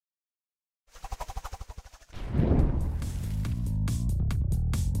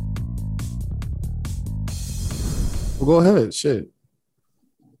Well, go ahead. Shit.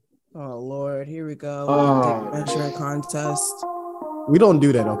 Oh Lord, here we go. Measuring contest. We don't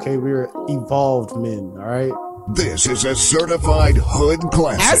do that, okay? We're evolved men, all right? This is a certified hood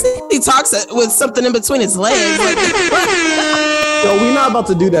classic. As he talks with something in between his legs. Like, Yo, we're not about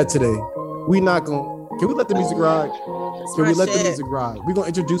to do that today. We not gonna. Can we let the music ride? Can we let the music ride? We're gonna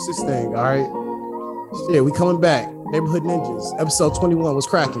introduce this thing, all right? Shit, we coming back. Neighborhood Ninjas, episode 21 was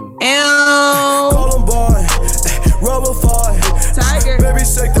cracking. Columbine, rubber fire, Tiger, baby,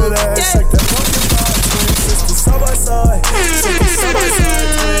 shake that ass, shake that pumpkin pie, twin sisters side by side, shake it side by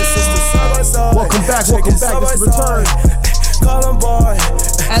side, twin sisters side by side. Welcome back. This is the return. Columbine,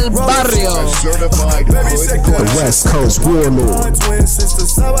 El Barrio, Certified baby, hood shake that The West Coast Warlord. twin sisters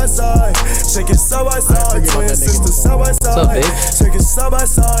side by side, shake it side by side, twin sisters side by side, shake it side by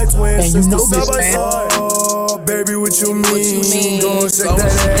side, twin sisters side by side. Oh, baby, what you mean? Go shake that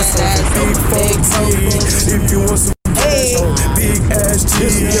ass, big funky. If you want some big ass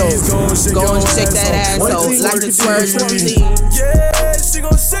cheese, go shake that ass so like the twerk routine. Yeah, she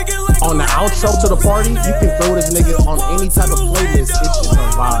gon' shake it like On the outro to the party, you can throw this nigga on any type of playlist. It's just a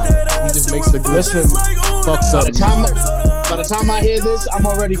vibe. He just makes the listen fucks up. By the time I hear this, I'm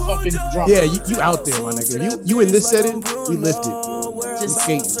already fucking drunk. Yeah, you out there, my nigga. You in this setting, we lifted.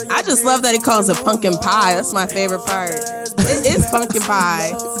 I just love that he calls it pumpkin pie. That's my favorite part. It is pumpkin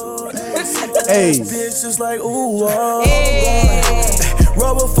pie. Hey. bitch just like ooh, Hey.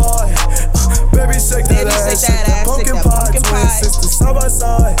 rubber fire. Baby, shake that ass, shake that pumpkin pie. Twin sisters side by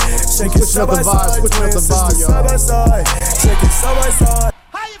side, shake it side by side. Twin sisters side by side, shake it side by side.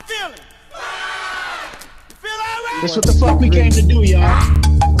 How you feeling? You feel all right? That's what the fuck we came to do,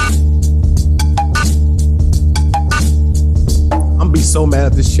 y'all. I'm be so mad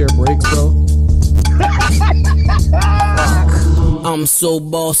if this chair breaks, bro. I'm so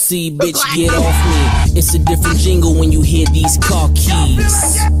bossy, bitch, get off me. It's a different jingle when you hear these car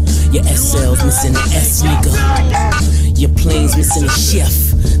keys. Your SL's missing an S, nigga. Your plane's missing a chef.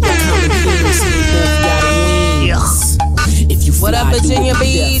 The common thing is they both got wings. If you What up, fly, do Virginia it with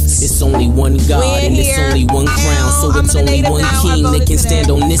Beach? death. It's only one God We're and it's here. only one crown, so I'm it's a only native one now. I king that voted can today.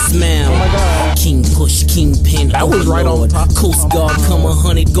 stand on this mound. Oh my God. King push, kingpin, That was right on overlord. top. Coast Guard come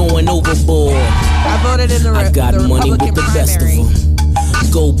 100 going overboard. I voted in the I got the money with Republican the best of primary.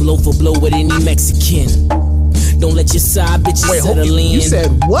 them. Go blow for blow with any Mexican. Don't let your side bitches Wait, hold settle in. you said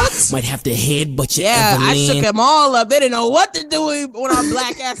what? Might have to headbutt your Yeah, I shook Evelyn. them all up. They didn't know what to do when our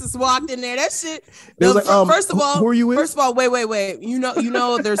black asses walked in there. That shit. They was like, first of all, who are you with? First of all, wait. You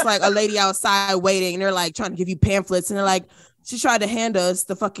know, there's like a lady outside waiting, and they're like trying to give you pamphlets, and they're like, she tried to hand us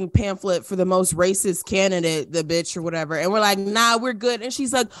the fucking pamphlet for the most racist candidate, the bitch or whatever, and we're like, nah, we're good. And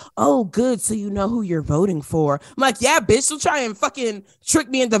she's like, oh, good, so you know who you're voting for. I'm like, yeah, bitch, she'll try and fucking trick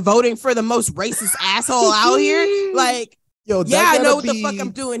me into voting for the most racist asshole out here. Like, Yo, yeah, I know what the be- fuck I'm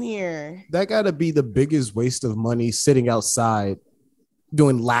doing here. That gotta be the biggest waste of money sitting outside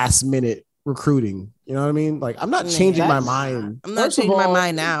doing last minute recruiting. You know what I mean? Like, I'm not changing my mind. I'm not First of changing my all,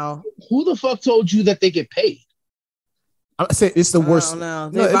 mind now. Who the fuck told you that they get paid? I say it's the worst. I don't know.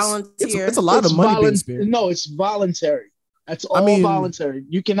 No, They volunteer. it's a lot of money being spent. No, it's voluntary. That's all mean- voluntary.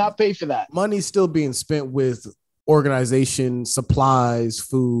 You cannot pay for that. Money's still being spent with organization, supplies,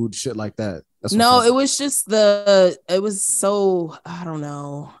 food, shit like that. That's No, what's it was just it was so, I don't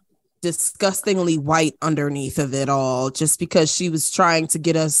know, disgustingly white underneath of it all, just because she was trying to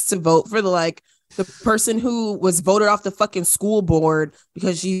get us to vote for the person who was voted off the fucking school board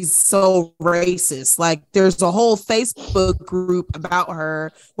because she's so racist. Like, there's a whole Facebook group about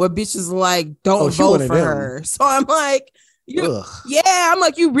her where bitches like, don't she one vote of for them. her. So I'm like, Ugh. I'm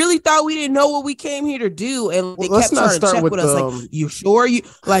like, you really thought we didn't know what we came here to do? And they Well, let's kept not trying to start check with with us. the, Like, you sure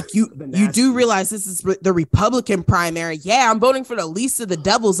you do realize this is the Republican primary? Yeah, I'm voting for the least of the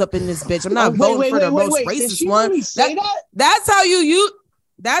devils up in this bitch. I'm not voting for the most Did racist she one. really say that? That's how you use.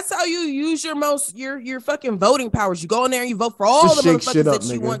 That's how you use your fucking voting powers. You go in there and you vote for all Just the shake shit motherfuckers up,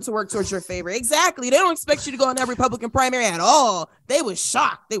 that you nigga. want to work towards your favor. Exactly. They don't expect you to go in that Republican primary at all. They was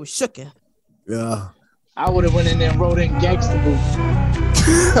shocked. They was shooken. Yeah. I would have went in there and wrote in gangster boo.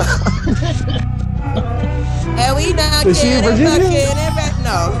 And we not Is she in kidding. Virginia?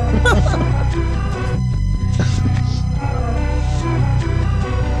 No.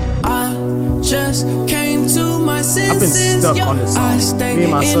 Just came to my senses. I've been stuck on this I song. stay Me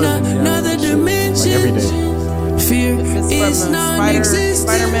and my in son been another jamming this shit, dimension. like every day. Fear It's is from non-existent.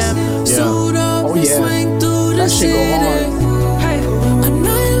 Spider-Man. Yeah. Suit up Oh, and yeah. swing through the That shit go city. hard. Hey,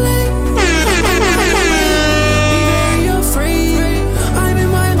 annihilate. Be very afraid. I'm in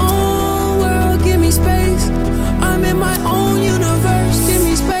my own world. Give me space. I'm in my own universe. Give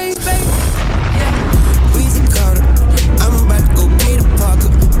me space. Yeah. We can go to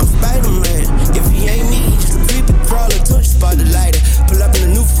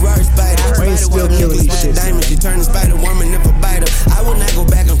still killing these shit. Diamond, she turning Spider Woman if I bite her. I will not go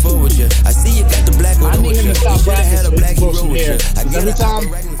back and forth with you. I see you got the black one. I need him to stop rapping had a so black he can grow some hero hair. with you. Every time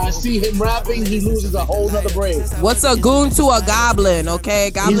I see him rapping, he loses a whole nother braid. What's a goon to a goblin?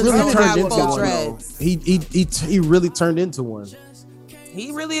 Okay, goblins don't have full dreads. He really turned into one.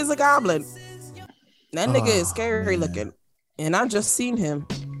 He really is a goblin. That nigga is scary looking, and I just seen him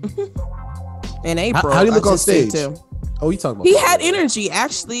in April. How do you look on stage? Oh, you talking about? He had energy.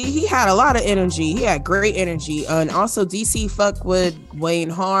 Actually, he had a lot of energy. He had great energy, and also DC fuck with Wayne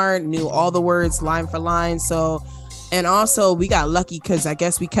hard, knew all the words line for line. So, and also we got lucky because I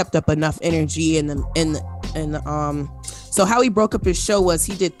guess we kept up enough energy in the. So how he broke up his show was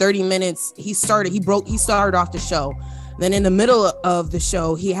he did 30 minutes. He started off the show. Then in the middle of the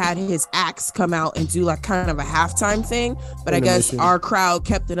show, he had his acts come out and do like kind of a halftime thing. But I guess our crowd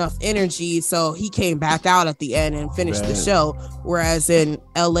kept enough energy, so he came back out at the end and finished the show. Whereas in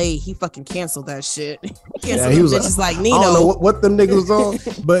LA, he fucking canceled that shit. He was bitches like Nino. I don't know what them niggas was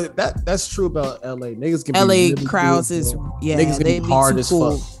on, but that's true about LA. Niggas can be LA crowds good, is niggas can be hard as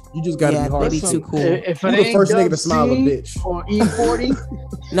fuck. You just gotta be hard. They be too cool. If you the first nigga to smile a bitch. Or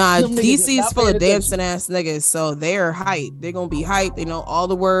E40. Nah, DC's full of dancing ass niggas, so they're hype. They're gonna be hype. They know all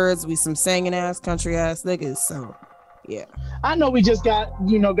the words. We some singing ass, country ass niggas. So, yeah. I know we just got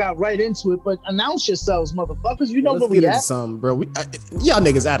right into it, but announce yourselves, motherfuckers. You know where we at. Something, bro. Y'all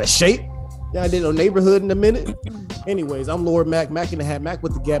niggas out of shape. Y'all did no neighborhood in a minute. Anyways, I'm Lord Mac in the hat, Mac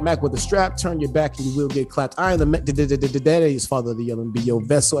with the gap, Mac with the strap. Turn your back and you will get clapped. I am the daddy's father of the yellow and be your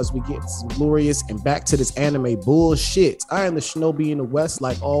vessel as we get glorious and back to this anime bullshit. I am the shinobi in the west,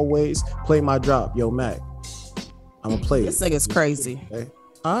 like always. Play my drop, yo Mac. I'm gonna play this it. This nigga's crazy. Okay.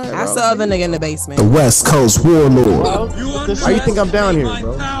 All right, that's the other nigga in the basement. The West Coast Warlord. Well, why you think I'm down here,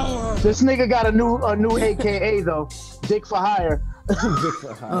 bro? This nigga got a new AKA though. Dick for hire.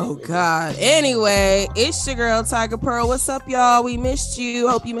 Oh God. Anyway, it's your girl Tiger Pearl. What's up, y'all? We missed you.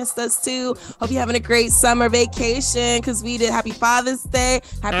 Hope you missed us too. Hope you're having a great summer vacation because we did Happy Father's Day,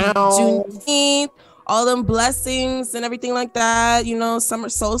 Happy Juneteenth, all them blessings and everything like that. You know, summer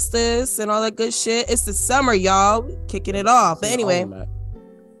solstice and all that good shit. It's the summer, y'all. We kicking it off. But anyway,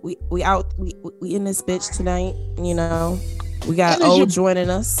 we in this bitch tonight. You know. We got O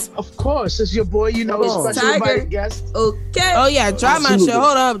joining us. Of course, it's your boy, special invited guest. Okay. Oh yeah, drop my shit.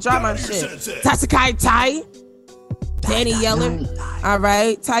 Hold up, drop my shit. Tatsukai Tai, Danny Yellen. All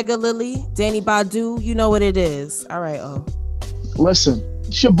right, Tiger Lily, Danny Badu. You know what it is. All right, O. Listen,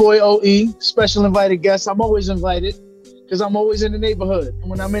 it's your boy OE, special invited guest. I'm always invited because I'm always in the neighborhood.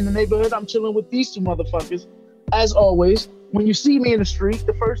 And when I'm in the neighborhood, I'm chilling with these two motherfuckers. As always, when you see me in the street,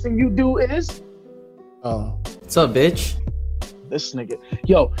 the first thing you do is, what's up, bitch? This nigga,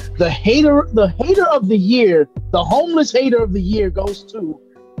 yo, the hater of the year, the homeless hater of the year goes to.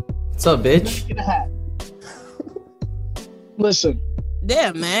 What's up, bitch? Listen.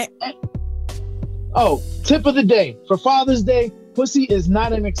 Damn, man. Oh, tip of the day for Father's Day: pussy is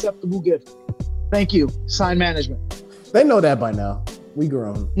not an acceptable gift. Thank you, sign management. They know that by now. We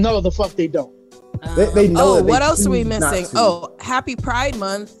grown. No, the fuck they don't. They know. Oh, what else are we missing? Oh, happy Pride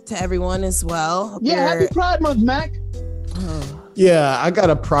Month to everyone as well. Happy Pride Month, Mac. Yeah, I got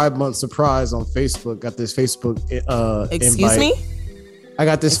a Pride Month surprise on Facebook. Got this Facebook Excuse invite. Me? I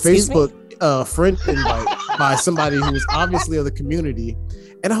got this Facebook friend invite by somebody who was obviously of the community.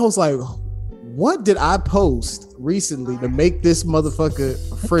 And I was like, what did I post recently to make this motherfucker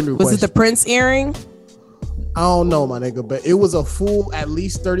friend request? Was it the Prince earring? I don't know, my nigga, but it was a full, at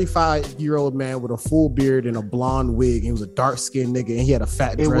least 35-year-old man with a full beard and a blonde wig. He was a dark-skinned nigga, and he had a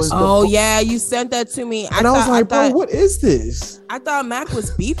fat dress. Oh, yeah, you sent that to me. And I was like, bro, what is this? I thought Mac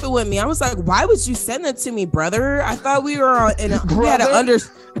was beefing with me. I was like, why would you send that to me, brother? I thought we were we had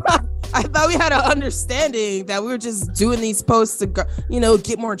I thought we had an understanding that we were just doing these posts to,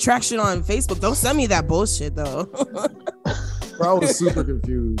 get more traction on Facebook. Don't send me that bullshit, though. Bro, I was super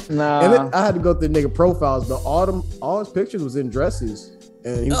confused. Nah. And then I had to go through the nigga profiles, but all his pictures was in dresses.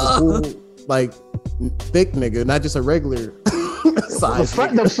 And he was a cool, like, thick nigga, not just a regular size.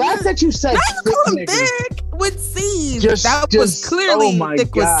 The fact that you said thick nigga. Thick with C's. That was clearly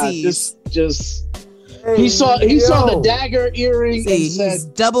thick with C's. He saw the dagger earring and said, he's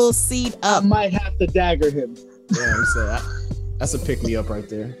double C'd up. I might have to dagger him. Yeah, he said, that's a pick me up right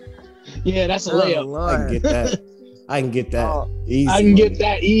there. Yeah, that's a layup. Lord. I can get that easy. I can get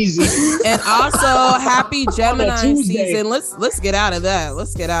that easy. And also, happy Gemini season. Let's get out of that.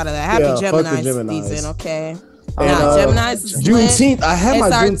 Happy Gemini season, okay? Now, Gemini's Juneteenth. I have my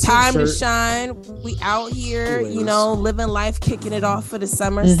Juneteenth It's our time shirt. to shine. We out here, living life, kicking it off for the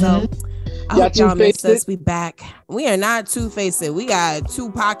summer. So I hope y'all missed us. We back. We are not two-faced. We got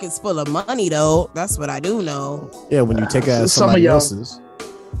 2 pockets full of money, though. That's what I do know. Yeah, when you take out somebody else's.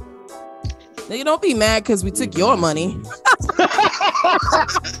 Nigga, don't be mad because we took your money.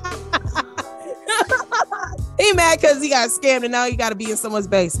 He mad because he got scammed and now he got to be in someone's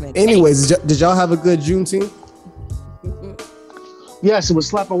basement. Anyways, did y'all have a good Juneteenth? Yes, it was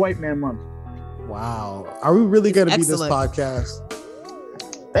Slap a White Man month. Wow. Are we really going to be this podcast?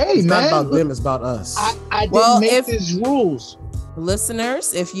 Hey, it's man. Not about them, it's about us. I didn't make these rules.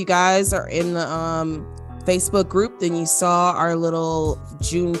 Listeners, if you guys are in the Facebook group, then you saw our little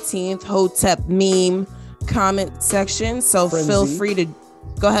Juneteenth Hotep meme comment section. So feel free to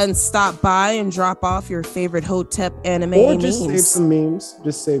go ahead and stop by and drop off your favorite Hotep anime or just memes. save some memes.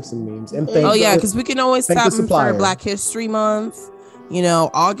 Just save some memes. And because we can always stop them for Black History Month. You know,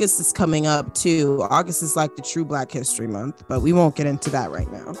 August is coming up too. August is like the true Black History Month, but we won't get into that right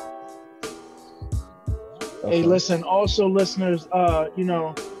now. Hey, listen, also listeners, you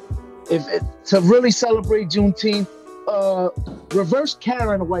know, to really celebrate Juneteenth, reverse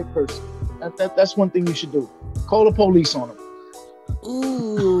Karen a white person. That's one thing you should do. Call the police on them.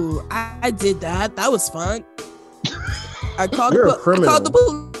 Ooh, I did that. That was fun. I called the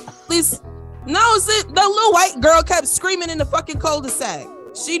police. No, the little white girl kept screaming in the fucking cul-de-sac.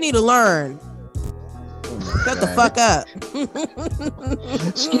 She need to learn. Shut the fuck up.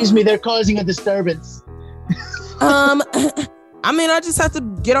 Excuse me, they're causing a disturbance. I mean, I just have to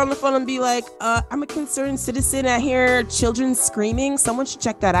get on the phone and be like, I'm a concerned citizen. I hear children screaming. Someone should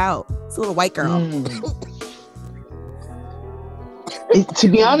check that out. It's a little white girl. To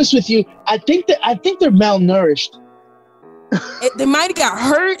be honest with you, I think they're malnourished. They might have got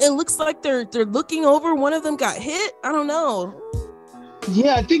hurt. It looks like they're looking over. One of them got hit. I don't know.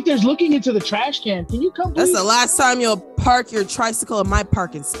 Yeah, I think there's looking into the trash can. Can you come, please? That's the last time you'll park your tricycle in my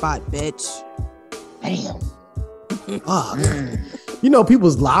parking spot, bitch. Damn. Fuck. You know,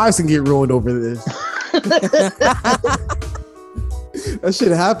 people's lives can get ruined over this. That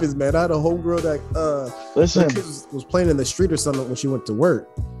shit happens, man. I had a homegirl that was playing in the street or something when she went to work.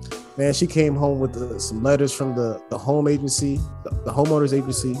 Man, she came home with some letters from the home agency, the homeowners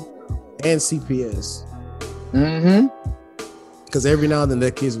agency, and CPS. Mm-hmm. Because every now and then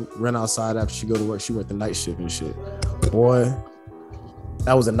their kids run outside after she go to work. She worked the night shift and shit. Boy,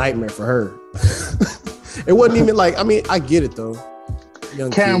 that was a nightmare for her. It wasn't even like, I mean, I get it though.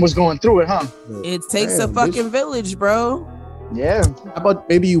 Karen was going through it, huh? It takes a fucking village, bro. Yeah. How about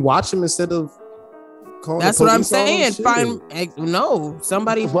maybe you watch them instead of calling? That's what I'm saying.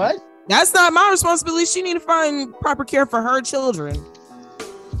 Somebody. What? That's not my responsibility. She need to find proper care for her children.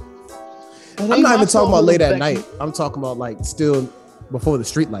 I'm not even talking about late at night. I'm talking about like still before the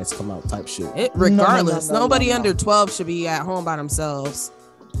street lights come out type shit. Regardless, nobody under 12 should be at home by themselves.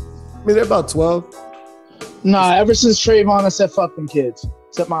 I mean, they're about 12. Nah, ever since Trayvon, I said fuck them kids.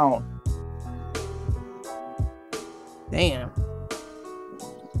 Except my own. Damn.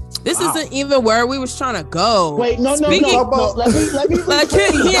 This isn't even where we was trying to go. Wait, no. Let me.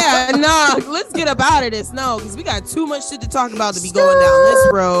 Yeah, no. Let's get up out of this. No, because we got too much shit to talk about to be going down this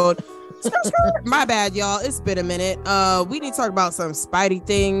road. My bad, y'all. It's been a minute. We need to talk about some Spidey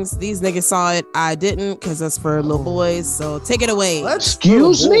things. These niggas saw it. I didn't, because that's for little boys. So take it away.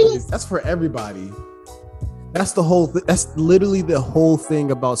 Excuse me? That's for everybody. That's the whole. That's literally the whole thing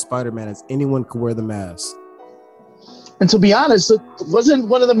about Spider-Man. Is anyone can wear the mask. And to be honest, wasn't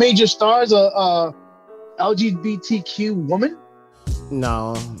one of the major stars a LGBTQ woman?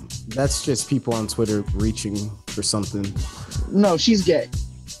 No, that's just people on Twitter reaching for something. No, she's gay.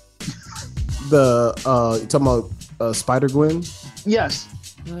 You talking about Spider-Gwen? Yes.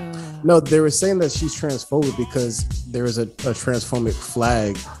 No, they were saying that she's transphobic because there is a transphobic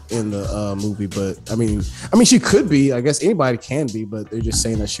flag in the movie. But I mean, she could be. I guess anybody can be, but they're just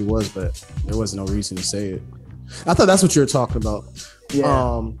saying that she was. But there was no reason to say it. I thought that's what you were talking about.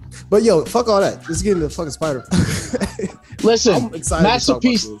 Yeah. But yo, fuck all that. Let's get into the fucking Spider. Listen,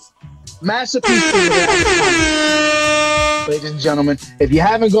 masterpiece. Ladies and gentlemen, if you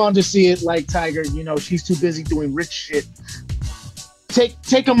haven't gone to see it, like Tiger, you know she's too busy doing rich shit.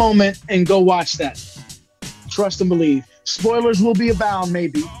 Take a moment and go watch that. Trust and believe. Spoilers will be abound,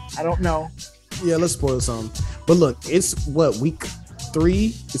 maybe. I don't know. Yeah, let's spoil some. But look, it's what, week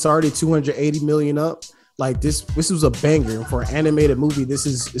 3? It's already 280 million up. Like this was a banger for an animated movie. This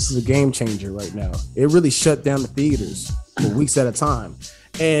is a game changer right now. It really shut down the theaters for weeks at a time,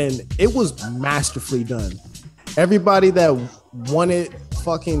 and it was masterfully done. Everybody that wanted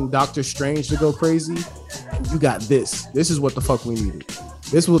fucking Doctor Strange to go crazy, you got this. This is what the fuck we needed.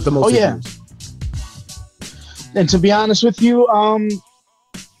 This was the most. Oh yeah. And to be honest with you,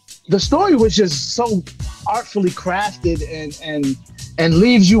 the story was just so artfully crafted and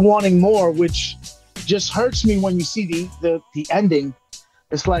leaves you wanting more, which just hurts me when you see the ending.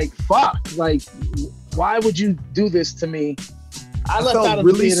 It's like, fuck, like, why would you do this to me? I felt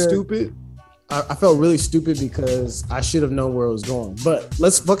really stupid. I felt really stupid because I should have known where it was going. But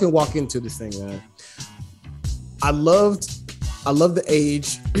let's fucking walk into this thing, man. I love the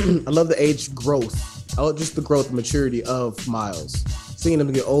age. I love the age growth. I love just the growth and maturity of Miles. Seeing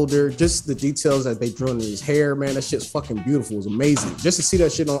him get older, just the details that they drew in his hair, man, that shit's fucking beautiful. It was amazing. Just to see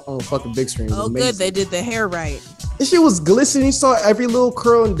that shit on fucking big screen was amazing. Good, they did the hair right. This shit was glistening. You saw every little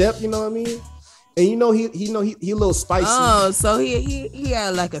curl and depth, you know what I mean? And he a little spicy. Oh, so he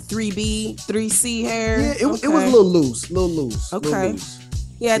had like a 3B, 3C hair. Yeah, it was a little loose. Okay.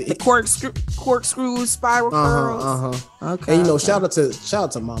 He had the corkscrew spiral curls. Okay. And shout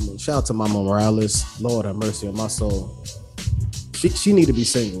out to Mama. Shout out to Mama Morales. Lord have mercy on my soul. She need to be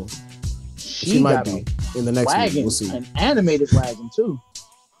single. She might be in the next movie. We'll see. An animated wagon too.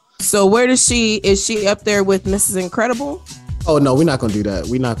 So where is she up there with Mrs. Incredible? Oh no, we're not gonna do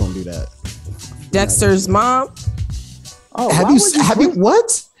that. Dexter's mom. Oh, have you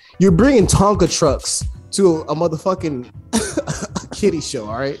what? You're bringing Tonka trucks to a motherfucking kiddie show,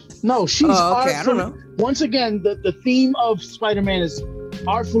 all right? No, she's artfully, I don't know. Once again, the theme of Spider-Man is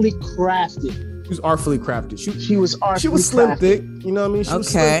artfully crafted. She was artfully crafted. She was artfully She was slim thick. You know what I mean? She was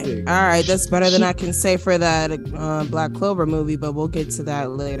slim thick. All right, that's better than I can say for that Black Clover movie, but we'll get to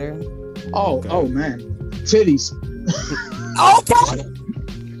that later. Oh man, titties. Okay.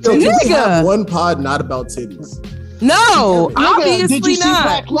 Yo, can we have one pod not about titties? No, obviously did you see not.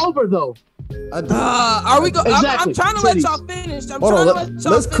 Black Clover though? Are we going? Exactly. I'm trying to let y'all finish.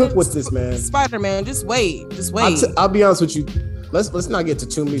 Let's cook with this, man. Spider-Man, just wait. I'll be honest with you. Let's not get to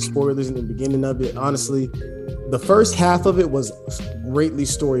too many spoilers in the beginning of it. Honestly, the first half of it was greatly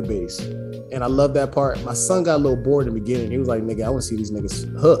story based, and I love that part. My son got a little bored in the beginning. He was like, "Nigga, I want to see these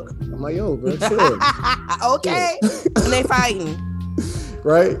niggas hook." I'm like, "Yo, bro, chill." Okay, and they fighting,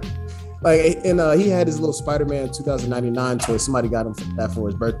 right? Like, and he had his little Spider-Man 2099 toy. Somebody got him that for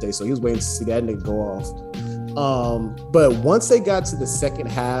his birthday, so he was waiting to see that nigga go off. But once they got to the second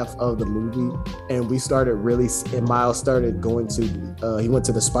half of the movie, and Miles started going to, he went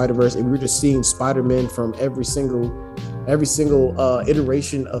to the Spider-Verse, and we were just seeing Spider-Man from every single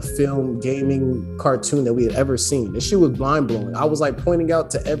iteration of film, gaming, cartoon that we had ever seen. This shit was mind blowing. I was like pointing out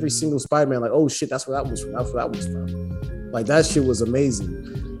to every single Spider-Man, like, oh shit, that's where that was from. That's where that was from. Like, that shit was amazing.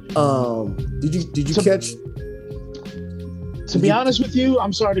 Did you catch? To be honest with you,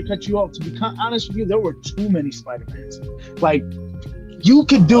 I'm sorry to cut you off. To be honest with you, there were too many Spider-Mans. Like, you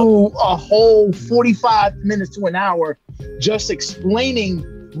could do a whole 45 minutes to an hour just explaining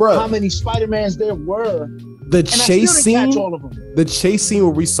how many Spider-Mans there were. The chase scene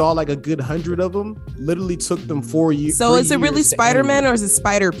where we saw like a good 100 of them literally took them 4 years. So is it really Spider-Man or is it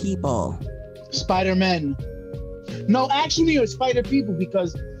Spider People? Spider-Man. No, actually, it's Spider People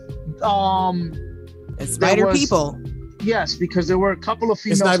because it's Spider People. Yes, because there were a couple of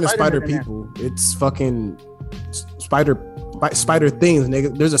female. It's not even Spider People. It's fucking Spider things,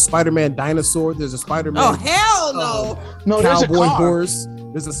 nigga. There's a Spider-Man dinosaur. There's a Spider-Man. Oh hell no! No, cowboy horse.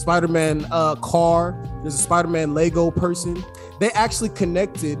 There's a Spider-Man car. There's a Spider-Man Lego person. They actually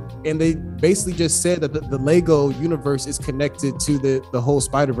connected, and they basically just said that the Lego universe is connected to the whole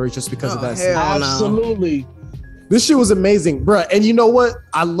Spider-Verse just because of that. Absolutely. This shit was amazing, bruh. And you know what?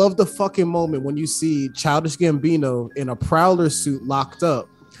 I love the fucking moment when you see Childish Gambino in a Prowler suit locked up,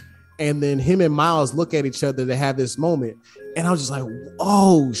 and then him and Miles look at each other to have this moment. And I was just like,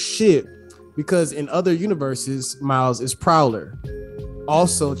 oh shit. Because in other universes, Miles is Prowler.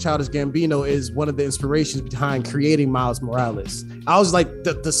 Also, Childish Gambino is one of the inspirations behind creating Miles Morales. I was like,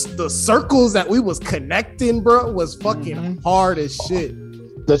 the circles that we was connecting, bro, was fucking hard as shit.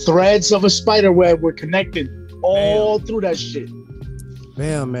 The threads of a spider web were connected all through that shit.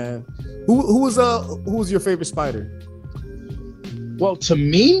 Damn, man. Who was your favorite Spider? Well, to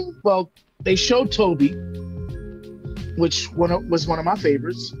me, they showed Toby, which was one of my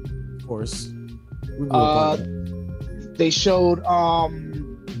favorites. Of course. They showed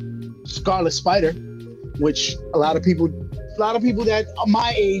Scarlet Spider, which a lot of people that are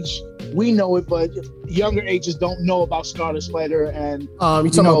my age, we know it, but younger ages don't know about Scarlet Spider. And you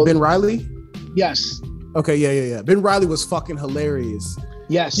talking about Ben Reilly? Yes. Okay, yeah. Ben Reilly was fucking hilarious.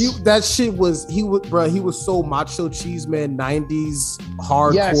 Yes. He was so macho cheese man, 90s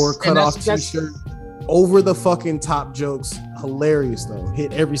hardcore cut off t-shirt, over the fucking top jokes. Hilarious though.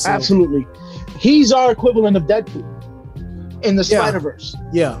 Hit every single. Absolutely. He's our equivalent of Deadpool in the Spider-Verse.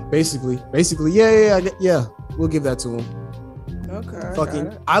 Yeah, basically. Yeah. We'll give that to him. Okay.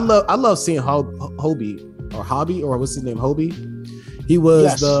 Fucking, I love seeing Hobie or Hobby or what's his name? Hobie. He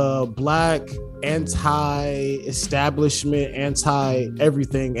was the black anti-establishment,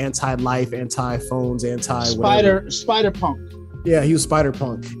 anti-everything, anti-life, anti-phones, Spider Punk. Yeah, he was Spider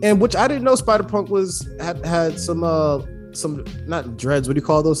Punk, and which I didn't know Spider Punk had some not dreads. What do you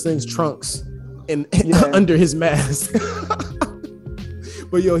call those things? Trunks, under his mask.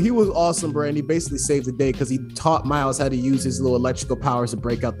 But yo, he was awesome, bro. And he basically saved the day because he taught Miles how to use his little electrical powers to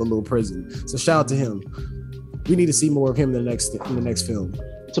break out the little prison. So shout out to him. We need to see more of him in the next film.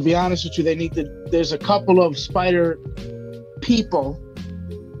 To be honest with you, there's a couple of Spider people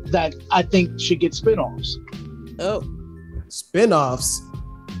that I think should get spinoffs. Oh, spinoffs?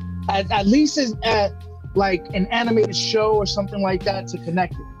 At least at like an animated show or something like that to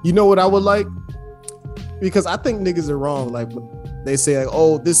connect it. You know what I would like? Because I think niggas are wrong. Like they say, like,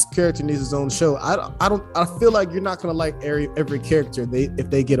 oh, this character needs his own show. I feel like you're not gonna like every character. If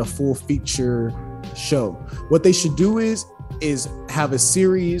they get a full feature show, what they should do is have a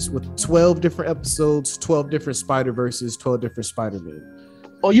series with 12 different episodes, 12 different Spider-Verses, 12 different Spider-Man.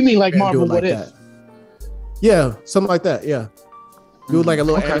 Oh, you mean like Marvel What If? Yeah, something like that. Yeah, do like a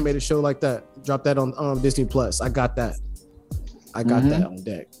little animated show like that. Drop that on Disney Plus. I got that. That on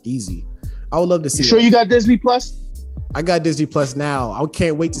deck. Easy. I would love to see. You sure you got Disney Plus? I got Disney Plus now. I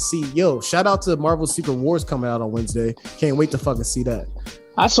can't wait to see. Yo, shout out to Marvel Secret Wars coming out on Wednesday. Can't wait to fucking see that.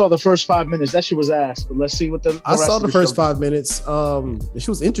 I saw the first 5 minutes. That shit was ass. But let's see what the I saw the first 5 minutes. This shit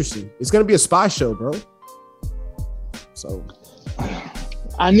was interesting. It's gonna be a spy show, bro. So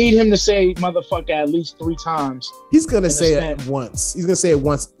I need him to say motherfucker at least 3 times. He's gonna say it once. He's gonna say it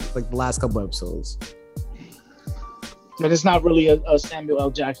once, like the last couple episodes. But it's not really a Samuel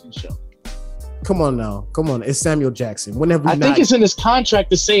L. Jackson show. Come on now. Come on. It's Samuel Jackson. Whenever I think it's in his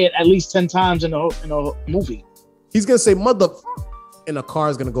contract to say it at least 10 times in a movie. He's gonna say mother, and a car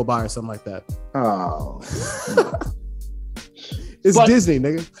is gonna go by or something like that. Oh, it's Disney,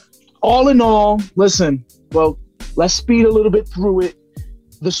 nigga. All in all, listen. Well, let's speed a little bit through it.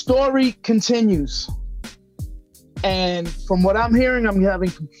 The story continues, and from what I'm hearing, I'm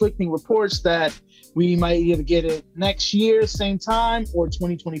having conflicting reports that we might either get it next year, same time, or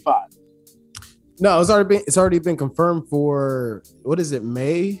 2025. No, it's already been confirmed for, what is it,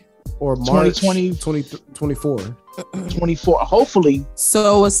 May or March 2024. 24, hopefully.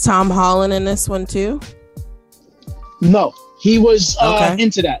 So was Tom Holland in this one too? No, he was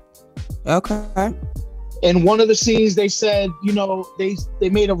into that. Okay. In one of the scenes, they said, they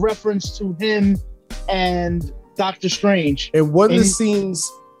made a reference to him and Doctor Strange. In one of the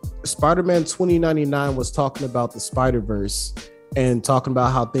scenes, Spider-Man 2099 was talking about the Spider-Verse and talking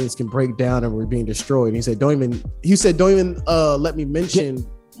about how things can break down and we're being destroyed. And he said, don't even let me mention.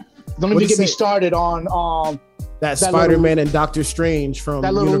 Don't even get me started on that Spider-Man and Doctor Strange from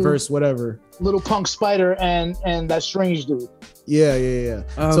universe, whatever. Little punk spider and that Strange dude. Yeah. Okay.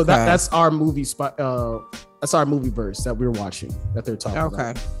 So that's our movie that's our movie verse that we're watching that they're talking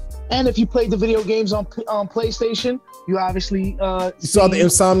about. And if you played the video games on PlayStation, you obviously saw the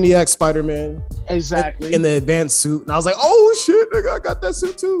Insomniac Spider-Man. Exactly. In the advanced suit. And I was like, oh shit, nigga, I got that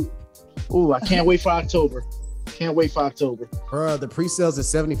suit too. Ooh, I can't wait for October. Bro, the pre-sales is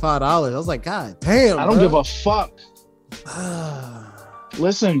 $75. I was like, God damn. I don't give a fuck.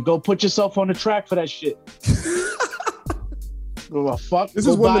 Listen, go put yourself on the track for that shit. Give a fuck. This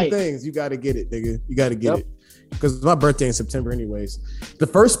is one of the things. You gotta get it, nigga. You gotta get it. Because my birthday in September anyways. The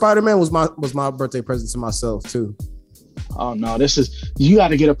first Spider-Man was my birthday present to myself too. Oh no, you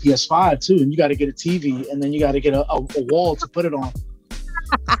gotta get a PS5 too, and you gotta get a TV, and then you gotta get a wall to put it on.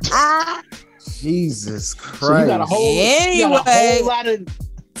 Jesus Christ. So you got a whole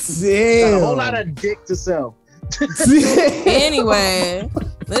lot of dick to sell. Anyway,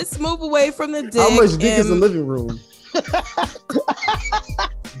 let's move away from the dick. How much dick is the living room?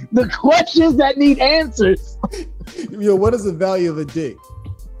 The questions that need answers. Yo, what is the value of a dick?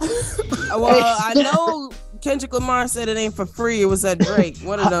 Well, I know Kendrick Lamar said it ain't for free. It was at Drake.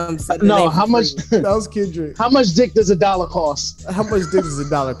 One of them said no. How much? That was Kendrick. How much dick does $1 cost? How much dick does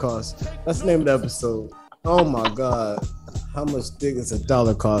 $1 cost? That's the name of the episode. Oh my God. How much dick does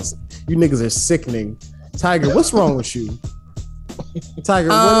 $1 cost? You niggas are sickening. Tiger, what's wrong with you? Tiger,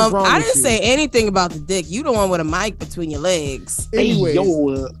 what is wrong with you? I didn't say anything about the dick. You the one with a mic between your legs. Anyways,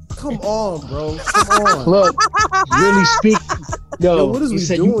 come on, bro. Come on. Look, really speak. Yo, what is we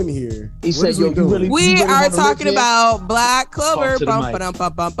doing here? He said, we are talking about Black Clover. Bum, bum,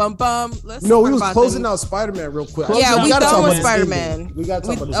 bum, bum. Let's no, we was closing out Spider-Man real quick. Yeah, we done with Spider-Man. We got to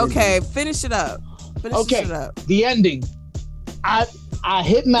talk about this. Okay, finish it up. Finish it up. The ending. I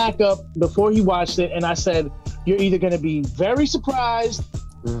hit Mac up before he watched it, and I said, you're either going to be very surprised,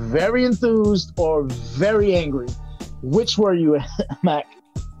 very enthused, or very angry. Which were you, Mac?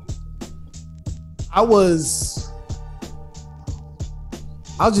 I was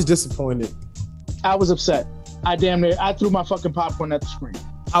just disappointed. I was upset. I threw my fucking popcorn at the screen.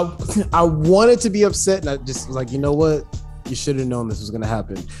 I wanted to be upset, and I just was like, you know what? You should have known this was gonna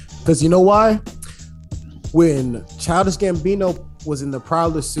happen. Because you know why? When Childish Gambino was in the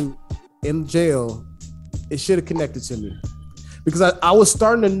Prowler suit in jail, it should have connected to me. Because I was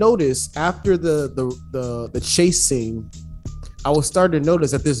starting to notice after the chase scene, I was starting to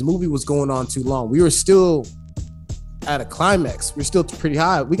notice that this movie was going on too long. We were still at a climax. We're still pretty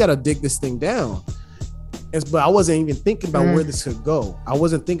high. We got to dig this thing down. But I wasn't even thinking about where this could go. I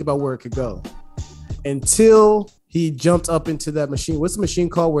wasn't thinking about where it could go until he jumped up into that machine. What's the machine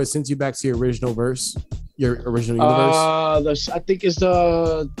called where it sends you back to your original universe? I think it's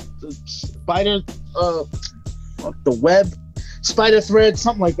the spider, the web, spider thread,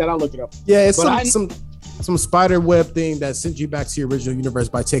 something like that. I'll look it up. Yeah, it's some spider web thing that sends you back to your original universe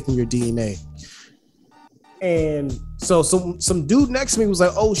by taking your DNA. And so some dude next to me was like,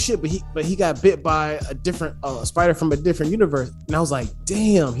 "Oh shit!" But he got bit by a different spider from a different universe. And I was like,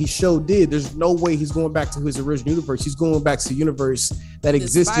 "Damn, he sure did." There's no way he's going back to his original universe. He's going back to the universe that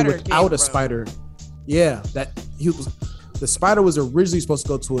existed without a spider. Yeah, the spider was originally supposed to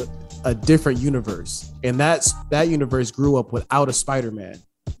go to a different universe, and that universe grew up without a Spider-Man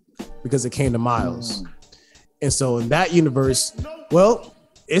because it came to Miles. And so in that universe, well,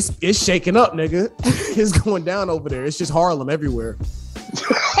 it's shaking up, nigga. It's going down over there. It's just Harlem everywhere.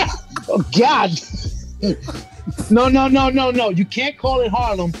 Oh God. No. You can't call it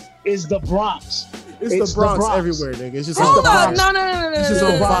Harlem. It's the Bronx. It's the Bronx everywhere, nigga. It's just hold on. No. It's just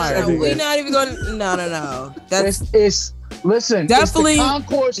on fire everywhere. We're not even going. No. That's listen. Definitely. It's the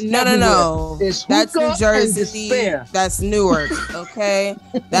concourse. No. It's that's New Jersey. That's Newark. Okay.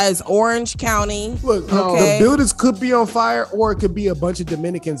 That is Orange County. Look, the buildings could be on fire, or it could be a bunch of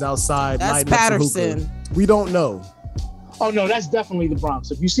Dominicans outside. That's Patterson. We don't know. Oh no, that's definitely the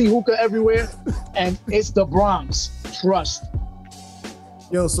Bronx. If you see hookah everywhere, and it's the Bronx, trust.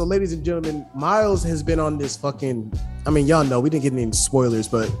 Yo, so ladies and gentlemen, Miles has been on this fucking. I mean, y'all know we didn't get any spoilers,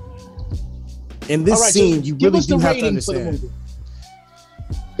 but in this scene, so you really do have to understand.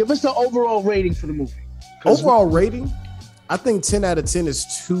 Give us the overall rating for the movie. Overall rating, I think 10 out of 10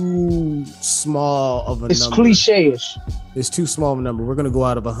 is too small of a number. It's cliche-ish. It's too small of a number. We're gonna go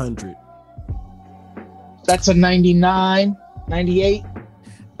out of 100. That's a 99, 98,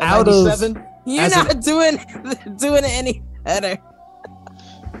 a 97. You're not doing it any better.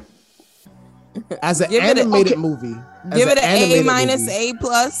 As an animated movie, give it an A minus, A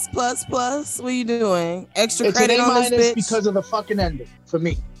plus. What are you doing? Extra credit on this bitch? Because of the fucking ending for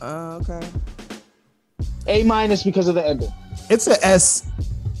me. Okay. A minus because of the ending. It's an S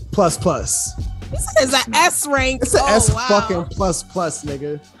plus. It's an S rank. It's an S fucking plus,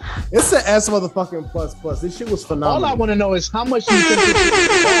 nigga. It's an S motherfucking plus. This shit was phenomenal. All I want to know is how much do you think it would cost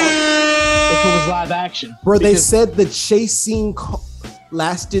if it was live action? Bro, they said the chase scene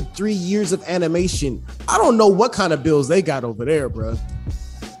lasted 3 years of animation. I don't know what kind of bills they got over there, bro.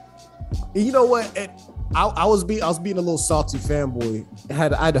 And you know what? I was being a little salty fanboy. I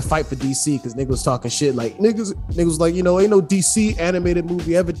had to fight for DC because niggas was talking shit. Like niggas was like, you know, ain't no DC animated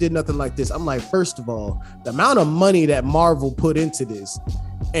movie ever did nothing like this. I'm like, first of all, the amount of money that Marvel put into this,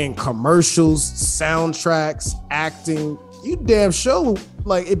 and commercials, soundtracks, acting, you damn show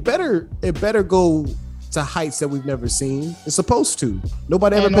like it better go to heights that we've never seen. It's supposed to.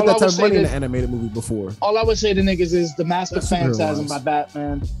 Nobody ever put that type of money in an animated movie before. All I would say to niggas is the Mask of Phantasm by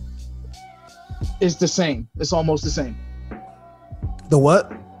Batman is the same. It's almost the same. The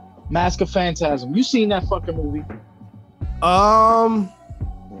what? Mask of Phantasm. You seen that fucking movie? The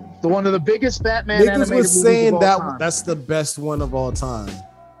one of the biggest Batman animated movies was saying of all time. That's the best one of all time.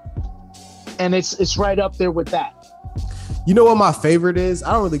 And it's right up there with that. You know what my favorite is?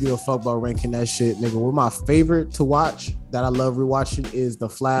 I don't really give a fuck about ranking that shit, nigga. What my favorite to watch that I love rewatching is the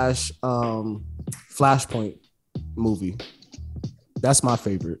Flashpoint movie. That's my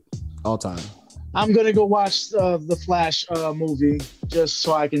favorite all time. I'm gonna go watch the Flash movie just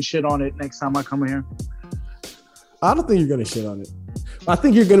so I can shit on it next time I come here. I don't think you're gonna shit on it. I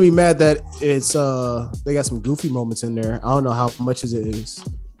think you're gonna be mad that it's they got some goofy moments in there. I don't know how much it is,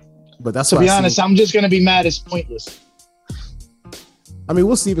 but that's to be honest. I'm just gonna be mad. It's pointless. I mean,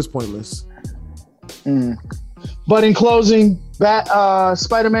 we'll see if it's pointless. But in closing,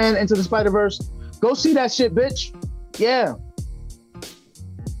 Spider-Man Into the Spider-Verse, go see that shit, bitch. Yeah.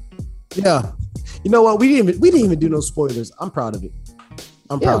 You know what? We didn't even do no spoilers. I'm proud of it.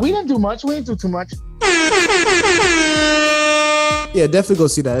 I'm proud. We didn't do much. We didn't do too much. Yeah, definitely go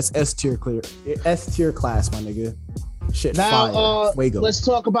see that. It's S tier class, my nigga. Shit, Now, fire. Fuego. let's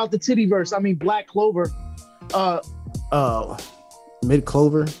talk about the Tittyverse. I mean, Black Clover. Mid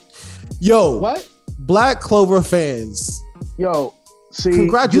Clover. Yo, What? Black Clover fans. Yo, see,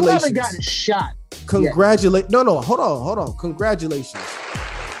 Congratulations. You haven't gotten shot. No, hold on. Congratulations.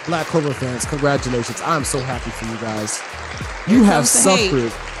 Black Clover fans, congratulations. I'm so happy for you guys. You have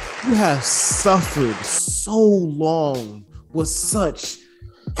suffered so long with such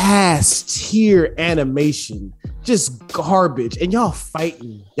ass tier animation. Just garbage. And y'all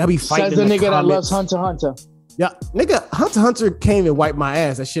fighting. Y'all be fighting. Says the nigga that comments. loves Hunter x Hunter. Yeah, nigga, Hunter x Hunter came and wiped my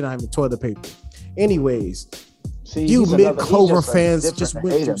ass. That shit not even toilet paper. Anyways, See, you he's mid Clover he's just a fans different just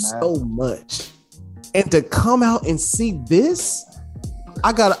went hater, through man. so much. And to come out and see this,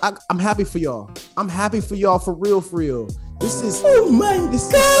 I'm happy for y'all. I'm happy for y'all for real. This is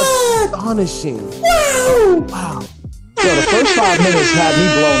is astonishing. Wow. Yo, the first 5 minutes had me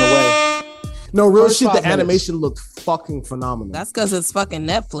blown away. No, real First shit, 5 the minutes. animation looked fucking phenomenal. That's because it's fucking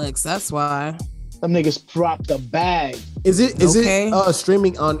Netflix. That's why. Them niggas dropped the bag. Is it Okay.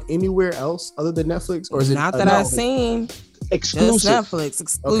 streaming on anywhere else other than Netflix? Or is it Not that I've seen. Exclusive. Just Netflix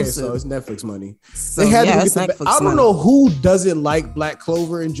exclusive. Okay, so it's Netflix money. So, They had yeah, to it's get the Netflix I don't money. know who doesn't like Black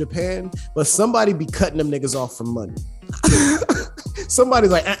Clover in Japan, but somebody be cutting them niggas off for money.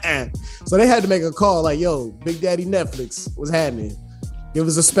 Somebody's like, So they had to make a call like, yo, Big Daddy Netflix, what's happening? Give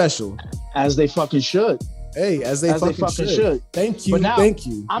us a special. As they fucking should. Hey, as they fucking should. Thank you. But now, Thank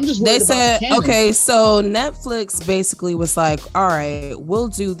you. I'm just They worried about said, the canon. okay, so Netflix basically was like, all right, we'll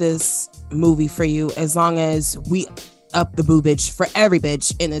do this movie for you as long as we up the boobage for every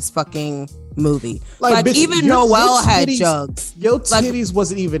bitch in this fucking movie. Like bitch, even your Noelle had titties- jugs. Your Like, titties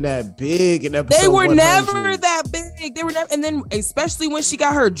wasn't even that big in episode they were 100. never that big. They were never, and then especially when she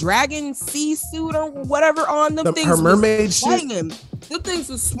got her dragon sea suit or whatever on, them things her mermaid was shit. swinging. Them things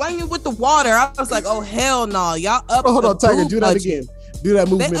was swinging with the water. I was like, oh hell no, y'all up. Hold the on, Tiger, boob do that budget. again. Do that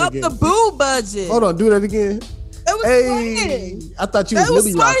movement They up again. the boob budget. Hold on, do that again. It was swinging. I thought you That was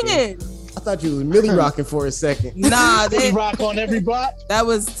was Millie rocking. swinging. I thought you was Millie rocking for a second. Nah, Titty rock on every block. that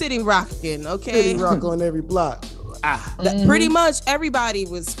was titty rocking. Okay, Millie rock on every block. Pretty much everybody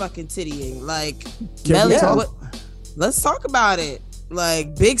was fucking tittying. Like, Can Melly, we talk? let's talk about it.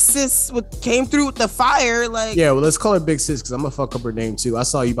 Like, Big Sis came through with the fire. Like, Yeah, well, let's call her Big Sis because I'm gonna fuck up her name too. I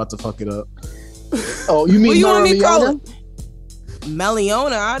saw you about to fuck it up. Oh, you what mean you want me to call Mero it?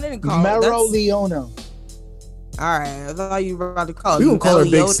 Meliona. I didn't call it. Mero That's- Leona. All right, I thought you were about to call We it. gonna call her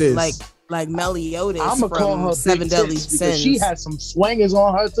Big Meliota, Sis. like Meliodas I'm gonna call from her Seven Big Deadly Tits because Sins. she had some swingers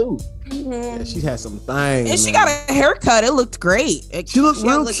on her too. Yeah, she had some things. And she got a haircut. It looked great. She looked had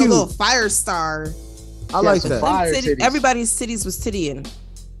real like cute. a little fire star. I like some that. fire Titty- titties. everybody's titties was tittying.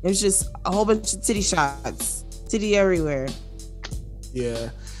 It was just a whole bunch of titty shots. Titty everywhere. Yeah.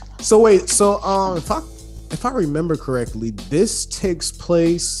 So wait, so if I remember correctly, this takes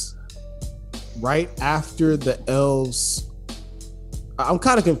place right after the elves. I'm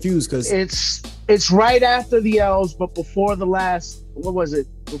kind of confused because It's right after the elves, but before the last. What was it?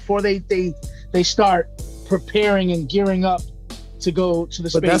 Before they start preparing and gearing up to go to the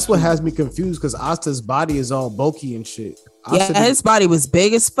space. but that's what fleet. has me confused because Asta's body is all bulky and shit. Yeah, his body was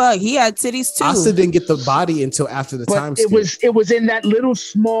big as fuck. He had titties too. Asta didn't get the body until after the time But skip. it was in that little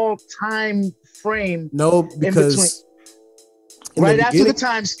small time frame. No, because in Right the after the beginning-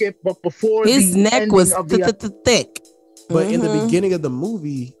 time skip, but before his the neck ending was of the thick. But in the Mhm. beginning of the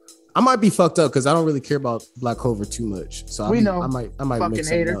movie, I might be fucked up because I don't really care about Black Clover too much. So We know. I might Fucking mix something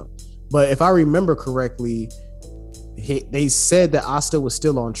hater. up. But if I remember correctly, they said that Asta was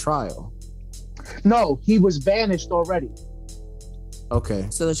still on trial. No, he was banished already. Okay.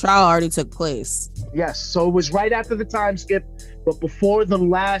 So the trial already took place. Yes, so it was right after the time skip, but before the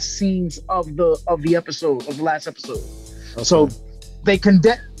last scenes of the episode of the last episode. Okay. So they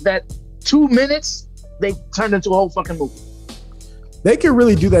condensed that 2 minutes. They turned into a whole fucking movie. They can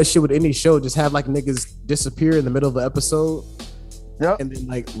really do that shit with any show. Just have like niggas disappear in the middle of the episode, and then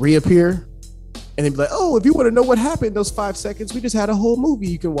like reappear, and then be like, "Oh, if you want to know what happened in those 5 seconds, we just had a whole movie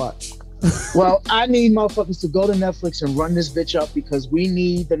you can watch." Well, I need motherfuckers to go to Netflix and run this bitch up because we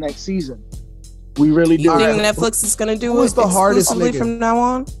need the next season. We really do. You think Netflix is gonna do Who it is the hardest exclusively nigga? from now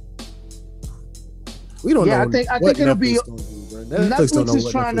on? We don't Yeah, know. I think what it'll be. Netflix gonna do, bro. Netflix don't know is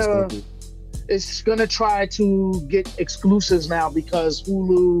what trying Netflix gonna to. do. It's gonna try to get exclusives now because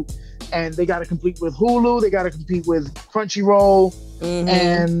Hulu, and they got to compete with Hulu. They got to compete with Crunchyroll,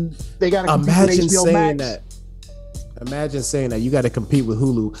 and they got to compete Imagine with HBO saying Max. that. Imagine saying that you got to compete with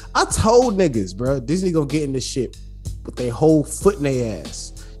Hulu. I told niggas, bro, Disney gonna get in this shit with their whole foot in their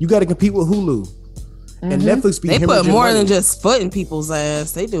ass. You got to compete with Hulu, And Netflix be they put hemorrhaging more money. than just foot in people's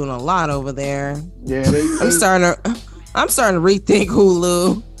ass. They doing a lot over there. Yeah, I'm starting to rethink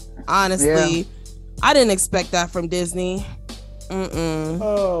Hulu. Honestly, I didn't expect that from Disney.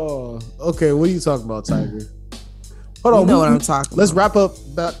 Oh, okay. What are you talking about, Tiger? Hold on, you know what I'm talking Let's about. wrap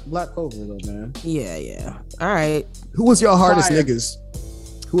up Black Clover, though, man. Yeah. All right. Who was your hardest Fire.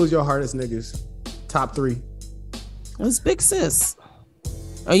 niggas? Who was your hardest niggas? Top 3. It was Big Sis.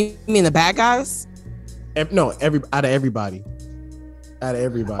 Oh, you mean the bad guys? No, out of everybody. Out of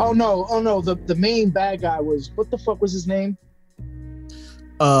everybody. Oh no. The main bad guy was, what the fuck was his name?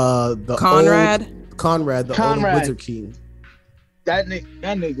 The Conrad, the old Wizard King. That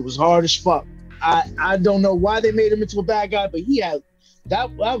nigga was hard as fuck. I don't know why they made him into a bad guy, but he had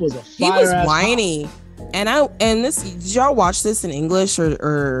that was a fire. he was ass whiny. And this, did y'all watch this in English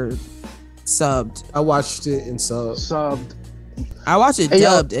or subbed? I watched it in subbed. I watched it Hey,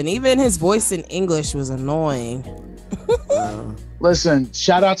 dubbed, and even his voice in English was annoying. Listen,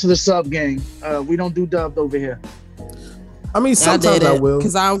 shout out to the sub gang. We don't do dubbed over here. I mean, sometimes I will,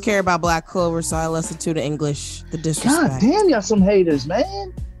 because I don't care about Black Clover, so I listen to the English. The disrespect. God damn, y'all some haters,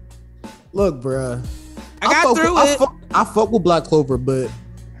 man. Look, bruh. I got through it. I fuck with Black Clover, but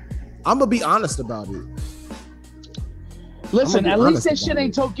I'm gonna be honest about it. Listen, at least that honest shit about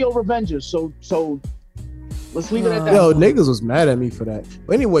ain't Tokyo Revengers. So let's leave it at that. Yo, niggas was mad at me for that.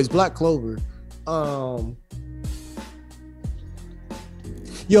 But anyways, Black Clover.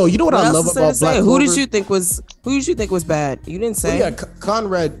 Yo, you know what I love about Black Clover? Who did you think was bad? You didn't say. Well, yeah,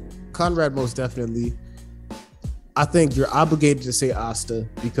 Conrad most definitely. I think you're obligated to say Asta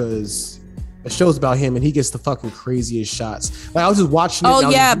because the show's about him and he gets the fucking craziest shots. Like I was just watching it. Oh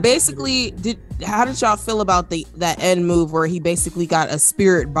yeah, basically, how did y'all feel about that end move where he basically got a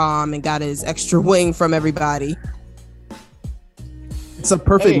spirit bomb and got his extra wing from everybody? It's a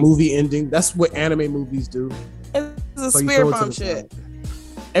perfect movie ending. That's what anime movies do. It's a So you spirit throw it to bomb the shit. side.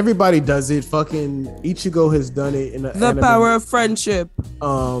 Everybody does it. Fucking Ichigo has done it in the The anime. power of friendship.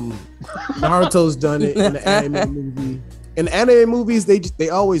 Naruto's done it in the anime movie. In anime movies, they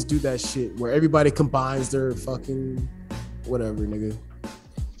always do that shit where everybody combines their fucking whatever, nigga.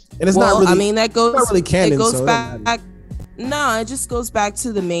 And it's not really. I mean, that goes. Not really canon. It goes so back. No, it just goes back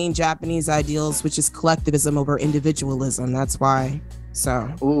to the main Japanese ideals, which is collectivism over individualism. That's why.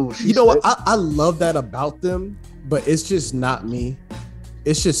 So, you know what? I love that about them, but it's just not me.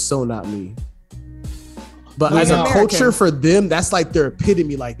 It's just so not me. But as a culture for them, that's like their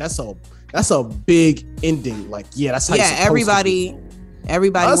epitome. Like that's a big ending. Like that's how everybody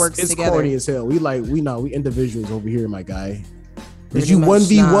works it's together. Corny as hell. We individuals over here, my guy. Did Pretty you much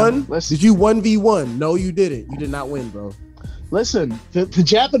 1v1? Did you 1v1? No, you didn't. You did not win, bro. Listen, the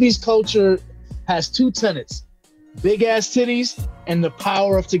Japanese culture has 2 tenets: big ass titties and the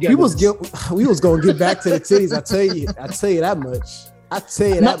power of togetherness. We was gonna get back to the titties. I tell you that much.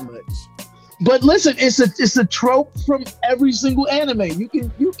 But listen, it's a trope from every single anime. You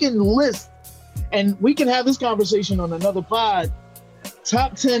can list, and we can have this conversation on another pod.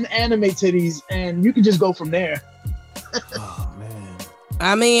 Top 10 anime titties, and you can just go from there. Oh man.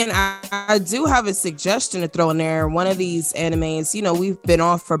 I mean, I do have a suggestion to throw in there. One of these animes, we've been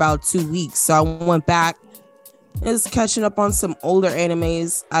off for about 2 weeks, so I went back. Is catching up on some older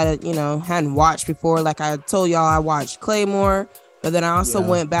animes I hadn't watched before. Like I told y'all, I watched Claymore. But then I also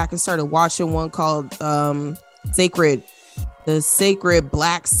went back and started watching one called Sacred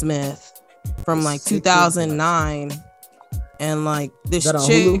Blacksmith from like 2009. And like this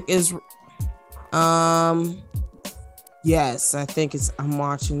chick is yes, I think I'm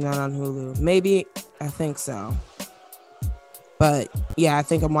watching that on Hulu. Maybe, I think so. But yeah, I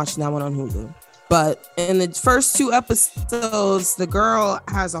think I'm watching that one on Hulu. But in the first 2 episodes, the girl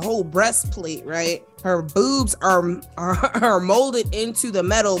has a whole breastplate, right? Her boobs are molded into the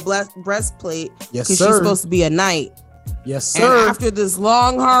metal breastplate. Yes, because sir. she's supposed to be a knight. Yes, sir. And after this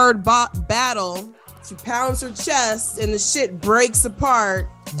long, hard battle, she pounds her chest and the shit breaks apart.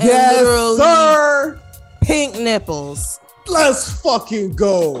 And Yes, literally sir. Pink nipples. Let's fucking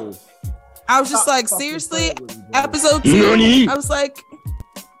go. I was just like, seriously? Episode 2? I was like,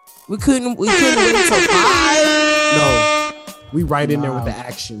 we couldn't wait until 5? No, we right in there with the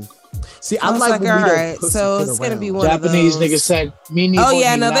action. See, I like when we don't pussy so foot it's gonna around. be one Japanese of those. niggas said, "Me need." Oh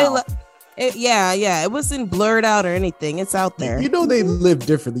yeah, no, it wasn't blurred out or anything. It's out there. You know they live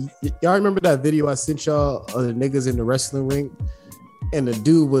differently. Y'all remember that video I sent y'all of the niggas in the wrestling ring, and the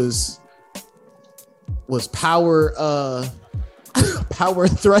dude was power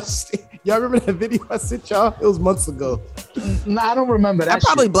thrusting. Y'all remember that video I sent y'all? It was months ago. No, I don't remember that. I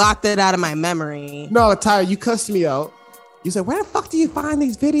probably blocked it out of my memory. No, Ty, you cussed me out. You said, where the fuck do you find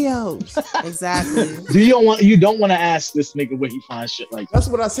these videos? Exactly. You don't want to ask this nigga where he finds shit like that. That's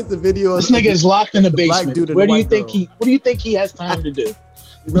what I sent the video. This nigga is locked in the black basement. dude and What the do you white think girl. what do you think he has time to do? You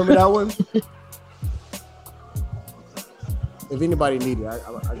remember that one? If anybody need it,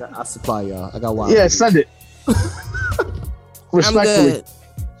 I supply y'all. I got wild. Yeah, send it. I'm Respectfully. good.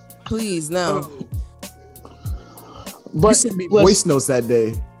 Please, no. But you sent me voice notes that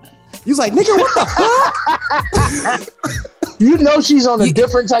day. You was like, nigga, what the fuck? You know she's on a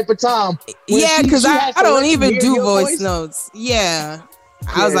different type of time. Yeah, because I don't let you even hear do your voice notes. Yeah.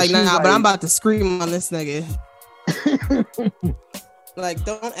 I was like, nah, but I'm about to scream on this nigga. Like,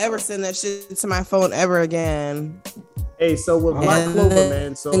 don't ever send that shit to my phone ever again. Hey, so with Black Clover,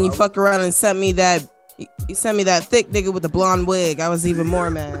 man. So and you fuck around and sent me that. You sent me that thick nigga with the blonde wig. I was even more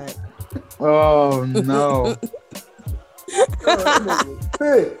mad. Oh no.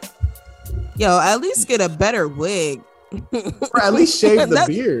 Yo, at least get a better wig. Or at least shave the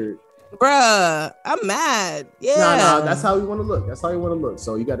beard. Bruh, I'm mad. Yeah. Nah, that's how we want to look. That's how you want to look.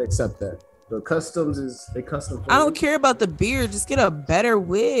 So you got to accept that. The customs is they custom. I don't care about the beard. Just get a better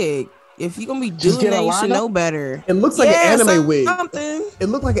wig. If you're gonna be doing that, you should know better. It looks like an anime wig. Something. It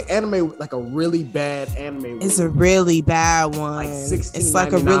looked like an anime, like a really bad anime wig. It's a really bad one. Like it's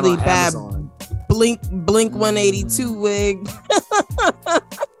like a really bad Blink 182 wig.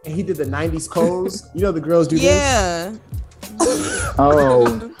 And he did the 90s pose. You know the girls do this?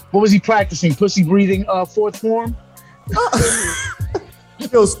 Oh. What was he practicing? Pussy breathing fourth form?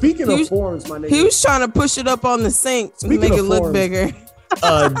 Yo, speaking of forms, my nigga. He was trying to push it up on the sink to make it look bigger.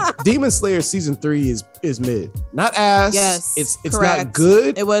 Demon Slayer season 3 is mid. Not ass. Yes. It's correct. not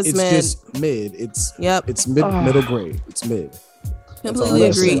good. It was it's mid. Just mid. It's middle grade. It's mid. Completely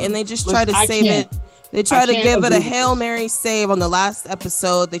agree. And they just try to save it. They try to give it a Hail Mary save on the last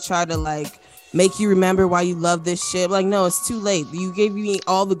episode. They try to like make you remember why you love this shit. Like, no, it's too late. You gave me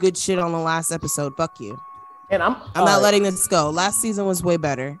all the good shit on the last episode. Fuck you. And I'm not letting this go. Last season was way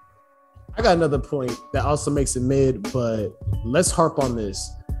better. I got another point that also makes it mid, but let's harp on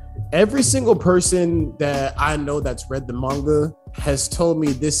this. Every single person that I know that's read the manga has told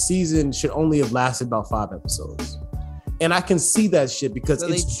me this season should only have lasted about 5 episodes. And I can see that shit because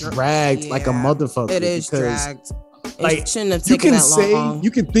it's dragged like a motherfucker. It is dragged. Like, it shouldn't have taken that long. You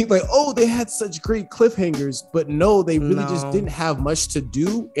can think like, oh, they had such great cliffhangers, but no, they really just didn't have much to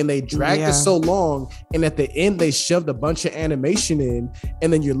do, and they dragged it so long. And at the end, they shoved a bunch of animation in,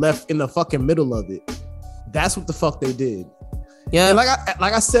 and then you're left in the fucking middle of it. That's what the fuck they did. Yeah, and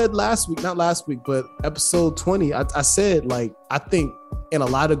like I said not last week, but episode 20, I said like I think in a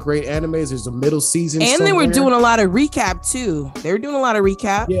lot of great animes, there's a middle season, and they were doing a lot of recap too. They were doing a lot of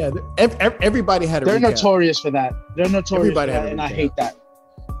recap. Yeah, everybody had a recap. They're notorious for that. They're notorious for that, and I hate that.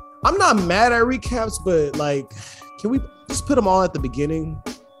 I'm not mad at recaps, but like, can we just put them all at the beginning?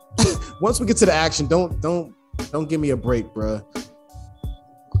 Once we get to the action, don't give me a break, bruh.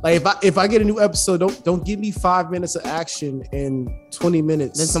 Like if I get a new episode, don't give me 5 minutes of action and 20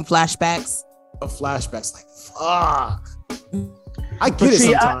 minutes. Then some flashbacks. Of flashbacks, like fuck. I get it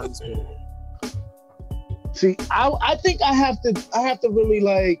sometimes. I think I have to really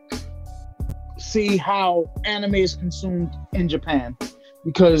like see how anime is consumed in Japan,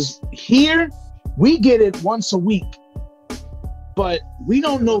 because here we get it once a week, but we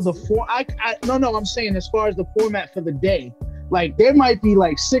don't know the I'm saying as far as the format for the day. Like there might be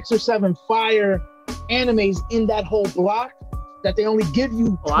like 6 or 7 fire animes in that whole block that they only give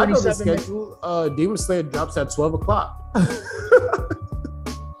you 27 I know the minutes. schedule. Demon Slayer drops at 12 o'clock.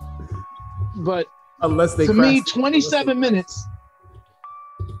 But unless they to me, 27 minutes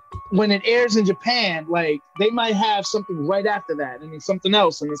when it airs in Japan, like they might have something right after that, and then something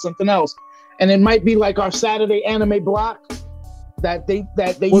else, and then something else, and it might be like our Saturday anime block that they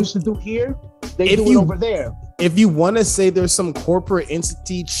used to do here. They do it over there. If you want to say there's some corporate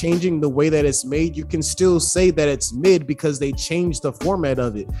entity changing the way that it's made, you can still say that it's mid because they changed the format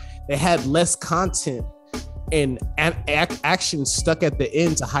of it. They had less content and action stuck at the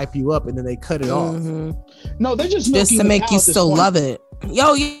end to hype you up, and then they cut it off. No, they're just to make you still love it.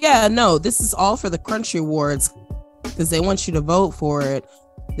 Yo, yeah, no, this is all for the Crunchy Awards because they want you to vote for it.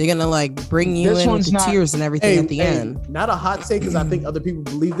 They're gonna like bring you in with the tears and everything at the end. Not a hot take because I think other people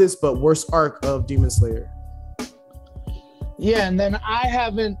believe this, but worst arc of Demon Slayer. Yeah, and then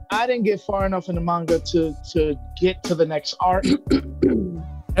I didn't get far enough in the manga to get to the next arc.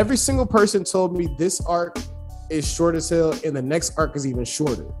 Every single person told me this arc is short as hell, and the next arc is even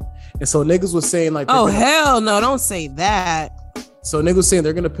shorter. And so niggas was saying like, oh hell no, don't say that. So niggas was saying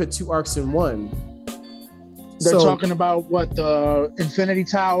they're gonna put 2 arcs in one. They're talking about what the Infinity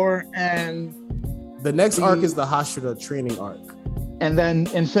Tower and The next arc is the Hashira training arc. And then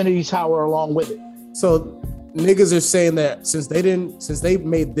Infinity Tower along with it. So niggas are saying that since they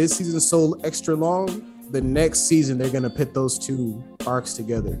made this season so extra long, the next season they're gonna put those two arcs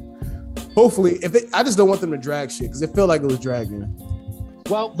together. Hopefully, I just don't want them to drag shit because it felt like it was dragging.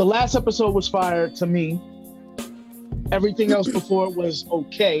 Well, the last episode was fire to me. Everything else before it was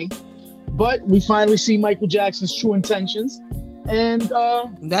okay, but we finally see Michael Jackson's true intentions, and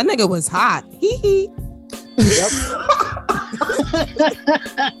that nigga was hot. Hee hee.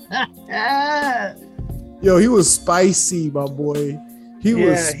 Yo, he was spicy, my boy. He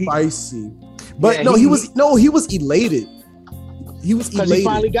was spicy. But he was elated. He was elated. He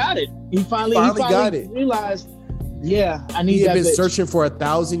finally got it. He finally got it. Realized, I need that. He had been searching for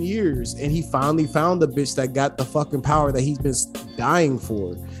 1,000 years, and he finally found the bitch that got the fucking power that he's been dying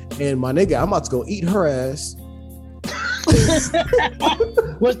for. And my nigga, I'm about to go eat her ass.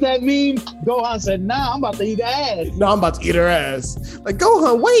 What's that mean? Gohan said, "Nah, I'm about to eat her ass." No, I'm about to eat her ass. Like,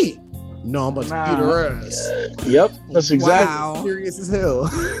 Gohan, wait. No, I'm about to eat her ass. Yep, that's exactly serious as hell.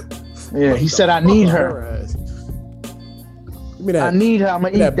 Yeah, he said, "I need her. Give me that. I need her. I'm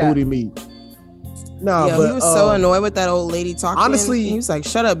gonna eat that booty meat." No, but he was so annoyed with that old lady talking. Honestly, he was like,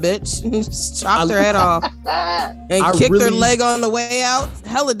 "Shut up, bitch!" He just chopped her head off and kicked her leg on the way out.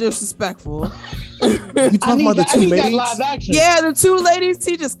 Hella disrespectful. You talking about the two ladies? Yeah, the two ladies.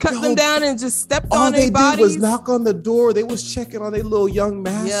 He just cut them down and just stepped on their bodies. All they did was knock on the door. They was checking on their little young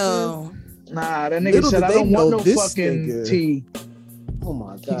master. Yo. Nah, that nigga said, "I don't want no fucking tea." Oh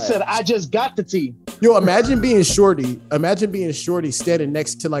my god. He said, "I just got the tea." Yo, imagine being Shorty standing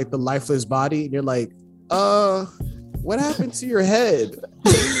next to like the lifeless body, and you're like, what happened to your head?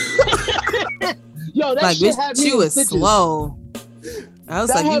 Yo, that like shit had me you was slow. I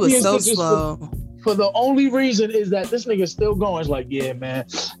was like, you was so slow. For the only reason is that this nigga's still going. It's like, yeah, man,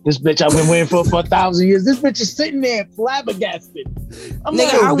 this bitch I've been waiting for 1,000 years. This bitch is sitting there flabbergasted.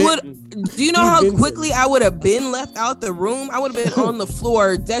 Do you know how quickly I would have been left out the room? I would have been on the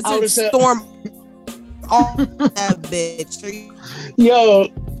floor, Desert Storm, all that bitch. Yo,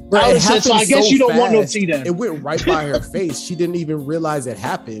 I said, so I guess you don't want no tea then. It went right by her face. She didn't even realize it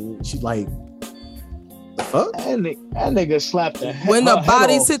happened. She like, the fuck? That nigga slapped the head. When the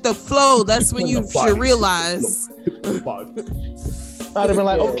bodies hit the floor, that's when you should realize. I'd have been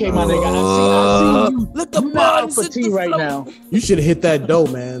like, okay, my nigga, I see you. Let the bodies hit the right floor. now. You should have hit that dough,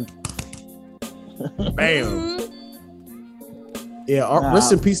 man. Bam. Yeah,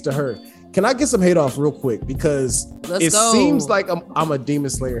 rest in peace to her. Can I get some hate off real quick? Because seems like I'm a Demon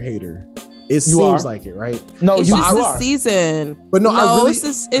Slayer hater. It seems like it, right? No, it's just a season. But no,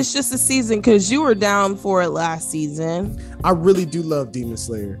 it's just a season because you were down for it last season. I really do love Demon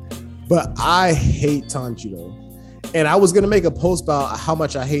Slayer, but I hate Tanjiro. And I was gonna make a post about how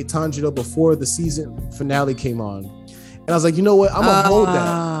much I hate Tanjiro before the season finale came on. And I was like, you know what? I'm gonna hold that.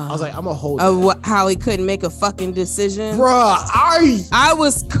 I was like, I'm gonna hold that. How he couldn't make a fucking decision. Bruh, I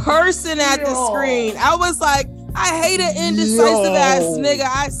was cursing at the screen. I was like, I hate an indecisive ass nigga.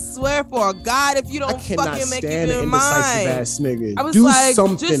 I swear for God, if you don't fucking make it in mind. Ass nigga. I was do like,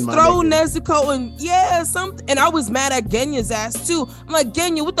 something, just throw Nezuko and something. And I was mad at Genya's ass too. I'm like,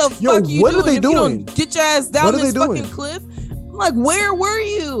 Genya, what the fuck you what doing? Are they if doing? You don't get your ass down this fucking doing? cliff. I'm like, where were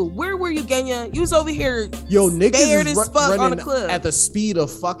you? Where were you, Genya? You was over here. Niggas is fuck on a cliff at the speed of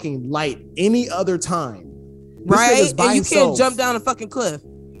fucking light any other time. Right? And you can't jump down a fucking cliff.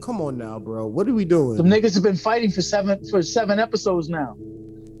 Come on now, bro. What are we doing? Some niggas have been fighting for seven episodes now.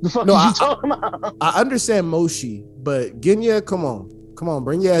 The fuck are you talking about? I understand Moshi, but Genya, come on,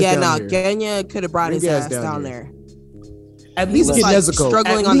 bring your ass down here. Genya could have brought his ass down there. At least get Nezuko.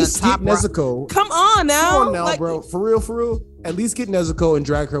 Struggling on the top. Nezuko. Come on now, bro. For real. At least get Nezuko and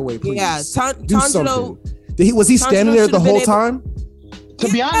drag her away, please. Yeah, do something. Was he standing there the whole time?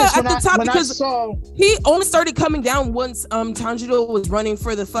 To be honest, at the top, because he only started coming down once Tanjiro was running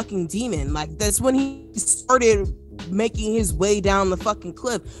for the fucking demon. Like that's when he started making his way down the fucking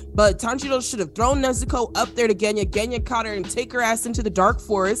cliff. But Tanjiro should have thrown Nezuko up there to Genya. Genya caught her and take her ass into the dark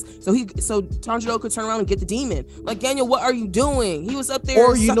forest so Tanjiro could turn around and get the demon. Like, Genya, what are you doing? He was up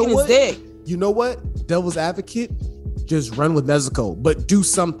there sucking his dick. You know what? Devil's advocate, just run with Nezuko, but do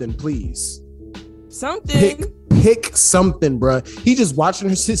something, please. Something. Pick something, bruh. He just watching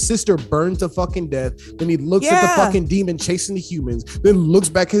his sister burn to fucking death. Then he looks at the fucking demon chasing the humans. Then looks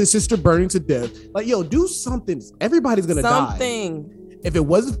back at his sister burning to death. Like, yo, do something. Everybody's gonna die. If it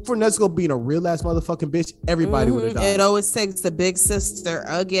wasn't for Nezuko being a real ass motherfucking bitch, everybody would have died. It always takes the big sister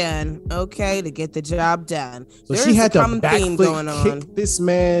again, okay, to get the job done. So There she is had a to common theme going backflip on. kick this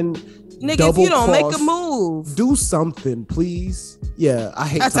man. Nigga, if you don't make a move, do something, please. Yeah, I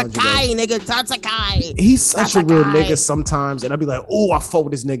hate Tanjiro. Tatsukai, nigga, Tatsukai. He's such a real Tatsukai. nigga sometimes, and I'd be like, oh, I fought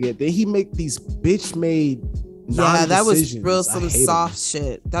with this nigga. Then he make these bitch made. Yeah, that was real I some hate soft him.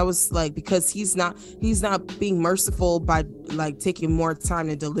 shit. That was like because he's not being merciful by like taking more time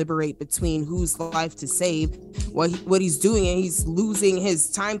to deliberate between whose life to save. What he's doing, and he's losing his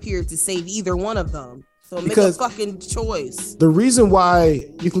time period to save either one of them. So Because make a fucking choice. The reason why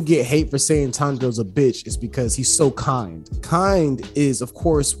you can get hate for saying Tanjiro's a bitch is because he's so kind. Kind is, of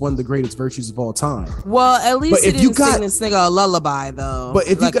course, one of the greatest virtues of all time. Well, at least But he if didn't you got- sing this nigga a lullaby though. But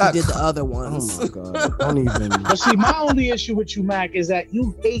if like you got, he did the other ones. Oh my god! Don't even. But see, my only issue with you, Mac, is that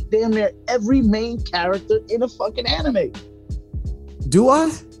you hate damn near every main character in a fucking anime. Do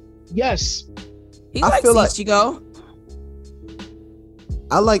I? Yes. He I likes feel like- Ichigo.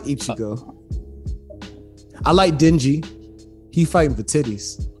 I like Ichigo. I like Denji. He fighting for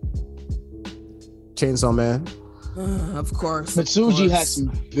titties. Chainsaw Man. Of course. Mitsuji has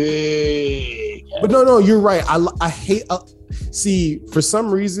some big. But no, you're right. I hate. See, for some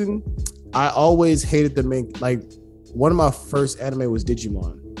reason, I always hated the main. Like, one of my first anime was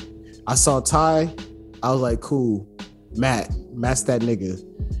Digimon. I saw Tai. I was like, cool. Matt's that nigga.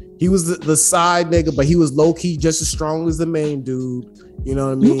 He was the side nigga, but he was low key just as strong as the main dude. You know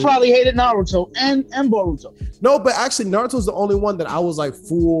what I mean? You probably hated Naruto and Boruto. No, but actually, Naruto's the only one that I was like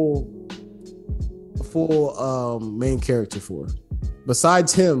full main character for.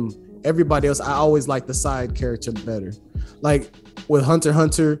 Besides him, everybody else, I always like the side character better. Like with Hunter x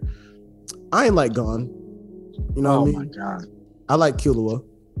Hunter, I ain't like Gon. You know what I mean? Oh my god! I like Killua.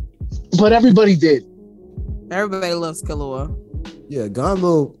 But everybody did. Everybody loves Killua. Yeah, Gon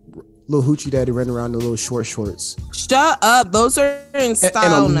little hoochie daddy running around in the little short shorts. Shut up. Those are in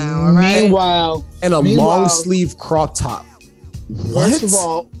style now, all right? Meanwhile, long sleeve crop top. First of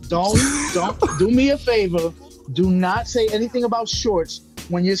all, don't do me a favor. Do not say anything about shorts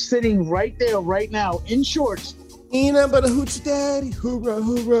when you're sitting right there, right now, in shorts. Ain't nothing but a hoochie daddy. Hoorah,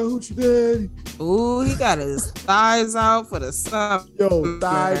 hoorah, hoochie daddy. Ooh, he got his thighs out for the summer. Yo,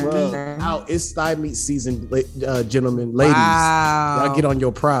 thigh meat out. It's thigh meat season, gentlemen, ladies. Wow. Y'all get on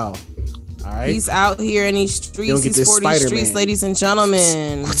your prowl. All right. He's out here in these streets, these 40 Spider-Man. streets, ladies and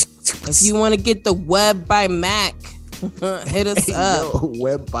gentlemen. If you want to get the Web by Mac, hit us up. Yo,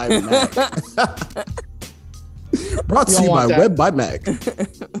 Web by Mac. Brought to you by Web by Mac.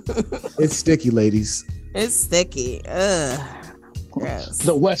 It's sticky, ladies. It's sticky. Ugh. Gross.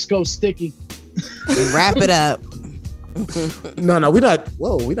 The West Coast sticky. Wrap it up. No, we're not.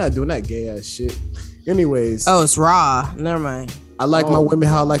 Whoa, we're not doing that gay ass shit. Anyways. Oh, it's raw. Never mind. I like my women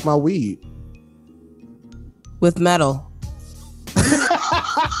how I like my weed. With metal.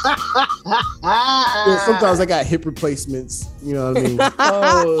 Yeah, sometimes I got hip replacements. You know what I mean?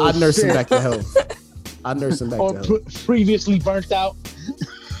 I nurse them back to health. Or previously burnt out.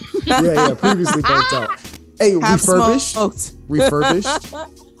 Yeah, previously burnt out. Hey, refurbished.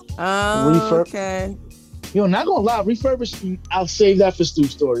 Okay. Yo, not gonna lie, refurbished. I'll save that for Stu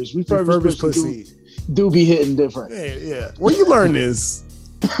stories. Refurbished pussy do be hitting different. Yeah. Where you learn this?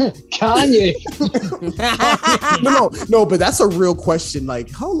 Kanye. No, but that's a real question. Like,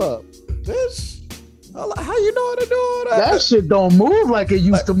 hold up, bitch. How you know how to do all that? That shit don't move like it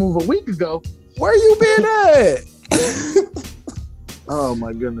used to move a week ago. Where you been at? Oh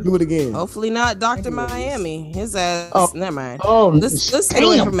my goodness. Do it again. Hopefully not Dr. Miami. His ass. Oh. Never mind. Oh, let's stay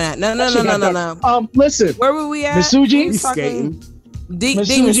away from that. No. Listen. Where were we at? Mitsuji.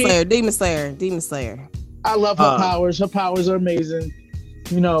 Demon Slayer. I love her powers. Her powers are amazing.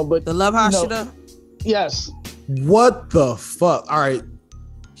 You know, but the love Hashira. Yes. What the fuck? All right.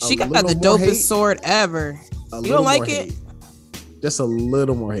 She got the dopest sword ever. You don't like it? Just a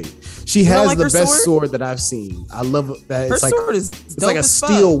little more hate. She has like the her best sword? sword that I've seen. I love that. Her It's like sword is it's dope like a as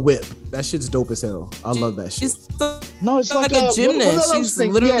steel fuck. whip. That shit's dope as hell. I love that shit. No, it's like like a gymnast. She's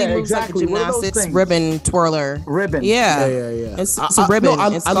literally moves exactly. like a gymnastics ribbon twirler. Ribbon. Yeah. It's a ribbon.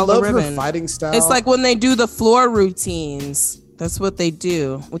 It's I called love a ribbon. her fighting style. It's like when they do the floor routines. That's what they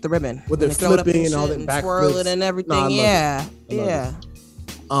do with the ribbon. With the They throw it up flipping and shit all that back twirl flips. it and everything. No, I love Yeah. it. I love Yeah.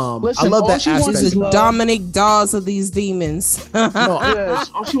 Listen, I love all that she wants aspect. She's is the love. Dominic Dawes of these demons. Yes,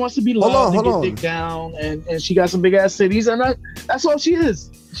 all she wants to be Hold loved on. and get dick down, and she got some big ass cities, and that's all she is.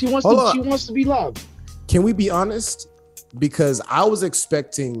 She wants to be loved. Can we be honest? Because I was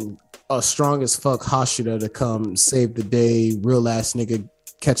expecting a strong as fuck Hashira to come save the day, real ass nigga,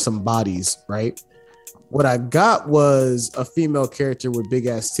 catch some bodies, right? What I got was a female character with big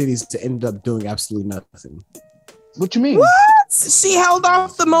ass titties to end up doing absolutely nothing. What you mean? What? She held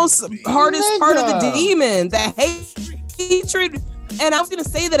off the most hardest part of the demon, that hatred. And I was gonna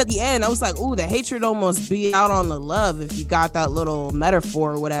say that at the end. I was like, "Ooh, the hatred almost beat out on the love if you got that little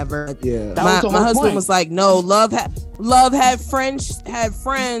metaphor or whatever." Yeah, my husband was like, "No, love had friends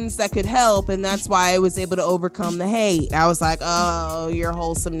that could help, and that's why I was able to overcome the hate." I was like, "Oh, your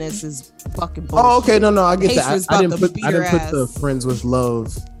wholesomeness is fucking bullshit." Oh, okay, no, I get Hatred's that. I about didn't to put beat her the friends with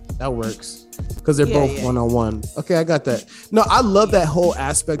love. That works because they're both one-on-one. Okay, I got that. No, I love that whole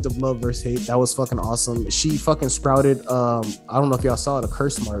aspect of love versus hate. That was fucking awesome. She fucking sprouted. I don't know if y'all saw it, a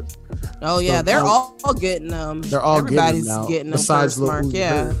curse mark. Oh yeah, So, they're all getting them. They're all Everybody's getting them now. getting Besides them. Curse mark,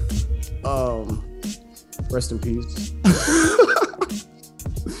 yeah. Rest in peace.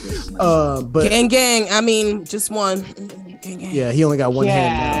 But gang. I mean, just one. Gang. Yeah, he only got one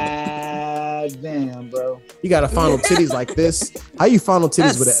hand now. Damn, bro. You got to fondle titties like this. How you fondle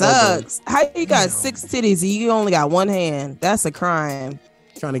titties That with an sucks. How you got 6 titties and you only got one hand? That's a crime.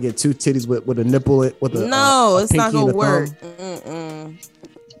 Trying to get 2 titties with a nipple with a no, a it's not pinky gonna and a work. thumb.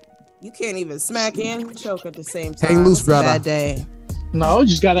 You can't even smack and choke at the same time. Hang loose, It's a brother. Bad day. No,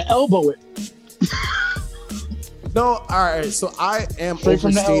 just gotta elbow it. No, all right. So I am Straight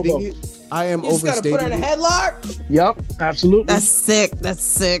from the overstating elbow. it. I am You just gotta overstating put her in a it. headlock. Yep, absolutely. That's sick. That's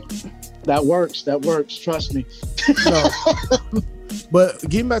sick. That works. Trust me. No. But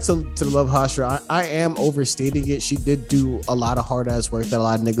getting back to the Love Hashra, I am overstating it. She did do a lot of hard ass work that a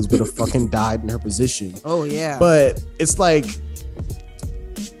lot of niggas would have fucking died in her position. Oh yeah. But it's like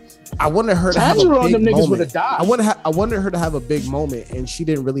I wanted her to have a Tanjiro and big them niggas moment. would've died. I wanted her to have a big moment, and she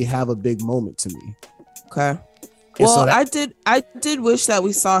didn't really have a big moment to me. Okay. And Well, so that- I did wish that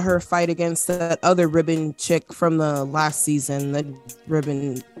we saw her fight against that other ribbon chick from the last season, the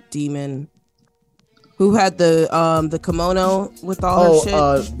ribbon demon, who had the kimono with all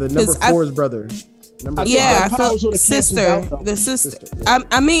her shit. The number 4's brother. Yeah, I powers felt would've canceled out, though. the sister. Sister, yeah.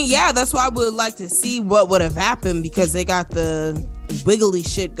 I mean, yeah, that's why I would like to see what would have happened because they got the wiggly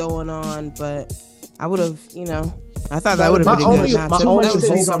shit going on. But I would have, I thought that would have been a good matchup. That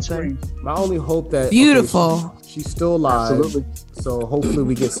would be something. My only hope that Beautiful. she's still alive. Absolutely. So hopefully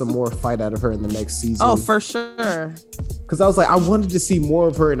we get some more fight out of her in the next season. Oh, for sure. Because I was like, I wanted to see more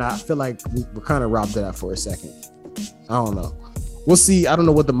of her, and I feel like we're kind of robbed of that for a second. I don't know. We'll see. I don't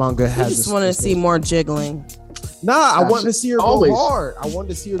know what the manga I has. just want to see more jiggling. Nah, I wanted to see her Always. go hard. I wanted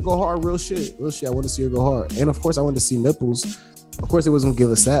to see her go hard. Real shit. I wanted to see her go hard. And of course, I wanted to see nipples. Of course, it wasn't gonna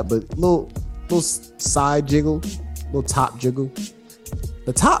give us that, but little side jiggle, little top jiggle.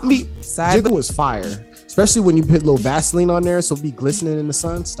 The top meat jiggle was fire, especially when you put a little Vaseline on there, so it be glistening in the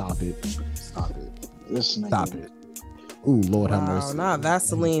sun. Stop it. Listen, Stop it. Ooh, Lord have mercy. Not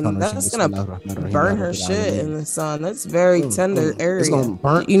Vaseline. That's gonna burn her shit in the sun. That's very tender area. It's gonna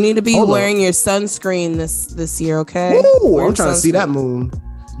burn. You need to be Hold wearing your sunscreen this year, okay? Ooh, Wear I'm trying to see sunscreen. that moon.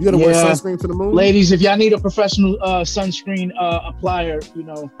 You gotta wear sunscreen for the moon, Ladies, if y'all need a professional sunscreen applier,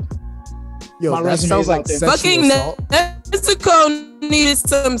 Yo, my that resume sounds is like out there. sexual Fucking assault. Nezuko needed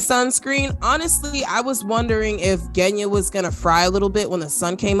some sunscreen. Honestly, I was wondering if Genya was gonna fry a little bit when the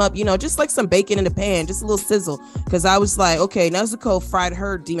sun came up. Just like some bacon in the pan, just a little sizzle. Because I was like, okay, Nezuko fried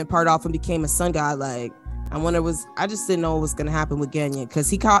her demon part off and became a sun god. Like, I just didn't know what was gonna happen with Genya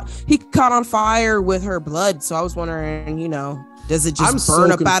because he caught on fire with her blood. So I was wondering, does it just I'm burn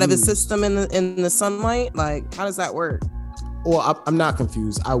so up out of his confused. system in the sunlight? Like, how does that work? Well, I'm not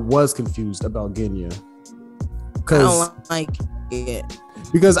confused. I was confused about Genya. I don't like it.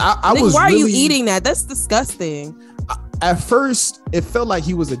 Because I Nigga, was why are you really- eating that? That's disgusting. At first, it felt like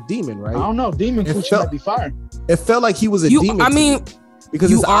he was a demon, right? I don't know. Demon It coochie felt- might be fire. It felt like he was a demon. I to mean, me. Because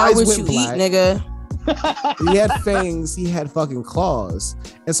you his are eyes what went you black. eat, nigga. He had fangs. He had fucking claws.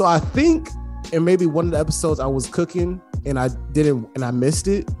 And so I think, in maybe one of the episodes, I was cooking and I missed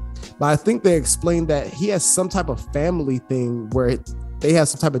it. But I think they explained that he has some type of family thing where they have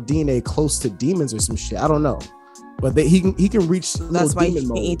some type of DNA close to demons or some shit. I don't know. But he can reach That's little why he demon can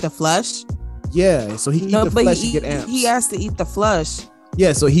mode. eat the flesh. Yeah, so he eat the but flesh and get amps. he has to eat the flesh.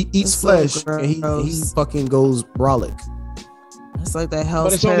 Yeah, so he eats That's so flesh and he gross. fucking goes brolic. It's like that But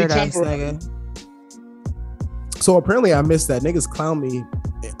Hell's it's only Paradise, temporary. nigga. So apparently I missed that. Niggas clown me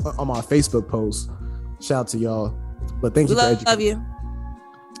on my Facebook post. Shout out to y'all. But thank We you for love educating. you.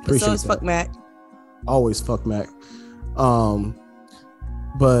 Appreciate So is that. fuck Mac. Always fuck Mac.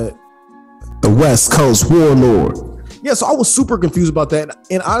 But the West Coast Warlord. Yeah, so I was super confused about that.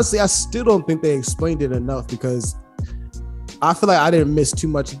 And honestly, I still don't think they explained it enough because I feel like I didn't miss too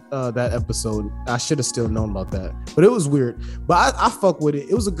much that episode. I should have still known about that, but it was weird. But I fuck with it.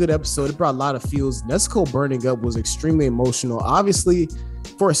 It was a good episode. It brought a lot of feels. Nezuko burning up was extremely emotional. Obviously,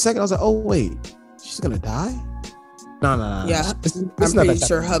 for a second I was like, oh wait, she's gonna die. No. Yeah, it's I'm not pretty that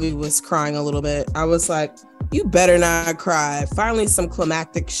sure bad. hubby was crying a little bit. I was like, you better not cry. Finally, some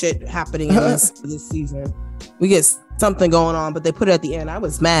climactic shit happening in this season. We get something going on, but they put it at the end. I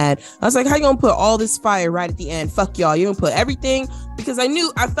was mad. I was like, how you gonna put all this fire right at the end? Fuck y'all. You gonna put everything? Because I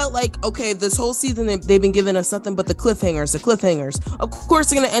felt like, okay, this whole season they've been giving us nothing but the cliffhangers. Of course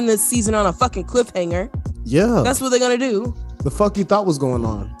they're gonna end this season on a fucking cliffhanger. Yeah. That's what they're gonna do. The fuck you thought was going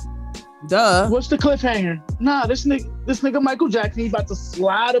on? Duh. What's the cliffhanger? Nah, this nigga Michael Jackson, he about to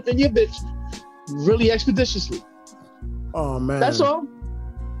slide up in your bitch really expeditiously. Oh man. That's all.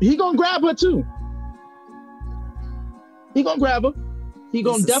 He gonna grab her too. He gonna grab her. He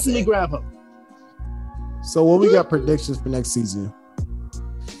gonna definitely grab her. So what we got predictions for next season?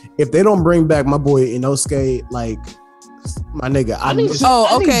 If they don't bring back my boy Inosuke, like my nigga, I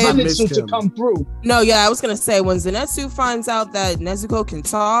okay. Zenitsu to come through. No, yeah, I was gonna say when Zenitsu finds out that Nezuko can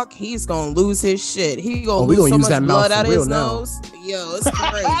talk, he's gonna lose his shit. He gonna lose so much blood out of his nose. Yo, it's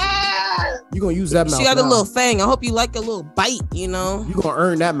crazy. You gonna use that mouth? She got a now. little thing. I hope you like a little bite. You know. You gonna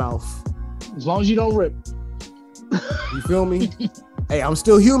earn that mouth as long as you don't rip. You feel me? Hey, I'm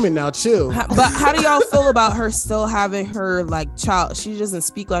still human now. Chill. But how do y'all feel about her still having her like child? She doesn't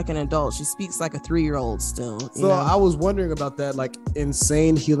speak like an adult. She speaks like a 3-year-old still. So I was wondering about that. Like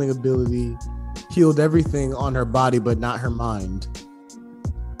insane healing ability, healed everything on her body, but not her mind.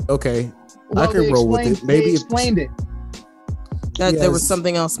 Okay, well, I can roll with it. Maybe they explained it. That there was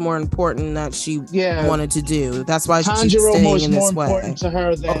something else more important that she wanted to do. That's why she's Tanjiro staying was in more this way. important to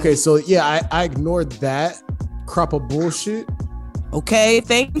her than Okay, so yeah, I ignored that crop of bullshit. Okay,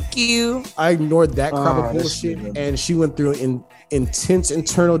 thank you. I ignored that crop of bullshit, and she went through intense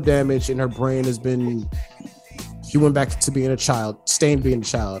internal damage, and her brain has been. She went back to being a child, staying being a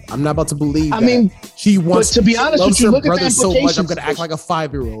child. I'm not about to believe. I mean, she wants. But to be honest with you, look at the so much. I'm implications. gonna act like a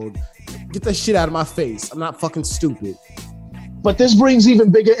 5-year-old. Get that shit out of my face. I'm not fucking stupid. But this brings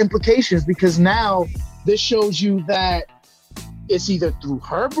even bigger implications because now this shows you that it's either through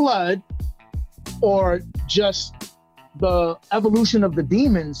her blood or just the evolution of the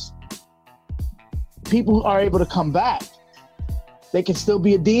demons. People are able to come back. They can still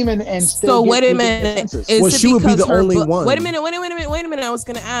be a demon and still. So wait a minute. Well, she would be the only one. Wait a minute. I was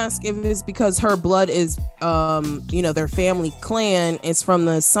gonna ask if it's because her blood is, their family clan is from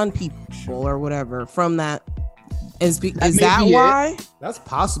the Sun People or whatever. From that, is that why? That's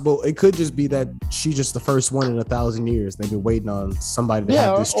possible. It could just be that she's just the first one in 1,000 years. They've been waiting on somebody to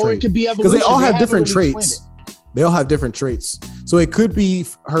have this trait. Or it could be because they all have different really traits. They all have different traits. So it could be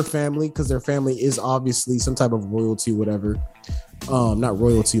her family because their family is obviously some type of royalty, whatever. Not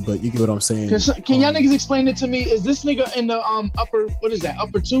royalty, but you get what I'm saying. Can y'all niggas explain it to me? Is this nigga in the upper? What is that?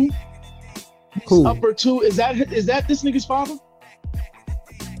 Upper 2? Who? Upper 2? Is that this nigga's father?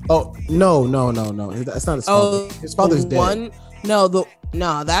 Oh no! That's not his father. His father's dead.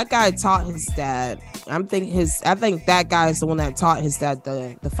 That guy taught his dad. I think that guy is the one that taught his dad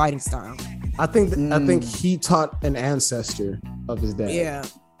the fighting style. I think he taught an ancestor of his dad. Yeah.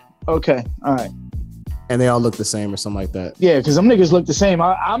 Okay. All right. And they all look the same or something like that. Yeah, because them niggas look the same.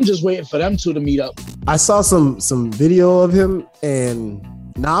 I'm just waiting for them two to meet up. I saw some video of him, and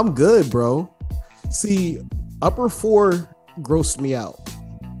I'm good, bro. See, Upper 4 grossed me out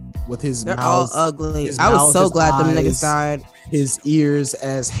with his They're mouth. all ugly. I was so glad them niggas died. His ears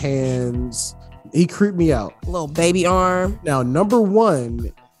as hands. He creeped me out. Little baby arm. Now, number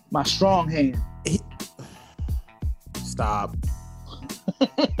 1. My strong hand. Stop.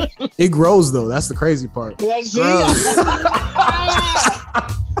 It grows though. That's the crazy part. That's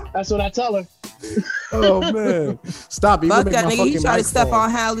what I tell her. Oh man, stop! Fuck that nigga. You try to step on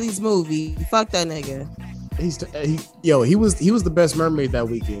Halle's movie. Fuck that nigga. He was the best mermaid that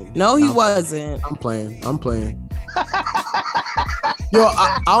weekend. No, he wasn't. I'm playing. Yo,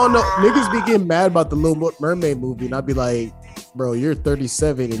 I don't know. Niggas be getting mad about the Little Mermaid movie, and I'd be like, bro, you're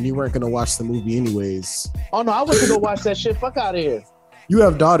 37 and you weren't gonna watch the movie anyways. Oh no, I went to go watch that shit. Fuck out of here. You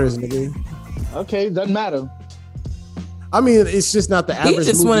have daughters, nigga. Okay, doesn't matter. I mean, it's just not the average. He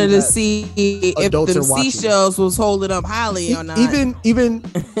just wanted to see if the seashells was holding up Halle or not. Even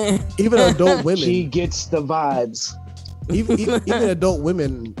adult women. She gets the vibes. Even adult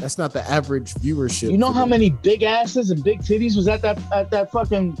women, that's not the average viewership. You know how many big asses and big titties was at that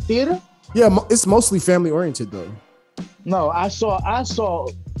fucking theater? Yeah, it's mostly family oriented though. No, I saw.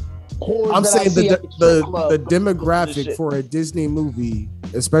 I'm saying the demographic for a Disney movie,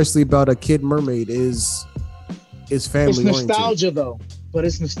 especially about a kid mermaid, is is family. It's nostalgia though, but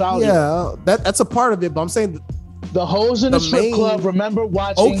it's nostalgia. Yeah, that's a part of it. But I'm saying the hoes in the strip club. Remember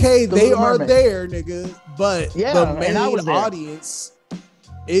watching? Okay, the they Little are Mermaid. there, nigga. But Yeah, the and I was main there. audience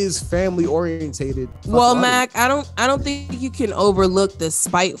is family orientated. Well, Mac, I don't think you can overlook the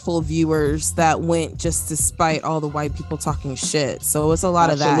spiteful viewers that went just to spite all the white people talking shit. So it's a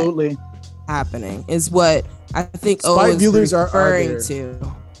lot Absolutely. of that happening is what I think Spite viewers are referring there.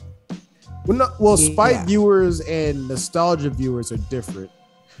 to. Spite Yeah. viewers and nostalgia viewers are different.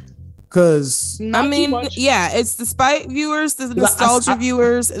 Because I mean, yeah, it's the spite viewers, the nostalgia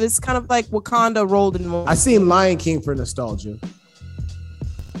viewers. It's kind of like Wakanda rolled in one. I seen Lion King for nostalgia.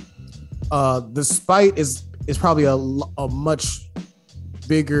 The spite is probably a much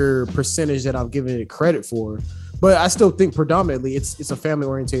bigger percentage that I'm giving it credit for, but I still think predominantly it's a family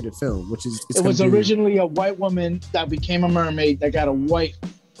orientated film, which is It was originally a white woman that became a mermaid that got a white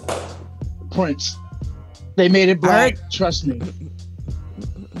prince. They made it black. Trust me.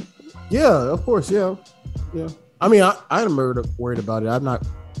 Yeah, of course, yeah. I mean, I'm worried about it.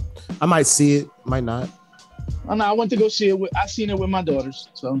 I might see it, might not. I went to go see it. I seen it with my daughters.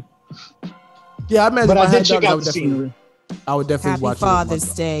 So yeah, I imagine. But if I did had check daughters, out the scenery. I would definitely Happy watch Father's it.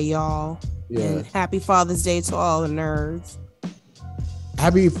 Happy Day, y'all. Yeah. And happy Father's Day to all the nerds.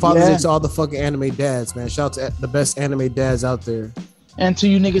 Happy Father's Day to all the fucking anime dads, man. Shout out to the best anime dads out there. And to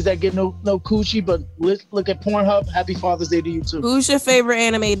you niggas that get no coochie, but look at Pornhub. Happy Father's Day to you too. Who's your favorite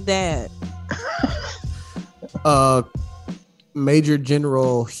anime dad? Major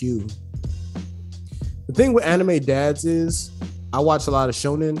General Hugh. The thing with anime dads is I watch a lot of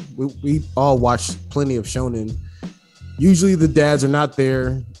shonen. We all watch plenty of shonen. Usually the dads are not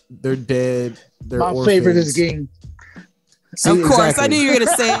there. They're dead. They're My orphans. favorite is Ging. See, Of course, exactly. I knew you were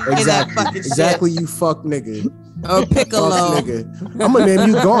gonna say that fucking Exactly, you fuck nigga. shit. Oh, Piccolo. Fuck nigga. I'm gonna name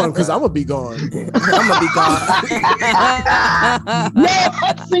you gone because I'm gonna be gone. I'm gonna be gone. Yo,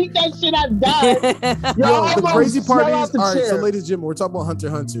 I seen that shit. I died. Yo, the crazy part fell is, out the all right, so chair. ladies and gentlemen, we're talking about Hunter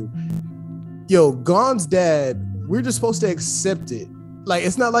x Hunter. Yo, Gon's dad, we're just supposed to accept it. Like,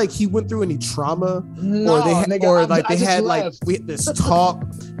 it's not like he went through any trauma No, or they nigga, like I they just had left. like we had this talk.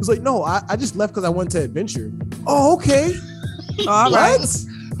 It was like, no, I just left because I went to adventure. Oh, okay. All right. What?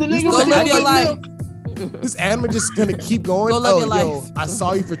 The nigga Go was live your like, life. This anime just gonna keep going. Go live your Yo, life. I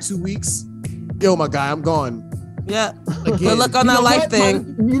saw you for 2 weeks. Yo, my guy, I'm gone. Yeah. Again. Good luck on You that know life what,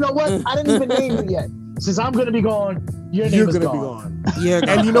 thing. You know what? I didn't even name you yet. Since I'm gonna be gone, your name You're is gonna gone. be gone. You're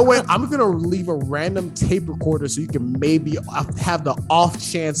And you know what? I'm gonna leave a random tape recorder so you can maybe have the off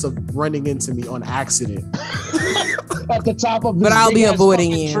chance of running into me on accident. At the top of this But I'll be big-ass avoiding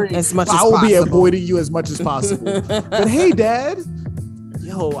fucking you tree. as much as I will possible. be avoiding you as much as possible. But hey, Dad.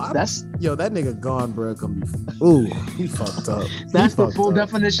 Yo, that nigga gone, bro. Gonna be. Ooh, he fucked up. That's the full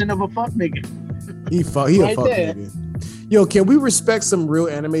definition of a fuck nigga. He Right a fuck there. nigga. Yo, can we respect some real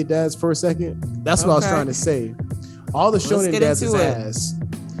anime dads for a second? That's what I was Okay. trying to say. All the Let's shonen get dads is into it. ass.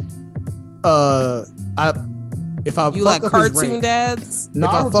 If I You fuck like up his cartoon rank, dads? if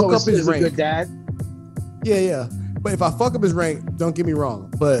I fuck Naruto up his is a rank, good dad. yeah. But if I fuck up his rank, don't get me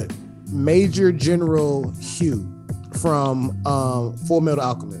wrong. But Major General Hugh from Full Metal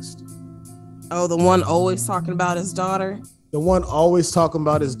Alchemist, Oh, the one always talking about his daughter. the one always talking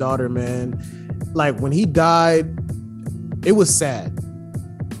about his daughter, man. Like when he died, it was sad.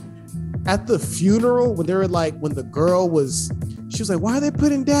 At the funeral, when they were like, when the girl was, she was like, "Why are they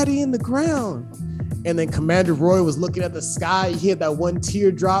putting Daddy in the ground?" And then Commander Roy was looking at the sky. He had that one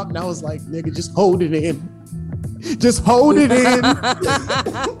teardrop, and I was like, "Nigga, just hold it in. Just hold it in.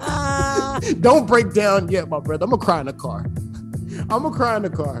 Don't break down yet, my brother. I'm gonna cry in the car.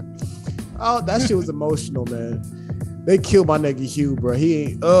 Oh, that shit was emotional, man. They killed my nigga Hugh, bro.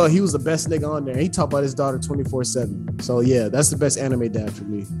 He was the best nigga on there. He talked about his daughter 24/7. So yeah, that's the best anime dad for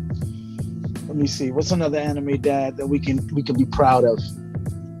me. Let me see. What's another anime dad that we can be proud of?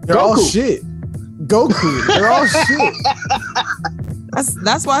 They're all Goku. shit. Goku. They're all shit.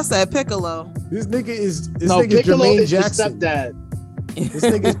 That's why I said Piccolo. This nigga is No, nigga Piccolo Jermaine is the Jackson. stepdad. This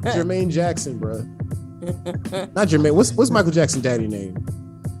nigga is Jermaine Jackson, bro. Not Jermaine. What's Michael Jackson's daddy name?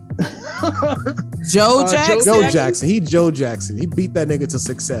 Joe Jackson. Joe Jackson. He Joe Jackson. He beat that nigga to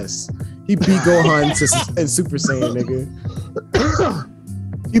success. He beat Gohan and Super Saiyan, nigga.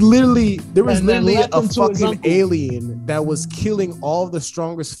 He literally, there was And then literally left a him to his fucking uncle. alien that was killing all the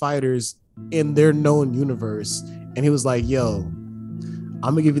strongest fighters in their known universe. And he was like, yo, I'm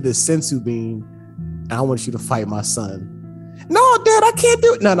gonna give you this sensu bean and I want you to fight my son. No, Dad, I can't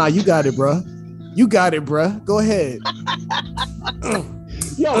do it. No, you got it, bro. You got it, bro. Go ahead.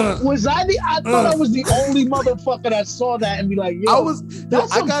 Yo, was I thought I was the only motherfucker that saw that and be like, yo,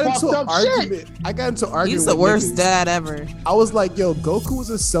 I got into an argument. He's the worst dad ever. I was like, yo, Goku was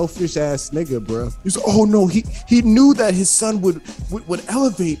a selfish ass nigga, bro. He's like, oh no, he knew that his son would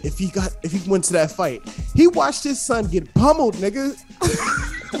elevate if he went to that fight. He watched his son get pummeled, nigga.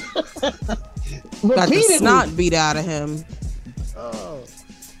 Got the snot beat out of him. Oh.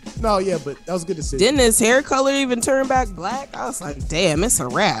 No, yeah, but that was good to see. Didn't his hair color even turn back black? I was like, damn, it's a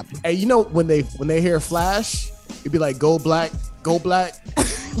wrap. Hey, you know when they hear Flash, it'd be like, go black. You like,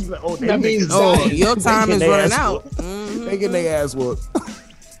 oh, that means your time is running out. They getting their ass whooped.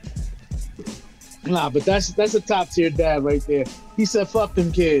 Nah, but that's a top tier dad right there. He said, "Fuck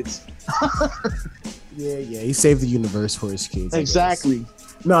them kids." Yeah, he saved the universe for his kids. Exactly.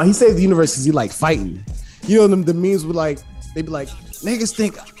 No, he saved the universe because he like fighting. You know, the memes were like, they'd be like, niggas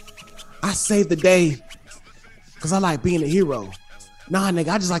think I saved the day because I like being a hero. Nah, nigga,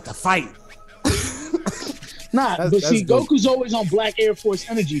 I just like to fight. Nah, but see, Goku's always on Black Air Force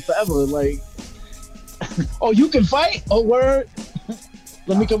energy forever. Like, oh, you can fight? Oh, word.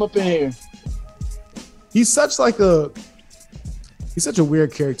 Let me come up in here. He's such a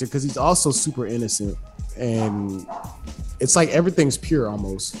weird character because he's also super innocent, and it's like everything's pure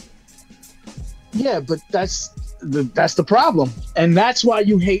almost. Yeah, but that's the problem, and that's why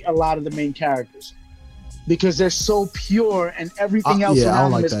you hate a lot of the main characters, because they're so pure and everything else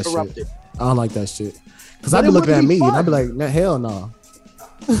around them is corrupted. I don't like that shit because I'd be looking at me and I'd be like, nah, hell no.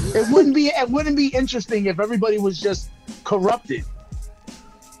 It wouldn't be interesting if everybody was just corrupted.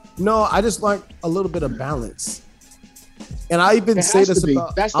 No, I just like a little bit of balance. And I even say this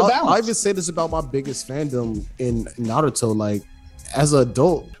about that's the balance. I even say this about my biggest fandom in Naruto. Like, as an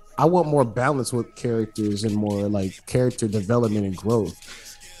adult, I want more balance with characters and more like character development and growth.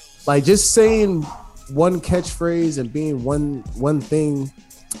 Like, just saying one catchphrase and being one thing,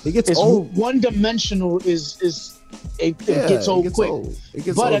 it gets old. One dimensional it gets old quick.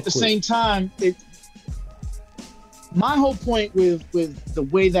 But at the same time, my whole point with the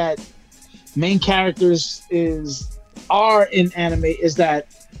way that main characters are in anime is that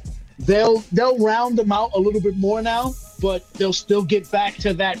they'll round them out a little bit more now, but they'll still get back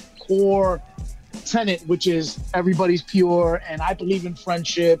to that core tenet, which is everybody's pure and I believe in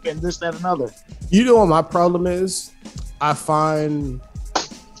friendship and this, that, and other. You know what my problem is? I find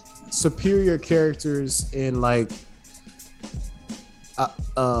superior characters in like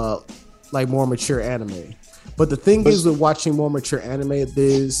more mature anime. But the thing is with watching more mature anime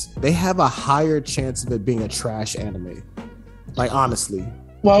is they have a higher chance of it being a trash anime. Like, honestly.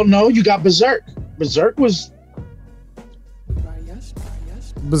 Well, no, you got Berserk. Berserk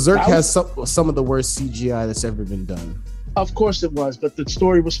has some of the worst CGI that's ever been done. Of course it was, but the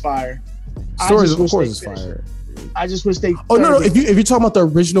story was fire. Story, of course, is fire. I just wish they. Oh no! If you're talking about the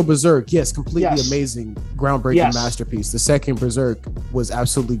original Berserk, yes, completely amazing, groundbreaking masterpiece. The second Berserk was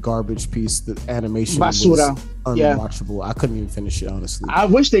absolutely garbage piece. The animation was unwatchable. I couldn't even finish it, honestly. I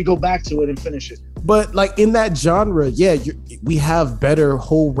wish they go back to it and finish it. But like in that genre, we have better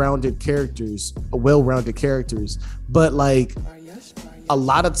well-rounded characters. But like a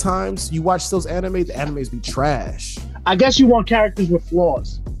lot of times, you watch those anime, the animes be trash. I guess you want characters with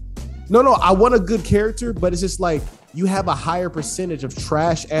flaws. No, I want a good character, but it's just like you have a higher percentage of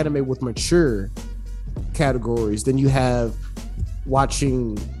trash anime with mature categories than you have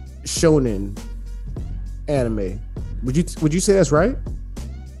watching shonen anime. Would you say that's right?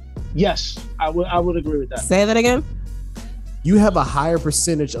 Yes, I would agree with that. Say that again. You have a higher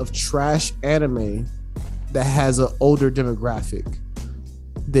percentage of trash anime that has an older demographic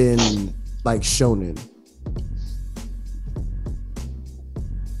than like shonen.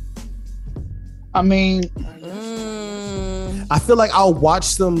 I mean, I feel like I'll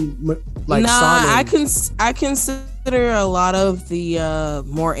watch them like. I consider a lot of the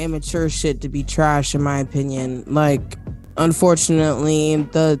more immature shit to be trash, in my opinion. Like, unfortunately,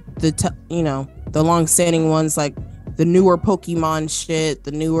 the long-standing ones, like the newer Pokemon shit,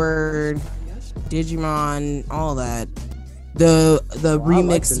 the newer Digimon, all that. The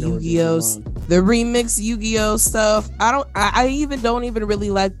remix Yu-Gi-Oh stuff. I even don't really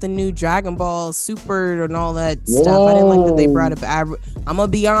like the new Dragon Ball Super and all that stuff. I didn't like that they brought it back. I'm gonna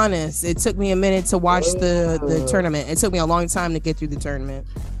be honest, it took me a minute to watch the tournament. It took me a long time to get through the tournament.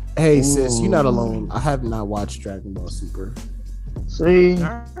 Hey sis, you're not alone. I have not watched Dragon Ball Super. See,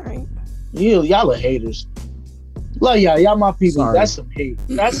 all right, y'all are haters. Love y'all my people. Sorry. That's some hate.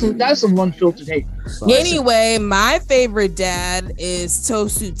 That's some unfiltered hate. Sorry. Anyway, my favorite dad is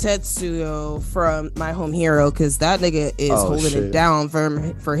Tosu Tetsuo from My Home Hero, because that nigga is holding it down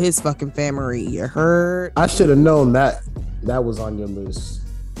for his fucking family. You heard? I should have known that was on your list.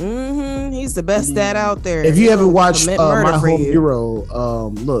 He's the best dad out there. If you haven't watched commit My murder for Home you. Hero,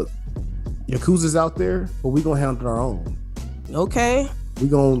 look, Yakuza's out there, but we gonna handle our own. Okay. We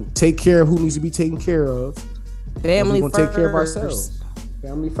gonna take care of who needs to be taken care of. Family we gonna take care of first. ourselves.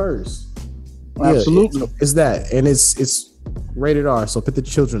 Family first. Absolutely. It's that, and it's rated R. So put the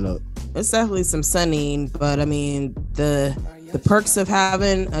children up. It's definitely some sunning, but I mean the perks of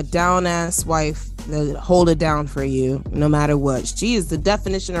having a down ass wife that hold it down for you no matter what. She is the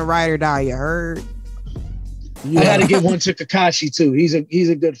definition of ride or die. You heard? I gotta give one to Kakashi too. He's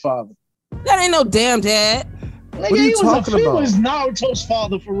a good father. That ain't no damn dad. Nigga, What are you he talking he about? was Naruto's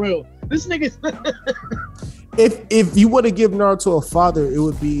father for real. This nigga. If you were to give Naruto a father, it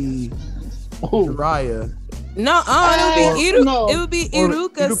would be Jiraiya. No, it would be Iruka. no. It would be Or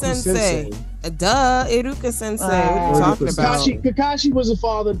Iruka Iruka Sensei. Sensei. Duh, Iruka Sensei. What are you talking Iruka about? Kakashi was a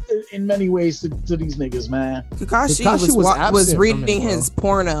father in many ways to these niggas, man. Kakashi Kakashi was absent from reading it, bro. his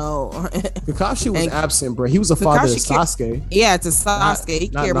porno. Kakashi was And absent, bro. He was a father to Kakashi Sasuke. Yeah, to Sasuke. He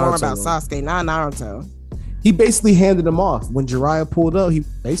not cared more Naruto, about though. Sasuke, not Naruto. He basically handed him off when Jiraiya pulled up. He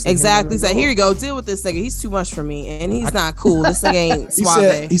basically Exactly. handed Said, him here off. you go. Deal with this nigga. He's too much for me, and he's not cool. This nigga ain't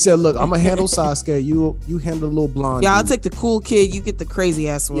suave. He said, "Look, I'm gonna handle Sasuke. You handle the little blonde. Yeah, I'll dude." take the cool kid. You get the crazy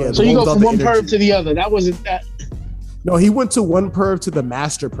ass one. Yeah, So you Hold go on from the one energy. perv to the other. That wasn't that. No, he went to one perv to the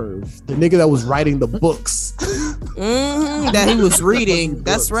master perv, the nigga that was writing the books. That he was reading.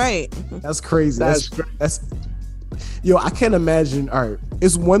 That's right. That's crazy. That's yo. I can't imagine. All right,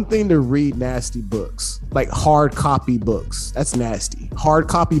 it's one thing to read nasty books, like hard copy books. That's nasty. Hard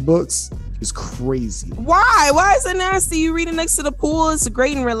copy books is crazy, Why? Why is it nasty? You read it next to the pool. It's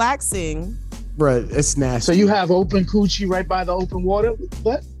great and relaxing. bruh. It's nasty. So you have open coochie right by the open water.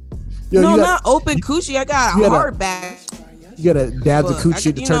 What? Yo, No, you got- not open coochie. I got a you got a- hardback You gotta dab the book.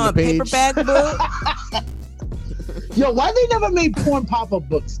 coochie to turn the a page. paperback book. Yo, why they never made porn pop-up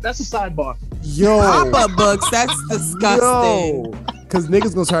books? That's a sidebar. Yo, Pop-up books. That's disgusting. yo, because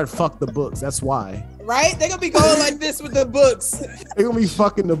niggas gonna start to fuck the books. That's why Right? They're gonna be going like this with the books. they gonna be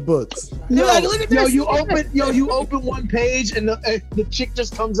fucking the books. They're like, look at this. You open one page and the chick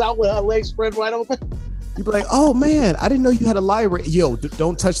just comes out with her legs spread wide open. You be like, oh man, I didn't know you had a library. Yo,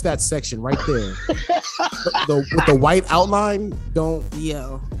 don't touch that section right there. With the white outline, don't.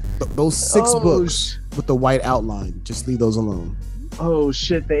 Yo. Those 6 Oh, books with the white outline, just leave those alone. Oh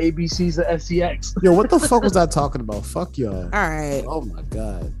shit, the ABCs of SCX. Yo, what the fuck was I talking about? Fuck y'all. All right. Oh my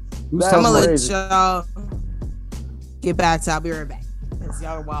god. We was That's I'm talking gonna let crazy. y'all get back to. I'll be right back. Cause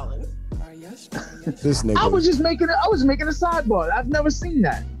y'all are wilding. about this nigga. I was making a sidebar. I've never seen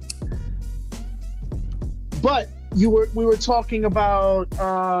that. But we were talking about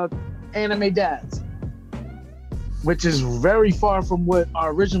anime dads, which is very far from what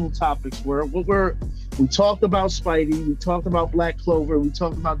our original topics were. We talked about Spidey, we talked about Black Clover, we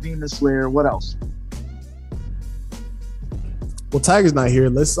talked about Demon Slayer. What else? Well, Tiger's not here.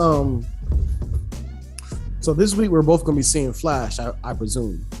 Let's So this week we're both gonna be seeing Flash, I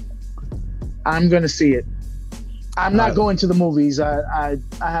presume. I'm gonna see it. I'm not Alright. going to the movies. I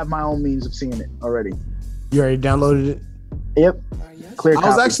have my own means of seeing it already. You already downloaded it? Yep. Clear I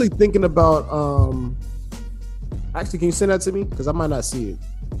was copy. actually thinking about actually, can you send that to me? Because I might not see it.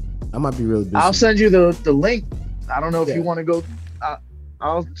 I might be really busy. I'll send you the link. I don't know if Yeah. you want to go.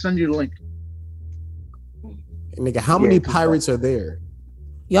 I'll send you the link. Nigga, how many Yeah, 'cause pirates are there?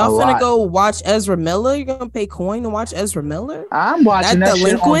 Y'all A finna lot. go watch Ezra Miller? You're gonna pay coin to watch Ezra Miller? I'm watching that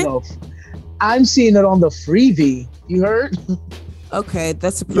shit on I'm seeing it on the freebie. You heard? Okay,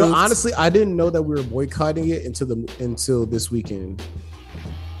 that's approved. Yo, honestly, I didn't know that we were boycotting it until this weekend.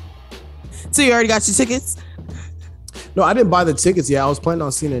 So you already got your tickets? No, I didn't buy the tickets yet. I was planning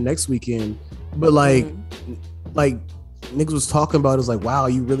on seeing it next weekend. But like niggas was talking about it, was like, wow,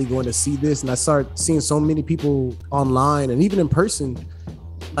 you really going to see this? And I started seeing so many people online and even in person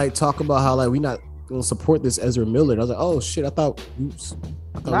like talk about how like we not gonna support this Ezra Miller. And I was like, oh shit, I thought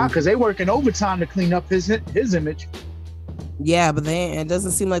Nah, because they working overtime to clean up his image. Yeah, but it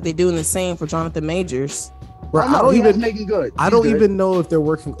doesn't seem like they're doing the same for Jonathan Majors. Bro, I don't even making good. I don't even know if they're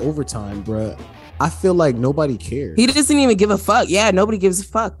working overtime, bro. I feel like nobody cares. He doesn't even give a fuck. Yeah, nobody gives a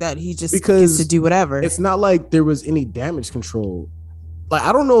fuck that he just Because gets to do whatever. It's not like there was any damage control. Like,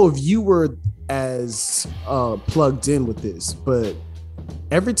 I don't know if you were as plugged in with this, but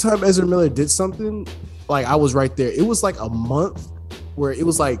every time Ezra Miller did something, like I was right there. It was like a month where it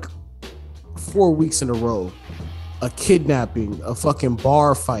was like 4 weeks in a row. A kidnapping, a fucking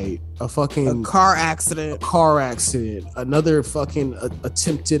bar fight, a car accident, another fucking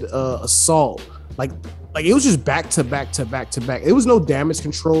attempted assault. Like it was just back to back to back to back. It was no damage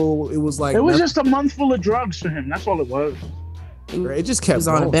control. It was like It was just a month full of drugs for him. That's all it was. It just kept was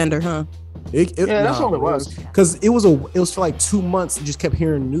on a going. bender, huh? That's all it was. Because it was for like 2 months. You just kept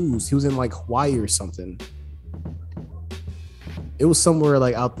hearing news. He was in like Hawaii or something. It was somewhere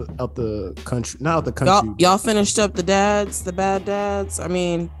like out the country, not out the country. Y'all finished up the bad dads. I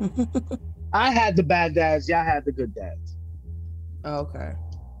mean, I had the bad dads. Y'all had the good dads. Okay.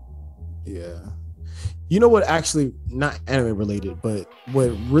 Yeah. You know what? Actually, not anime related, but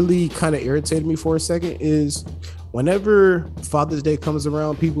what really kind of irritated me for a second is whenever Father's Day comes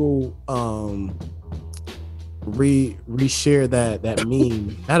around, people reshare that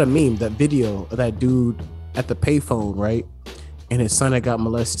meme, not a meme, that video of that dude at the payphone, right? And his son that got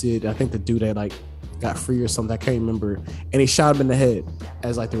molested. I think the dude that like got free or something. I can't remember. And he shot him in the head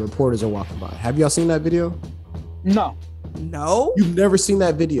as like the reporters are walking by. Have y'all seen that video? No. You've never seen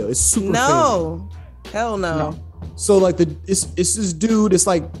that video? It's super famous. Hell no. So like it's this dude. It's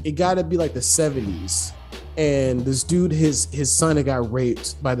like it gotta be like the 70s, and this dude, his son had got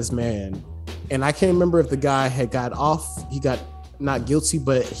raped by this man, and I can't remember if the guy had got off. He got not guilty,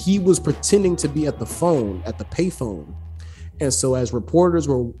 but he was pretending to be at the payphone. And so as reporters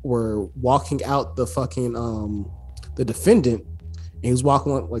were walking out the fucking the defendant, and he was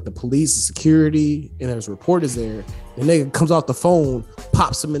walking on like the police and security, and there's reporters there. The nigga comes off the phone,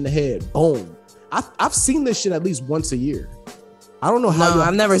 pops him in the head, boom. I've seen this shit at least once a year. I don't know how. No,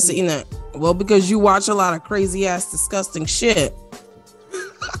 I've never seen it. Well, because you watch a lot of crazy ass disgusting shit.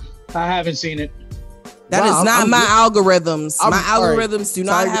 I haven't seen it. That is not my algorithms. My algorithms right, do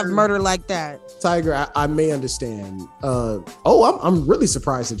not Tiger, have murder like that. Tiger, I may understand. I'm really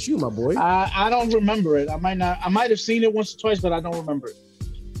surprised at you, my boy. I don't remember it. I might have seen it once or twice, but I don't remember it.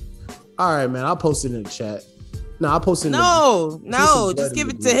 All right, man. I'll post it in the chat. No, I'll post it. No, just give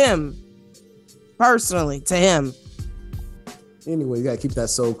it to him. Personally, to him. Anyway, you gotta keep that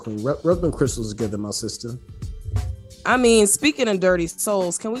soul clean. Rub them crystals together, my sister. I mean, speaking of dirty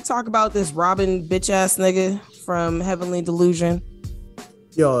souls, can we talk about this Robin bitch ass nigga from Heavenly Delusion?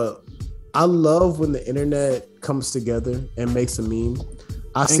 Yo, I love when the internet comes together and makes a meme.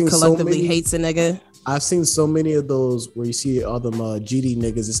 I've seen collectively so many, hates a nigga. I've seen so many of those where you see all them GD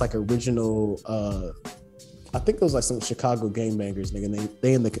niggas. It's like original. I think it was like some Chicago gangbangers, nigga. And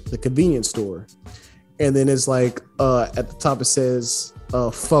they in the convenience store, and then it's like at the top it says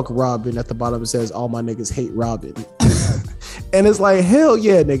 "fuck Robin." At the bottom it says "all my niggas hate Robin." And it's like, hell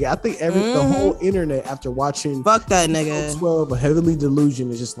yeah, nigga. I think the whole internet after watching fuck that nigga 12 a Heavenly Delusion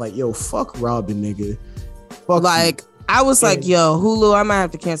is just like, yo, fuck Robin, nigga. Fuck like you. I was like, yo, Hulu, I might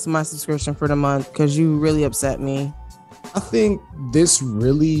have to cancel my subscription for the month because you really upset me. I think this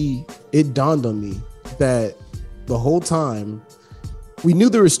really, it dawned on me that the whole time we knew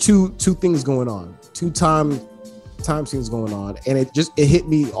there was two things going on, two time scenes going on, and it hit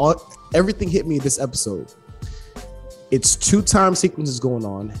me, everything hit me this episode. It's 2 time sequences going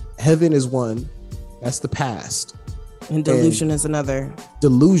on. Heaven is one, that's the past, and Delusion is another.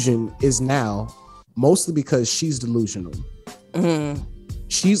 Delusion is now, mostly because she's delusional. Mm-hmm.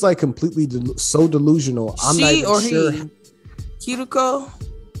 She's like completely so delusional. I'm not even sure. He? Kiriko?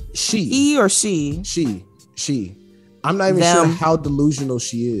 She. He or she? She. I'm not even sure how delusional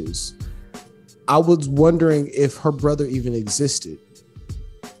she is. I was wondering if her brother even existed.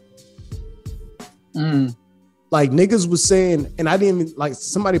 Like niggas was saying, and I didn't even like,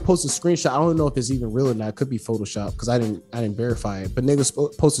 somebody posted a screenshot. I don't know if it's even real or not. It could be Photoshop because I didn't verify it. But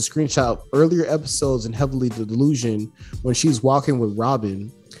niggas posted a screenshot of earlier episodes in Heavenly Delusion when she's walking with Robin,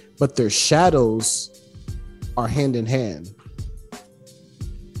 but their shadows are hand in hand.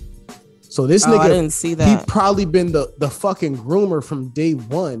 So this nigga, I didn't see that. He probably been the fucking groomer from day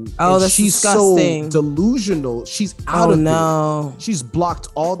one. Oh, that's she's disgusting. So delusional. She's out of no. it. She's blocked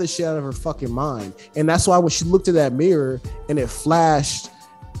all this shit out of her fucking mind. And that's why when she looked at that mirror and it flashed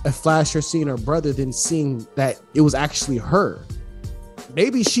her seeing her brother, then seeing that it was actually her.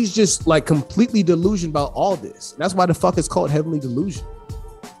 Maybe she's just like completely delusioned about all this. That's why the fuck it's called Heavenly Delusion.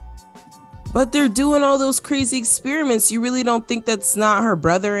 But they're doing all those crazy experiments. You really don't think that's not her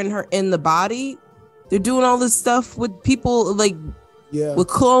brother in the body? They're doing all this stuff with people like with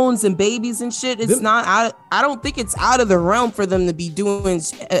clones and babies and shit. It's not out. I don't think it's out of the realm for them to be doing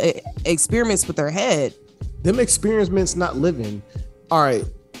experiments with their head. Them experiments not living. All right.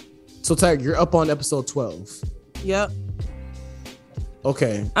 So Tiger, you're up on episode 12. Yep.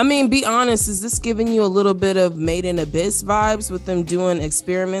 Okay. I mean, be honest, is this giving you a little bit of Made in Abyss vibes with them doing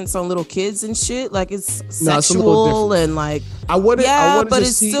experiments on little kids and shit? Like it's sexual and like I wanted but to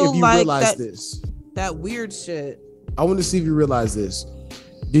it's see still if you like realize this. That weird shit. I want to see if you realize this.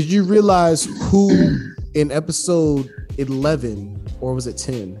 Did you realize who in episode 11 or was it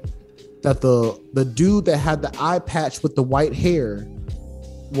 10 that the dude that had the eye patch with the white hair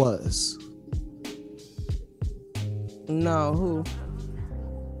was? No, who?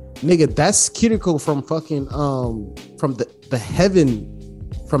 Nigga, that's Kiriko from fucking from the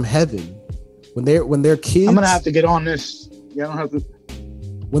heaven, from heaven. When they're kids, I'm gonna have to get on this. Yeah, I don't have to.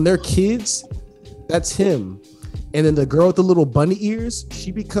 When they're kids, that's him. And then the girl with the little bunny ears,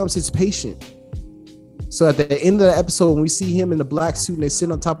 she becomes his patient. So at the end of the episode, when we see him in the black suit and they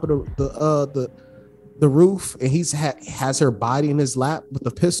sit on top of the roof, and has her body in his lap with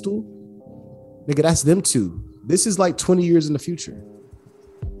the pistol, nigga, that's them two. This is like 20 years in the future.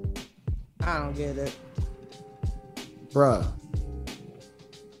 I don't get it, bruh.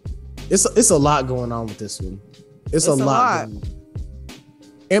 It's a lot going on with this one. It's a lot.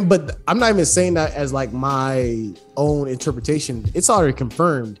 But I'm not even saying that as like my own interpretation. It's already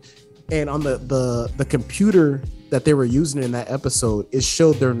confirmed. And on the computer that they were using in that episode, it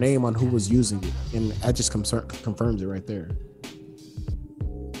showed their name on who was using it. And that just confirms it right there.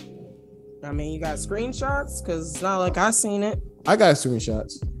 I mean, you got screenshots? Because it's not like I seen it. I got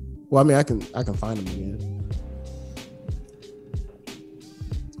screenshots. Well, I mean, I can find them again.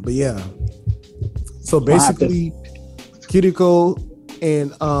 But yeah. So basically, Kiriko,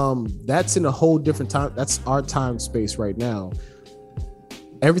 and that's in a whole different time. That's our time space right now.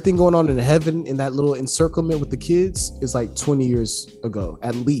 Everything going on in heaven in that little encirclement with the kids is like 20 years ago,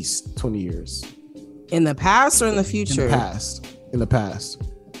 at least 20 years. In the past or in the future? In the past.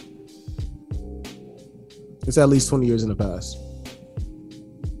 It's at least 20 years in the past.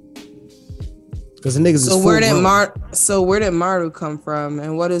 Because the niggas So where did Maru come from?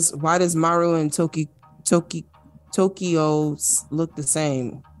 And why does Maru and Tokyo look the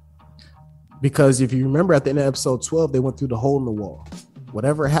same? Because if you remember at the end of episode 12, they went through the hole in the wall.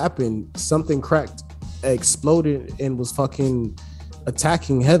 Whatever happened, something cracked, exploded, and was fucking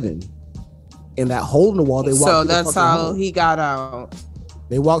attacking heaven. In that hole in the wall, they walked. So that's how he got out.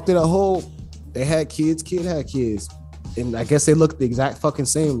 They walked in a hole. They had kids. Kid had kids, and I guess they looked the exact fucking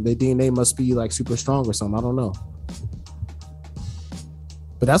same. Their DNA must be like super strong or something. I don't know.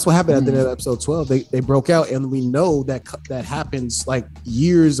 But that's what happened at the end of episode 12. They broke out, and we know that happens like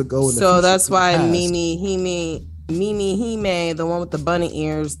years ago. So that's why Mimi Hime, the one with the bunny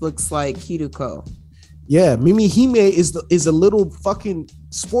ears, looks like Kiriko. Yeah, Mimi Hime is a little fucking,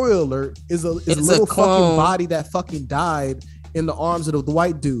 spoiler alert, is a little fucking body that fucking died in the arms of the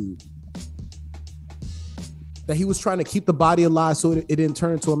white dude. That he was trying to keep the body alive so it didn't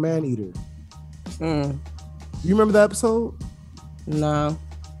turn into a man eater. You remember that episode? No.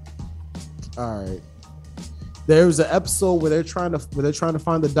 All right. There was an episode where they're trying to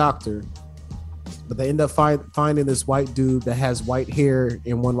find the doctor, but they end up finding this white dude that has white hair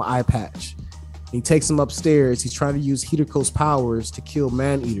and one eye patch. He takes him upstairs. He's trying to use Hirako's powers to kill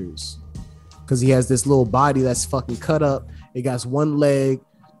man eaters because he has this little body that's fucking cut up. It got one leg,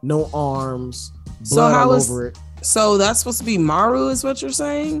 no arms, blood all over it. So that's supposed to be Maru, is what you're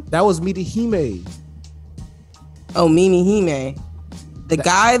saying? That was Mimi Hime. Oh, Mimi Hime. The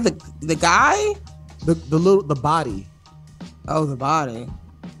guy? The body. Oh, the body.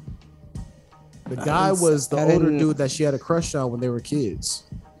 The guy was the older dude that she had a crush on when they were kids.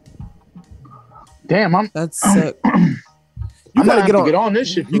 Damn, that's sick. I'm gonna get on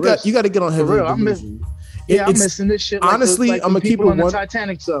this shit. You got to get on Heavenly Delusion. I'm missing this shit. Honestly, I'm gonna keep it on the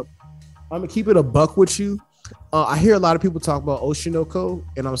Titanic's up. I'm gonna keep it a buck with you. I hear a lot of people talk about Oshinoko,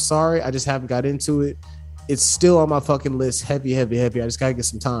 and I'm sorry, I just haven't got into it. It's still on my fucking list, heavy. I just gotta get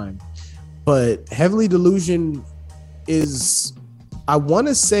some time. But Heavenly Delusion is, I want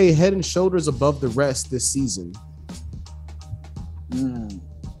to say, head and shoulders above the rest this season.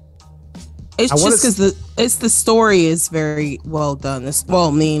 It's just because the story is very well done.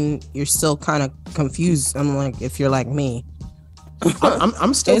 You're still kind of confused. I'm like, if you're like me,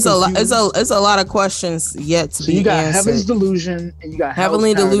 I'm still. It's a lot of questions yet to be answered. So you got Heaven's Delusion and you got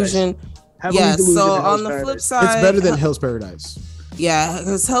Heavenly Delusion. So on the flip side, it's better than Hell's Paradise. Yeah,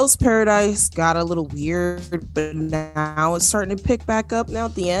 because Hell's Paradise got a little weird, but now it's starting to pick back up now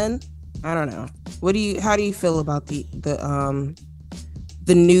at the end. I don't know. How do you feel about the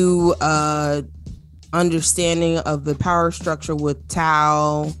new understanding of the power structure with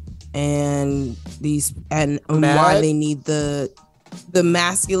Tao and why they need the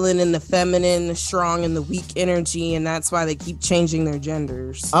masculine and the feminine, the strong and the weak energy, and that's why they keep changing their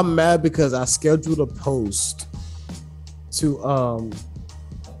genders? I'm mad because I scheduled a post to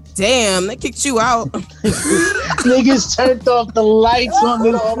damn, they kicked you out. Niggas turned off the lights on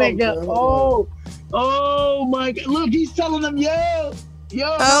this nigga. Oh my god. Look, he's telling them, yo. Yo,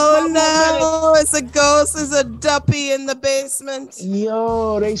 oh no, it's a ghost. There's a duppy in the basement.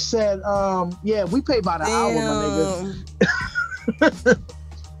 Yo, they said, yeah, we pay by the hour, my nigga.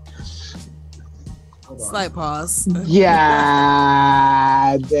 Slight pause.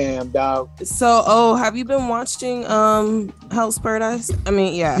 Yeah, damn, dog. So, have you been watching Hell's Paradise? I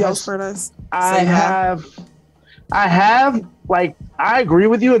mean, yeah, Yes. Hell's Paradise. I have. Like, I agree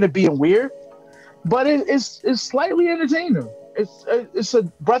with you in it being weird, but it's slightly entertaining. It's a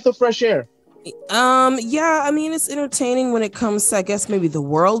breath of fresh air. Yeah, I mean, it's entertaining when it comes to, I guess, maybe the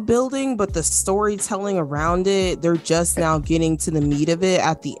world building, but the storytelling around it, they're just now getting to the meat of it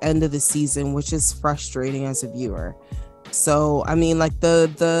at the end of the season, which is frustrating as a viewer. So, I mean, like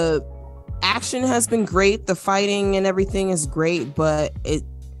the action has been great, the fighting and everything is great, but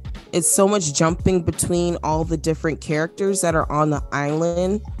it's so much jumping between all the different characters that are on the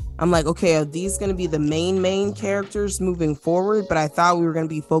island. I'm like, okay, are these going to be the main characters moving forward? But I thought we were going to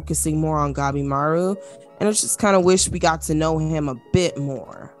be focusing more on Gabimaru, and I just kind of wish we got to know him a bit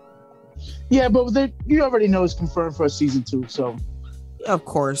more. Yeah, but you already know it's confirmed for a season 2, so of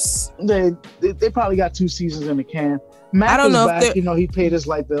course they probably got 2 seasons in the can. Matt I don't know back, if he paid his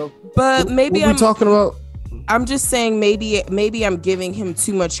light bill. But maybe what I'm talking about. I'm just saying maybe I'm giving him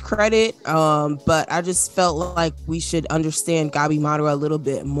too much credit. But I just felt like we should understand Gabimaru a little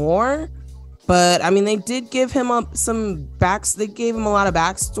bit more. But I mean, they did give him they gave him a lot of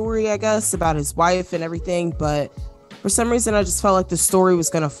backstory, I guess, about his wife and everything. But for some reason, I just felt like the story was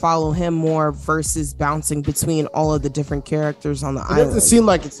going to follow him more versus bouncing between all of the different characters on the island. It doesn't seem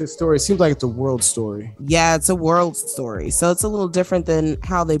like it's his story. It seems like it's a world story. Yeah, it's a world story. So it's a little different than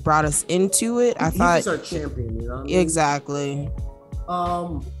how they brought us into it. I thought he's our champion, you know what I mean? Exactly.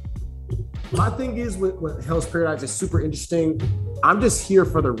 My thing is with Hell's Paradise is super interesting. I'm just here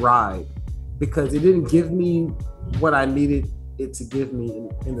for the ride because it didn't give me what I needed it to give me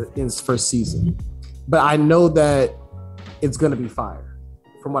in its first season. But I know that it's gonna be fire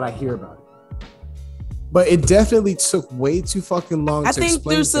from what I hear about it. But it definitely took way too fucking long to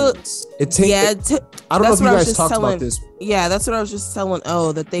explain things. I don't know if you guys talked about this. Yeah, that's what I was just telling.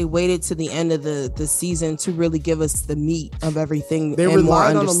 That they waited to the end of the season to really give us the meat of everything. They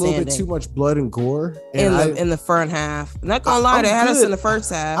relied on a little bit too much blood and gore in the front half. I'm not gonna lie, they had us in the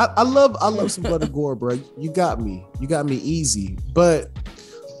first half. I love some blood and gore, bro. You got me easy. But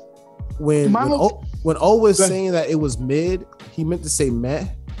when O was saying that it was mid, he meant to say meh.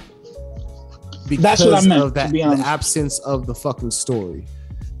 Because that's what I meant, of that, the absence of the fucking story.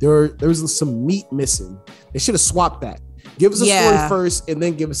 There was some meat missing. They should have swapped that. Give us a story first and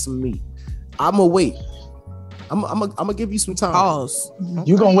then give us some meat. I'm gonna wait. I'm gonna give you some time. Pause.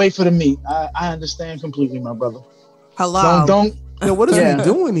 You're gonna wait for the meat. I understand completely, my brother. Hello. Don't. Yo, what are we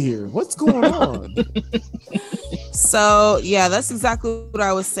doing here? What's going on? So yeah, that's exactly what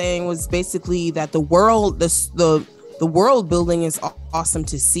I was saying. Was basically that the world, the world building is awesome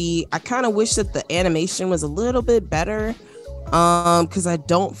to see. I kind of wish that the animation was a little bit better, because I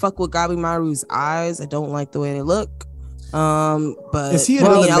don't fuck with Gabimaru's eyes. I don't like the way they look. But is he a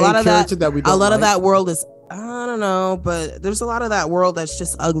lot of that that world is, I don't know, but there's a lot of that world that's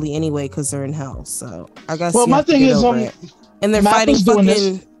just ugly anyway because they're in hell. So I guess. Well, my thing is, and they're fighting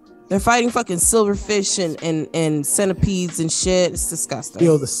fucking silverfish and centipedes and shit. It's disgusting.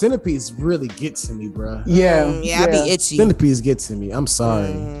 Yo, the centipedes really get to me, bro. I be itchy. Centipedes get to me. I'm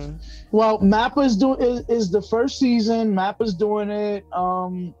sorry. Well, Mappa's doing is the first season. Mappa's doing it.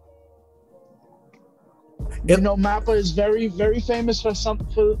 You know, Mappa is very, very famous for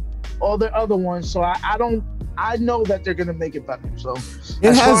all their other ones. So I know that they're gonna make it better. So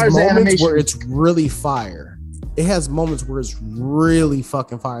it has moments where it's really fire. It has moments where it's really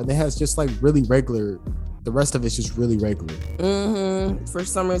fucking fire. And it has just like really regular. The rest of it's just really regular. For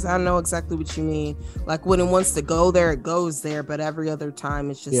some reason, I know exactly what you mean. Like when it wants to go there, it goes there. But every other time,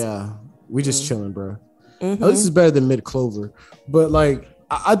 it's just we just chilling, bro. This is better than Mid Clover. But like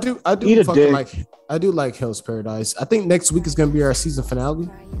I do like Hell's Paradise. I think next week is gonna be our season finale.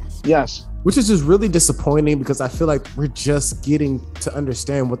 Yes. Which is just really disappointing because I feel like we're just getting to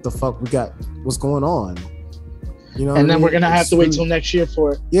understand what the fuck what's going on. You know, and then we're gonna have to wait till next year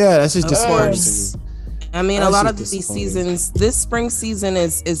for it. Yeah, that's just disappointing. I mean, a lot of these seasons, this spring season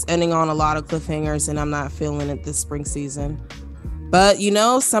is ending on a lot of cliffhangers, and I'm not feeling it this spring season. But you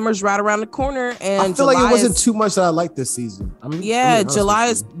know, summer's right around the corner, and I feel like it wasn't too much that I liked this season.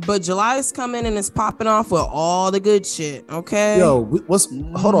 July is coming and it's popping off with all the good shit. Okay. Yo,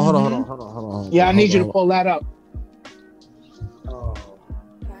 hold on. Yeah, I need you to pull that up.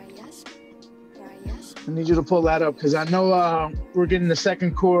 I need you to pull that up because I know we're getting the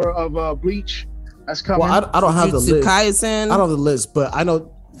second core of Bleach That's coming. Well, I don't have the Jujutsu list. Kaisen. I don't have the list, but I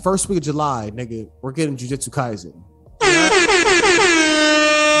know first week of July, nigga, we're getting Jujutsu Kaisen. We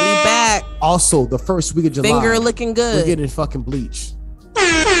back. Also, the first week of July, Finger looking good. we're getting fucking Bleach.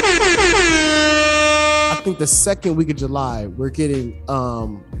 I think the second week of July, we're getting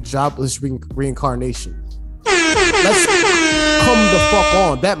Jobless Reincarnation. Let's come the fuck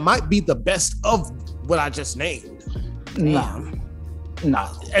on. That might be the best of what I just named. Nah.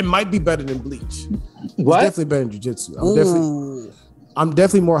 It might be better than Bleach. What? It's definitely better than Jujutsu. I'm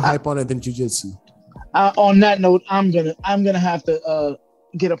definitely more hype on it than Jujutsu. On that note, I'm gonna have to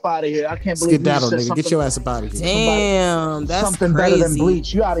get up out of here. I can't believe you Skedaddle, said nigga. something. Get your ass up out of here. Damn, that's something crazy. better than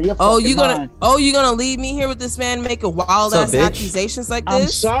Bleach. You out of your fucking mind. You gonna leave me here with this man making wild ass accusations like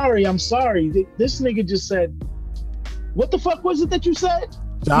this? I'm sorry. This nigga just said, what the fuck was it that you said?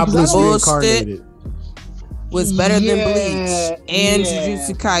 Jobless Reincarnated was better than Bleach and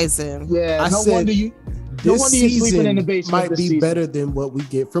Jujutsu Kaisen. Yeah, no wonder you sleeping in the basement. Might be better than what we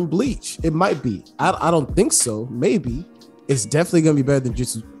get from Bleach. It might be. I don't think so. Maybe. It's definitely gonna be better than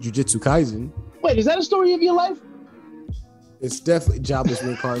Jujutsu Kaisen. Wait, is that a story of your life? It's definitely Jobless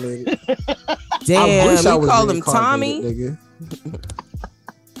Reincarnated. Damn, we call him reincarnated, Tommy. Nigga.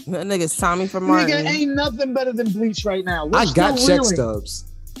 That nigga's Tommy from Martin. Nigga, ain't nothing better than Bleach right now. I got check stubs.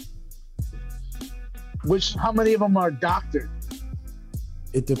 How many of them are doctored?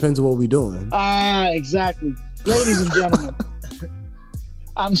 It depends on what we're doing. Exactly. Ladies and gentlemen,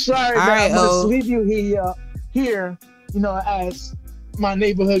 I'm sorry that I'm going to leave you here, as my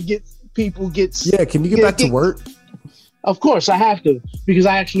neighborhood gets. Yeah, can you get back to work? Of course, I have to, because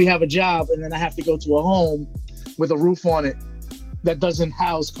I actually have a job, and then I have to go to a home with a roof on it that doesn't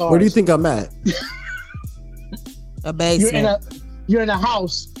house cars. Where do you think I'm at? A basement. You're in a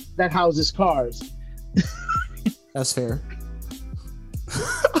house that houses cars. That's fair.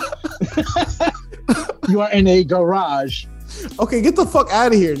 You are in a garage. Okay, get the fuck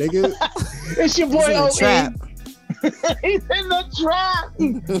out of here, nigga. It's your boy OE. Trap. He's in the trap.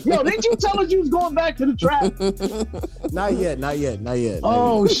 Yo, didn't you tell us you was going back to the trap? Not yet.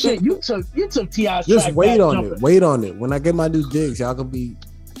 Oh shit, you took T.I.'s Just track wait back on jumping. it. Wait on it. When I get my new digs, y'all gonna be.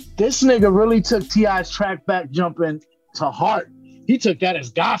 This nigga really took T.I.'s track back jumping to heart. He took that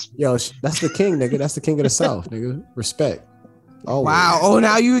as gospel. Yo, that's the king, nigga. That's the king of the South, nigga. Respect. Always. Wow. Oh,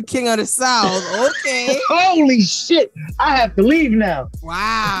 now you a king of the South. Okay. Holy shit. I have to leave now.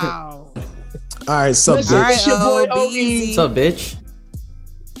 Wow. All right, sup, Listen, bitch. it's your boy OE. What's up, bitch?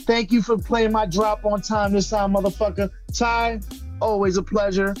 Thank you for playing my drop on time this time, motherfucker. Ty, always a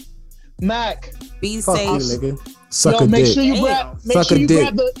pleasure. Mac, be Fuck safe. you, nigga. Suck a make dick. sure you grab. Make Suck sure a you dick.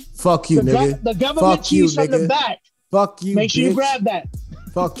 grab the. Fuck you, nigga. The government Fuck you, cheese from the nigga. back. Fuck you, Make sure you bitch. grab that.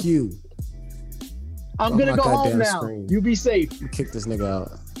 Fuck you. I'm Fuck gonna my go home goddamn now. screen. You be safe. Kick this nigga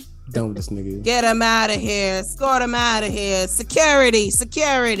out. Done with this nigga. Get him out of here. Escort him out of here. Security.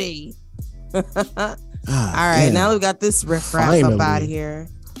 All right, damn. now we got this riffraff up Finally. out of here.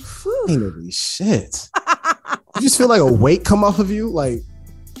 Finally, shit. You just feel like a weight come off of you, like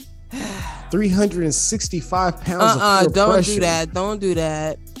 365 pounds of pure Don't pressure. do that. Don't do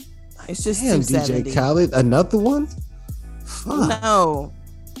that. It's just Damn, 270. DJ Khaled, another one? Fuck. No.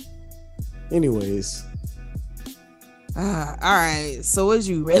 Anyways, All right. So what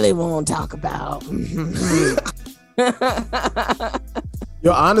you really want to talk about?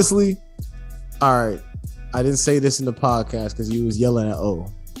 yo, honestly, all right. I didn't say this in the podcast because you was yelling at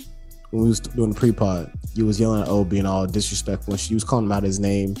O when we was doing the pre-pod. You was yelling at O, being all disrespectful, and she was calling him out his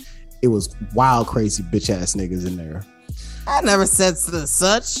name. It was wild, crazy bitch ass niggas in there. I never said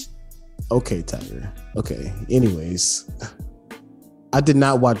such. Okay, Tiger. Okay. Anyways, I did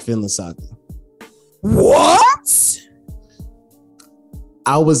not watch Vinland Saga. What?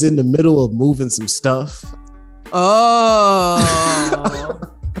 I was in the middle of moving some stuff. Oh.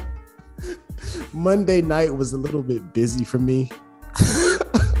 Monday night was a little bit busy for me.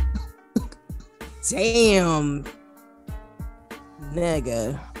 Damn.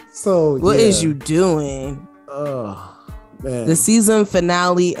 Nigga. So What yeah. is you doing? Oh man. The season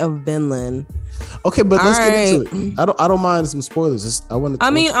finale of Vinland. Okay, but let's All get into right. it. I don't mind some spoilers. I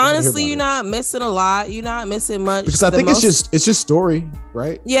mean, honestly, you're not missing a lot. You're not missing much. because I think it's just story,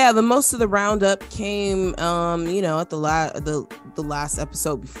 right? Yeah, the most of the roundup came at the last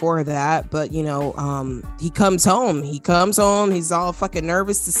episode before that, but he comes home. He's all fucking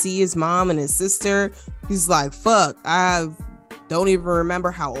nervous to see his mom and his sister. He's like, fuck, I don't even remember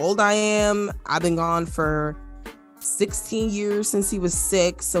how old I am. I've been gone for 16 years since he was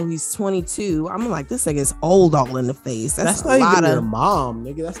 6, so he's 22. I'm like, this nigga's old all in the face. That's not lot even of your mom,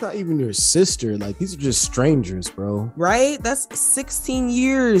 nigga. That's not even your sister. Like, these are just strangers, bro. Right? That's 16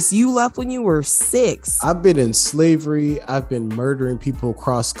 years. You left when you were 6. I've been in slavery. I've been murdering people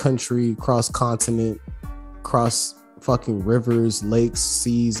cross country, cross continent, cross fucking rivers, lakes,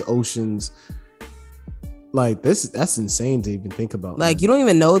 seas, oceans. Like, that's insane to even think about. Like, man. you don't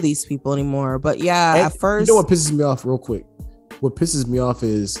even know these people anymore. But yeah, And at first, you know what pisses me off real quick? What pisses me off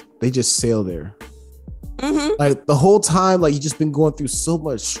is they just sail there. mm-hmm. Like, the whole time, like, you just been going through so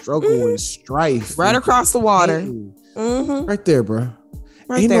much struggle and strife. right and across the water. pain. Mm-hmm. Right there, bro.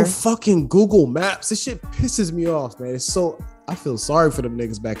 Right Ain't there. no fucking Google Maps. This shit pisses me off, man. It's so, I feel sorry for them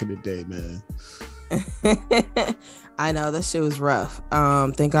niggas back in the day, man. I know that shit was rough.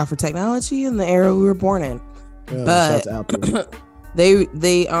 Thank God for technology and the era we were born in. Yeah, But shout out to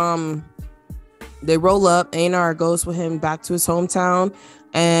Apple. they roll up. A&R goes with him back to his hometown,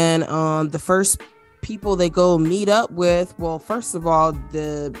 and the first people they go meet up with, well, first of all,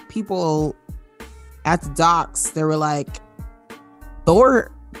 the people at the docks, they were like,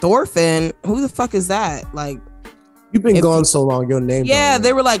 Thorfinn, who the fuck is that? Like, You've been gone so long, your name. yeah, don't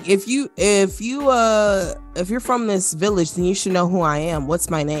they were like, if you're from this village, then you should know who I am. What's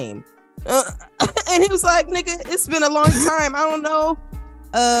my name? And he was like, nigga, it's been a long time. I don't know.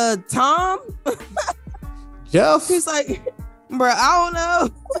 Tom? Jeff? He's like, bro, I don't know.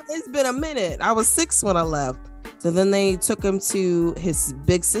 It's been a minute. I was 6 when I left. So then they took him to his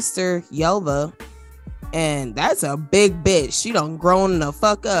big sister, Yelva. And that's a big bitch. She done grown the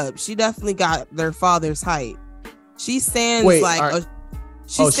fuck up. She definitely got their father's height. She stands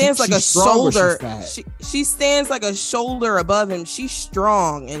she stands like a shoulder. She stands like a shoulder above him. She's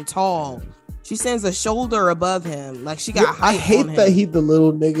strong and tall. She stands a shoulder above him. Like, she got height. I hate on that him. he the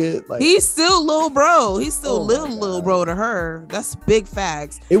little nigga. Like, He's still little bro. He's still little bro to her. That's big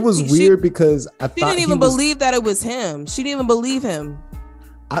facts. it was weird because I thought she didn't even believe that it was him. She didn't even believe him.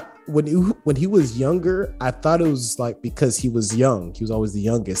 When he was younger, I thought it was like because he was young. He was always the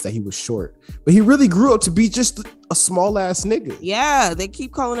youngest, that he was short. But he really grew up to be just a small ass nigga. Yeah, they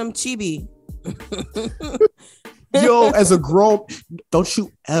keep calling him Chibi. Yo, as a grown, don't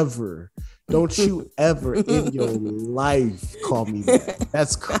you ever in your life call me that.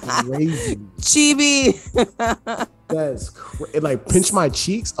 That's crazy. Chibi. That's like, pinch my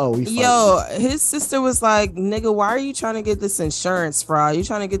cheeks. Oh, yo, his sister was like, nigga, why are you trying to get this insurance fraud? You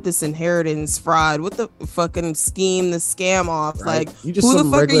trying to get this inheritance fraud? What the fucking scheme, the scam off? Right. Like, you just who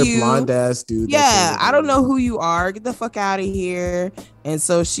some the fuck regular are you? blonde ass dude. Yeah, I don't know who you are. Get the fuck out of here. And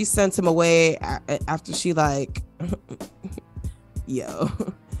so she sent him away after she like, yo,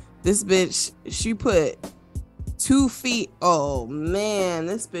 this bitch, she put 2 feet. Oh man,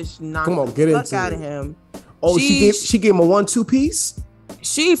 this bitch knocked the fuck out of him. Oh, she gave him a 1-2 piece.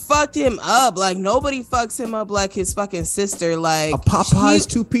 She fucked him up. Like, nobody fucks him up like his fucking sister. Like, a Popeye's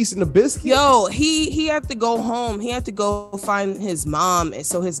 2-piece in a biscuit. Yo, he had to go home. He had to go find his mom, and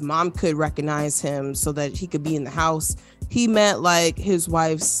so his mom could recognize him so that he could be in the house. He met like his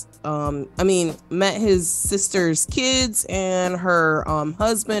wife's met his sister's kids and her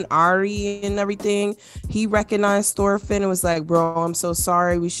husband Ari and everything. He recognized Thorfinn and was like, bro, I'm so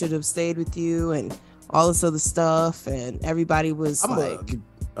sorry, we should have stayed with you, and all this other stuff. And everybody was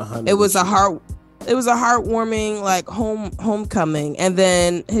it was a heartwarming like homecoming. And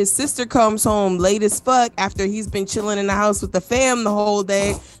then his sister comes home late as fuck after he's been chilling in the house with the fam the whole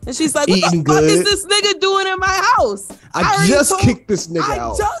day, and she's like, what the fuck is this nigga doing in my house? I just kicked this nigga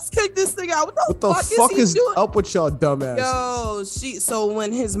out. What the fuck is up with y'all dumbass? Yo, so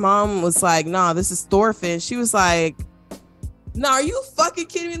when his mom was like, nah, this is Thorfinn, she was like, nah, are you fucking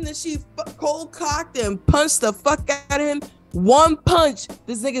kidding me? And then she cold cocked and punched the fuck out of him. One punch,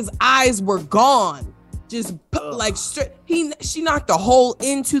 this nigga's eyes were gone. Just like straight. She knocked a hole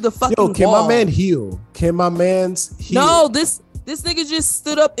into the fucking wall. Yo, can my man heal? Can my man's heal? No, this nigga just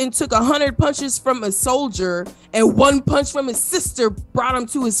stood up and took 100 punches from a soldier, and 1 punch from his sister brought him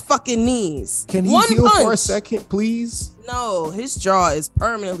to his fucking knees. Can he heal for a second, please? No, his jaw is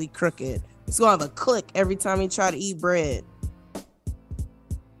permanently crooked. He's gonna have a click every time he try to eat bread.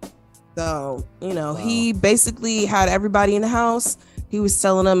 So, he basically had everybody in the house. He was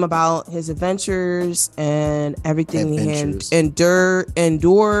telling them about his adventures and everything he had endured.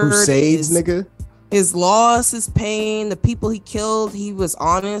 Crusades, nigga. His loss, his pain, the people he killed. He was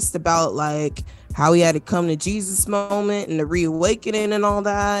honest about like how he had to come to Jesus moment and the reawakening and all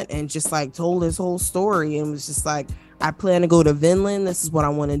that, and just like told his whole story and was just like, I plan to go to Vinland. This is what I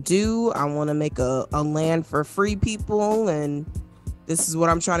want to do. I want to make a land for free people, and this is what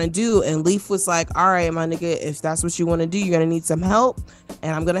I'm trying to do. And Leaf was like, all right, my nigga, if that's what you want to do, you're gonna need some help,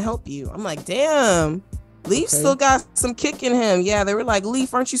 and I'm gonna help you. I'm like, damn, Leaf still got some kick in him. Yeah, they were like,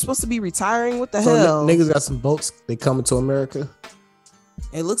 Leaf, aren't you supposed to be retiring? What the hell? Niggas got some boats. They coming to America.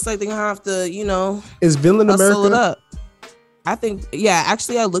 It looks like they're gonna have to, is Vinland America? It up. I think, yeah,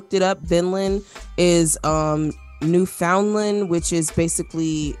 actually I looked it up. Vinland is Newfoundland, which is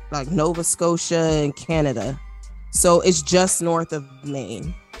basically like Nova Scotia and Canada. So it's just north of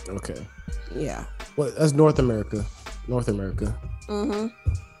Maine. Okay. Yeah. Well, that's North America. North America. Mm-hmm.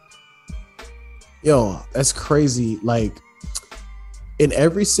 Yo, that's crazy. Like, in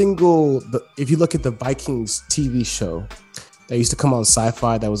every single, if you look at the Vikings TV show that used to come on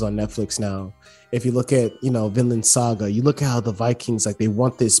Sci-Fi that was on Netflix now, if you look at, Vinland Saga, you look at how the Vikings, like, they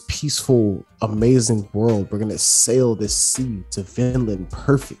want this peaceful, amazing world. We're going to sail this sea to Vinland,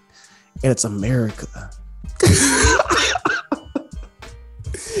 perfect. And it's America.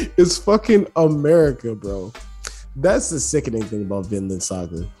 It's fucking America, bro. That's the sickening thing about Vinland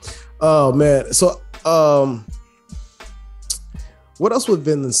Saga. Oh, man. So, what else with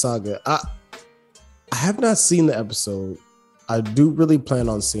Vinland Saga? I have not seen the episode. I do really plan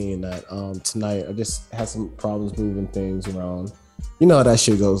on seeing that tonight. I just had some problems moving things around. You know how that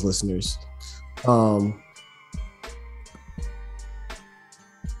shit goes, listeners.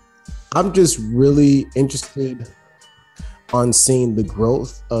 I'm just really interested on seeing the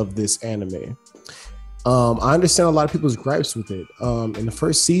growth of this anime. I understand a lot of people's gripes with it. In the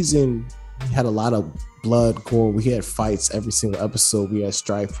first season, we had a lot of blood, gore. We had fights every single episode. We had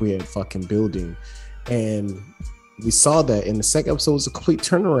strife. We had fucking building. And we saw that in the second episode was a complete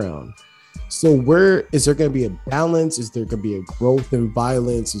turnaround. So where is there going to be a balance? Is there going to be a growth in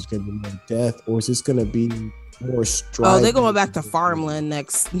violence? Is there going to be more death? Or is this going to be more strife? Oh, they're going back to farmland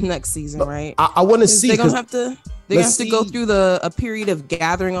next season, right? I want to see. They're gonna have to go through a period of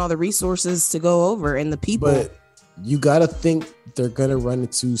gathering all the resources to go over and the people. But you gotta think they're gonna run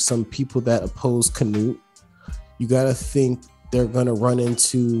into some people that oppose Canute. You gotta think they're gonna run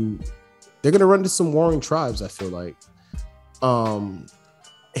into some warring tribes. I feel like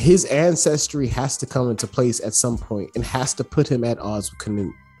his ancestry has to come into place at some point and has to put him at odds with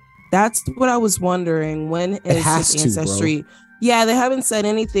Canute. That's what I was wondering. When is his ancestry? Yeah, they haven't said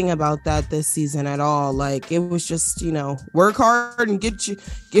anything about that this season at all. Like, it was just, work hard and get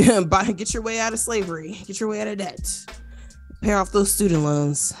your way out of slavery, get your way out of debt, pay off those student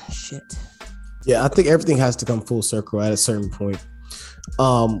loans. Shit. Yeah, I think everything has to come full circle at a certain point.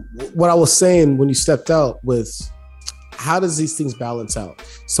 What I was saying when you stepped out was, how does these things balance out?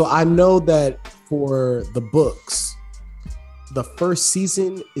 So I know that for the books, the first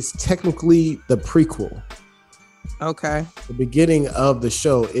season is technically the prequel. Okay. The beginning of the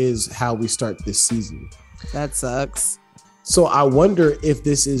show is how we start this season. That sucks. So I wonder if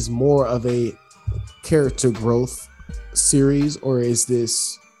this is more of a character growth series, or is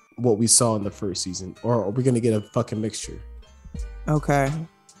this what we saw in the first season, or are we going to get a fucking mixture? Okay.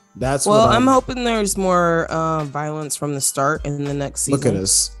 That's well, I'm hoping there's more violence from the start in the next season. Look at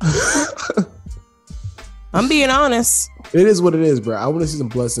us. I'm being honest. It is what it is, bro. I want to see some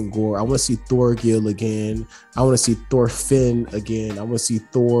blood and gore. I want to see Thorgil again. I want to see Thorfinn again. I want to see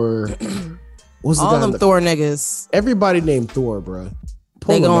Thor. What's all them Thor niggas? Everybody named Thor, bro.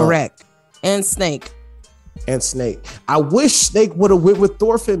 They gonna wreck. And Snake. I wish Snake would have went with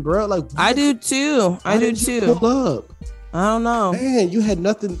Thorfinn, bro. Like, I do too. I do too. Pull up. I don't know. Man, you had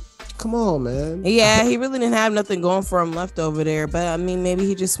nothing. Come on, man. Yeah, he really didn't have nothing going for him left over there. But I mean, maybe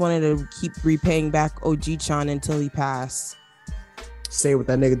he just wanted to keep repaying back OG-chan until he passed. Stay with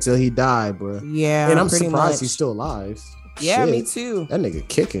that nigga till he died, bro. Yeah, and I'm surprised he's still alive. Yeah, Shit. Me too. That nigga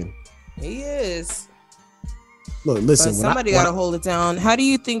kicking. He is. Look, listen. But somebody got to hold it down. How do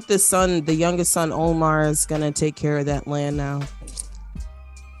you think the youngest son, Omar, is gonna take care of that land now?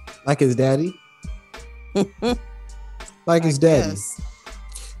 Like his daddy. Like his daddy. Guess.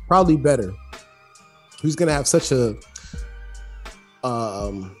 Probably better. Who's gonna have such a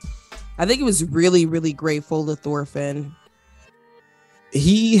I think he was really, really grateful to Thorfinn.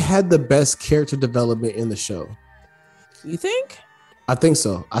 He had the best character development in the show. You think? I think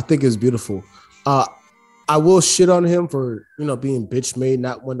so. I think it's beautiful. I will shit on him for, being bitch made,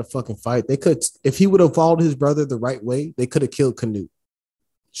 not wanting to fucking fight. They could, if he would have followed his brother the right way, they could have killed Canute.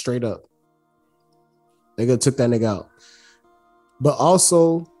 Straight up. They could have took that nigga out. But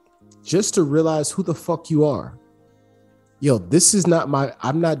also, just to realize who the fuck you are. Yo, this is not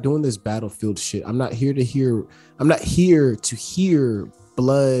I'm not doing this battlefield shit. I'm not here to hear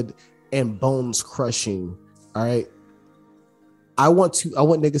blood and bones crushing. All right. I want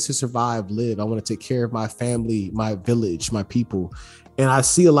niggas to survive, live. I want to take care of my family, my village, my people. And I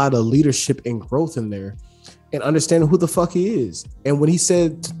see a lot of leadership and growth in there and understanding who the fuck he is. And when he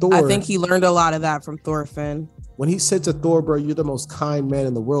said to Thor, I think he learned a lot of that from Thorfinn. When he said to Thor, bro, you're the most kind man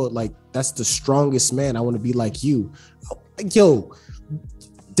in the world. Like, that's the strongest man. I want to be like you. Yo,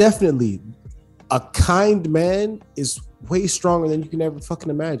 definitely a kind man is way stronger than you can ever fucking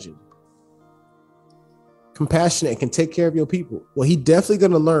imagine. Compassionate and can take care of your people. Well, he definitely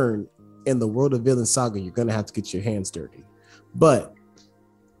going to learn in the world of Vinland Saga. You're going to have to get your hands dirty. But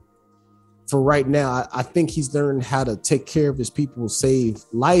for right now, I think he's learned how to take care of his people, save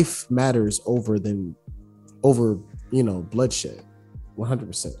life matters over bloodshed.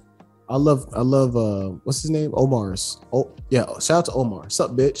 100%. I love what's his name? Omar's. Oh yeah, shout out to Omar. What's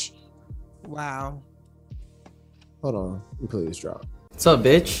up, bitch? Wow. Hold on, let me play this drop. What's up,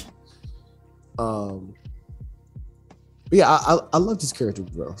 bitch? Yeah, I loved his character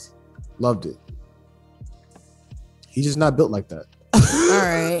growth. Loved it. He's just not built like that. All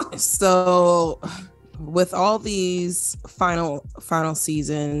right. So with all these final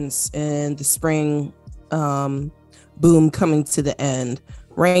seasons and the spring boom coming to the end,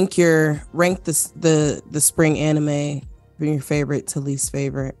 rank the spring anime from your favorite to least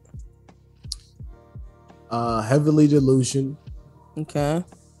favorite. Heavenly Delusion. Okay.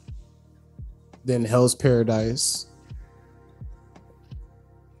 Then Hell's Paradise.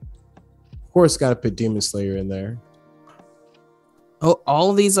 Of course, got to put Demon Slayer in there. Oh,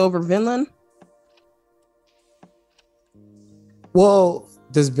 all of these over Vinland? Well,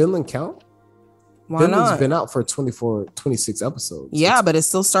 does Vinland count? Why Vinland's not? been out for 26 episodes. Yeah, but it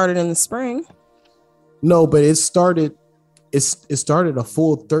still started in the spring. No, but it started a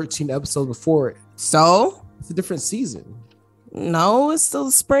full 13 episodes before it. So? It's a different season. No, it's still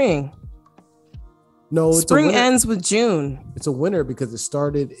the spring. No, spring ends with June. It's a winter because it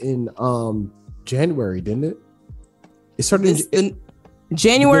started in January, didn't it? It started in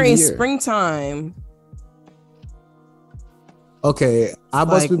January is springtime. Okay, I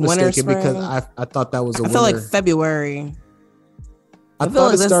must be mistaken winter, because I thought that was a winter. I feel like February. I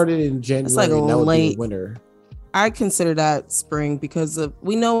thought it started in January. It's like and that would late be winter. I consider that spring because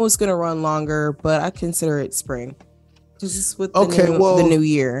we know it's going to run longer, but I consider it spring. Just with the new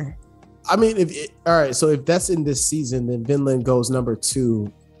year. I mean, all right, so if that's in this season, then Vinland goes number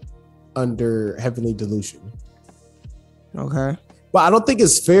 2 under Heavenly Delusion. Okay. But I don't think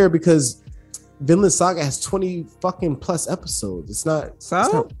it's fair because Vinland Saga has 20 fucking plus episodes. It's not.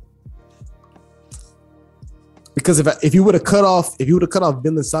 Because if you would have cut off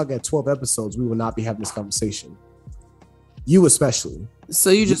Vinland Saga at 12 episodes, we would not be having this conversation. You especially. So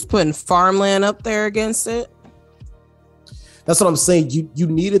you just putting Farmland up there against it? That's what I'm saying. You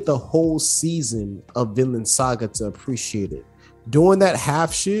needed the whole season of Vinland Saga to appreciate it. Doing that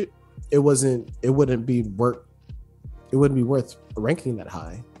half shit, it wouldn't be worth ranking that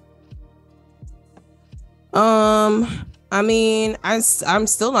high. I mean, I'm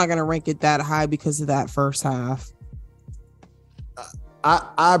still not gonna rank it that high because of that first half.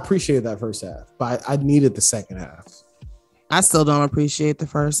 I appreciate that first half, but I needed the second half. I still don't appreciate the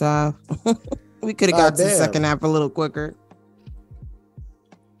first half. We could have got to the second half a little quicker.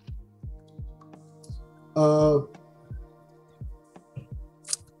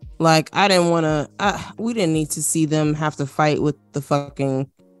 Like I didn't want to. We didn't need to see them have to fight with the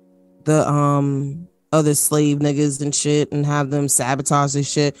other slave niggas and shit and have them sabotage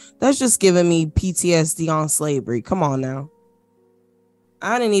this shit. That's just giving me PTSD on slavery. Come on now.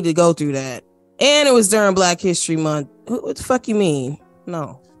 I didn't need to go through that. And it was during Black History Month. What the fuck you mean?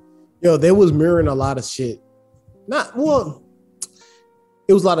 No. Yo, they was mirroring a lot of shit. It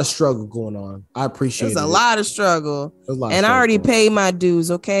was a lot of struggle going on. I appreciate it. There's a lot of struggle. And I already paid my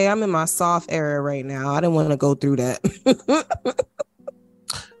dues, okay? I'm in my soft era right now. I didn't want to go through that.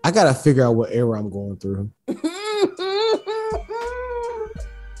 I gotta figure out what era I'm going through.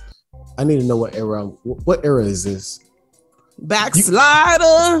 I need to know what era is this?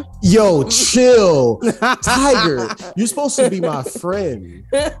 Backslider. Yo, chill. Tiger, you're supposed to be my friend.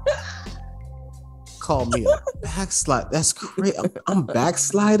 Call me a backslide. That's crazy. I'm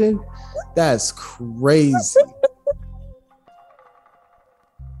backsliding. That's crazy.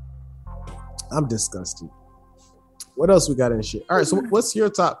 I'm disgusted. What else we got in shit? All right, so what's your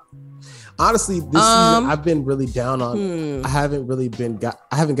top? Honestly, this season I've been really down on. I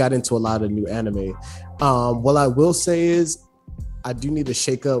haven't got into a lot of new anime. What I will say is I do need to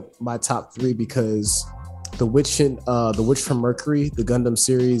shake up my top 3 because The Witch from Mercury, the Gundam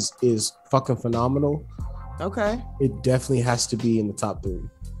series, is fucking phenomenal. Okay. It definitely has to be in the top 3.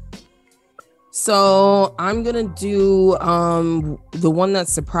 So I'm gonna do the one that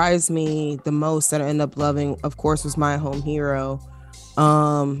surprised me the most that I ended up loving, of course, was My Home Hero.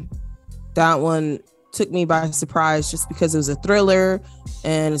 That one took me by surprise just because it was a thriller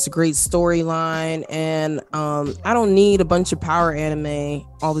and it's a great storyline, and I don't need a bunch of power anime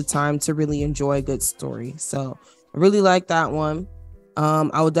all the time to really enjoy a good story. So I really like that one.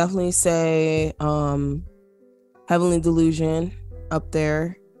 I would definitely say Heavenly Delusion up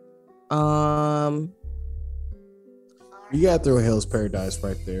there. You gotta throw Hell's Paradise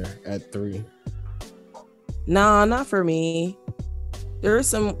right there at 3. Nah, not for me. There were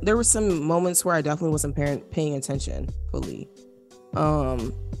some moments where I definitely wasn't paying attention fully.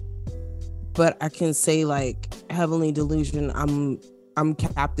 But I can say like Heavenly Delusion, I'm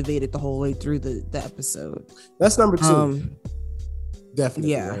captivated the whole way through the episode. That's number 2.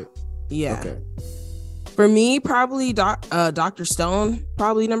 Definitely. Yeah. Right? Yeah. Okay. For me, probably Dr. Stone,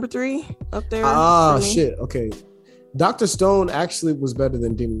 probably number 3 up there. Shit. Okay. Dr. Stone actually was better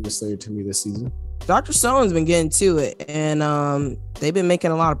than Demon Slayer to me this season. Dr. Stone's been getting to it, and they've been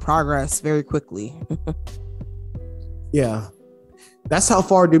making a lot of progress very quickly. Yeah. That's how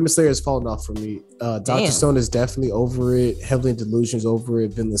far Demon Slayer has fallen off for me. Dr. Stone is definitely over it. Heavenly Delusion's over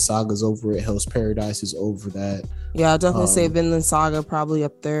it. Vinland Saga's over it. Hell's Paradise is over that. Yeah, I'll definitely say Vinland Saga probably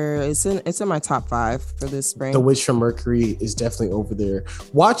up there. It's in my top 5 for this spring. The Witch from Mercury is definitely over there.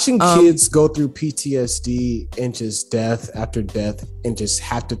 Watching kids go through PTSD and just death after death and just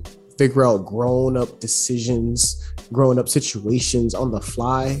have to figure out grown-up decisions, grown-up situations on the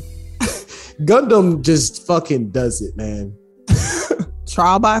fly. Gundam just fucking does it, man.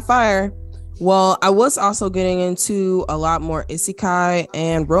 Trial by fire. Well, I was also getting into a lot more isekai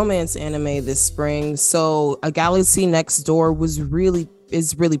and romance anime this spring. So A Galaxy Next Door is really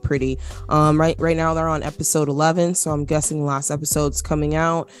pretty. Right now they're on episode 11, so I'm guessing the last episode's coming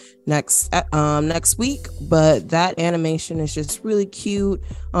out next week. But that animation is just really cute.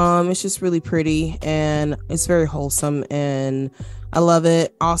 It's just really pretty and it's very wholesome and I love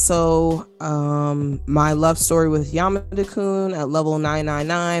it. Also, My Love Story with Yamada-kun at level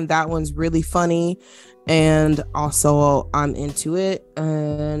 999. That one's really funny. And also, I'm into it.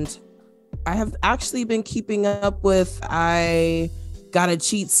 And I have actually been keeping up with I Got a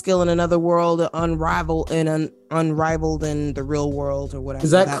Cheat Skill in Another World, unrivaled in the real world or whatever.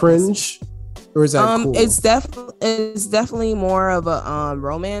 Is that cringe? Or is that cool? It's definitely more of a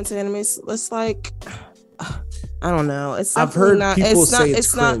romance anime. It's like... I don't know. I've heard people say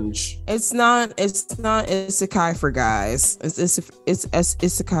it's cringe. It's not isekai for guys. It's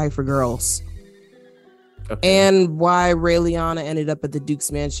isekai for girls. Okay. And why Ray Liana ended up at the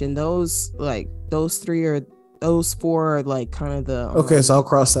Duke's Mansion. Those 4 are like kind of the okay. So I'll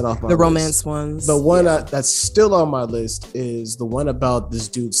cross that off. The romance ones. The one that's still on my list is the one about this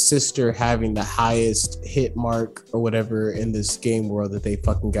dude's sister having the highest hit mark or whatever in this game world that they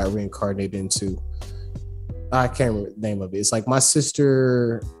fucking got reincarnated into. I can't remember the name of it. It's like My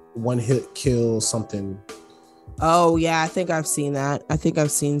Sister One Hit Kill something. Oh yeah, I think I've seen that. I think I've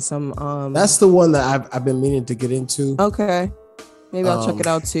seen some. That's the one that I've been meaning to get into. Okay, maybe I'll check it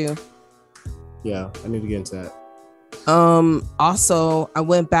out too. Yeah, I need to get into that. Also, I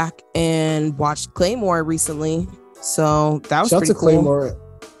went back and watched Claymore recently, so that was pretty cool. Claymore.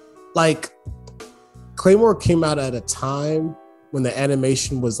 Like Claymore came out at a time when the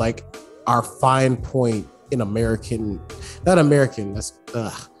animation was like our fine point in American had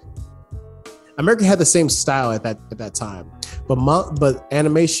the same style at that time, but the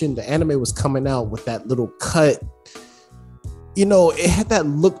anime was coming out with that little cut, it had that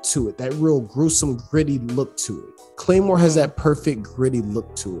look to it, that real gruesome gritty look to it. Claymore has that perfect gritty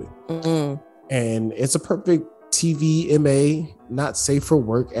look to it. And it's a perfect TV MA, not safe for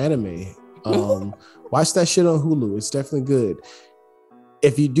work anime. Watch that shit on Hulu. It's definitely good.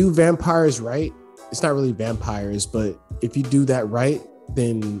 If you do vampires right, it's not really vampires, but if you do that right,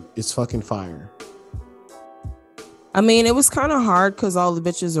 then it's fucking fire. I mean, it was kind of hard because all the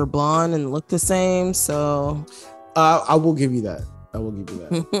bitches are blonde and look the same. So I will give you that.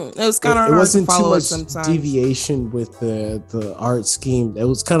 It was kind of hard. It wasn't to follow too much deviation with the art scheme. It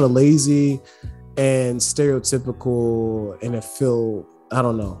was kind of lazy and stereotypical, and it felt, I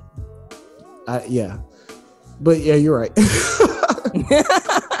don't know. Yeah, but yeah, you're right.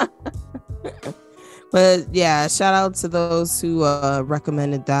 But yeah, shout out to those who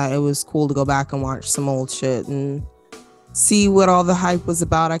recommended that. It was cool to go back and watch some old shit and see what all the hype was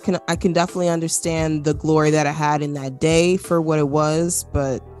about. I can definitely understand the glory that it had in that day for what it was,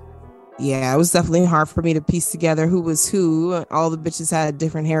 but yeah, it was definitely hard for me to piece together who was who. All the bitches had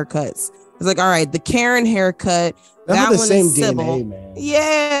different haircuts. It's like, all right, the Karen haircut, that one the same is Sybil. DNA, man.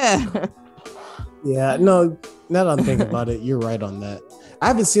 Yeah. Yeah, no, now that I'm thinking about it, you're right on that. I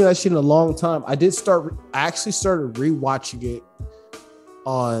haven't seen that shit in a long time. I actually started rewatching it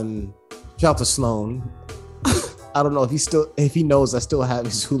on, shout out to Sloan. I don't know if he knows I still have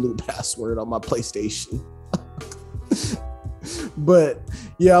his Hulu password on my PlayStation. But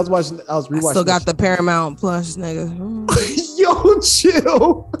yeah, I was rewatching. I still got the Paramount Plus, nigga. Yo,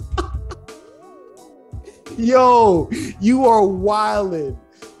 chill. Yo, you are wildin'.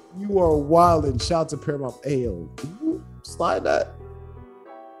 You are wildin'. Shout out to Paramount. Hey, yo, you slide that.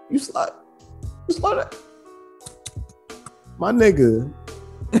 You slide that. My nigga.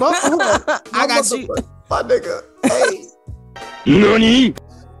 I got you. My nigga. Hey. Nani?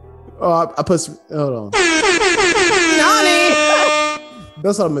 Oh, I put. Hold on. Nani?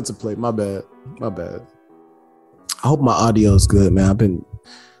 That's what I meant to play. My bad. I hope my audio is good, man.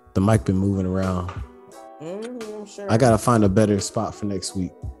 The mic been moving around. Sure. I gotta find a better spot for next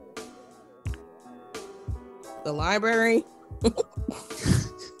week. The library.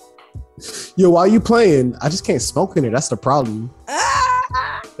 Yo, while you playing, I just can't smoke in it. That's the problem.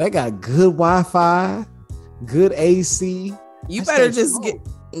 They got good Wi-Fi, good AC. You better just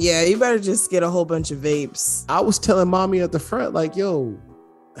get a whole bunch of vapes. I was telling mommy at the front, like, yo,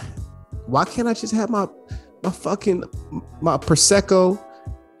 why can't I just have my Prosecco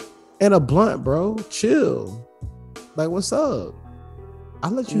and a blunt, bro? Chill. Like, what's up?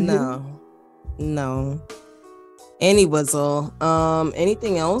 I'll let you No. Any Whizzle.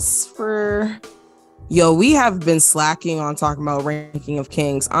 Anything else for... Yo, we have been slacking on talking about Ranking of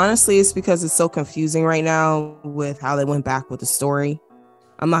Kings. Honestly, it's because it's so confusing right now with how they went back with the story.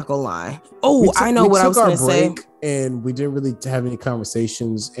 I'm not gonna lie. Oh, I know what I was gonna say. And we didn't really have any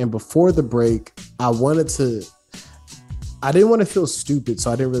conversations. And before the break, I didn't want to feel stupid,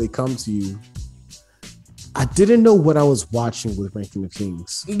 so I didn't really come to you. I didn't know what I was watching with Ranking of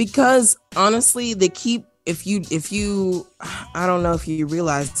Kings. Because honestly, they keep, if you I don't know if you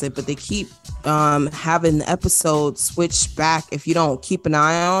realize it, but they keep having the episode switch back. If you don't keep an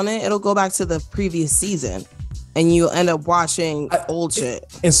eye on it, it'll go back to the previous season and you'll end up watching old shit.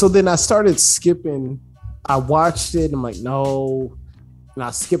 And so then I started skipping. I watched it and I'm like, no. And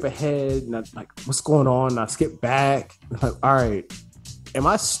I skip ahead and I'm like, what's going on? And I skip back. I'm like, all right. Am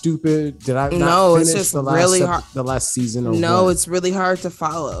I stupid? Did I not finish it's just the last season? Or no, what? It's really hard to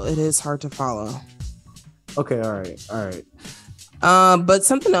follow. It is hard to follow. Okay, all right. But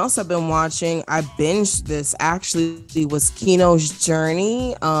something else I've been watching, I binged this actually, was Kino's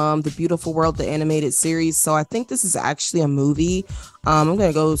Journey, The Beautiful World, the animated series. So I think this is actually a movie. I'm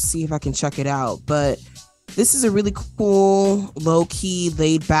gonna go see if I can check it out. But this is a really cool, low-key,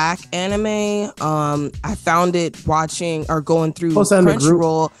 laid-back anime. I found it watching or going through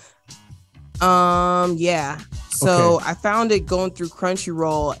Crunchyroll. Yeah. So okay. I found it going through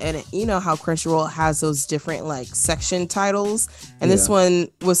Crunchyroll, and you know how Crunchyroll has those different like section titles, and this one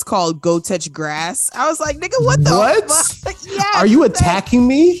was called Go Touch Grass. I was like, nigga, what the fuck? Yes, are you attacking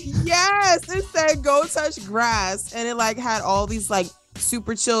me? Yes, it said Go Touch Grass, and it like had all these like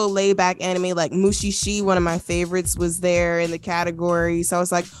super chill laid back anime, like Mushishi, one of my favorites, was there in the category. So I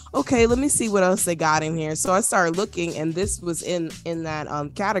was like, okay, let me see what else they got in here. So I started looking, and this was in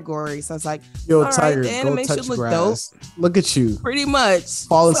that category. So I was like, yo, all Tiger, right, the animation go touch look grass. dope. Look at you, pretty much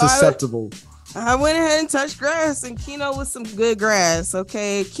falling susceptible. I went ahead and touched grass, and Kino was some good grass.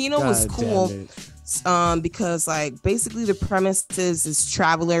 Okay, Kino was cool. Because like basically the premise is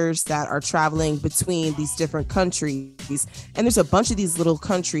travelers that are traveling between these different countries, and there's a bunch of these little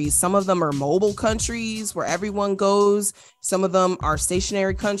countries. Some of them are mobile countries where everyone goes, some of them are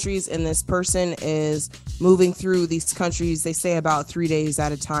stationary countries, and this person is moving through these countries. They stay about 3 days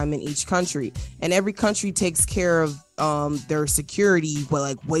at a time in each country, and every country takes care of their security, but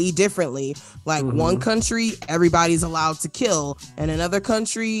like way differently. Like one country, everybody's allowed to kill, and another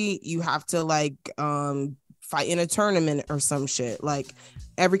country, you have to like fight in a tournament or some shit. Like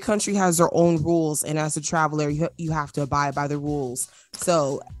every country has their own rules, and as a traveler, you have to abide by the rules.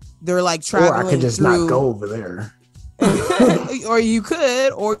 So they're like traveling. Or I could just not go over there. or you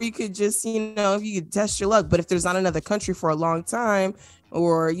could just, you know, if you could test your luck. But if there's not another country for a long time,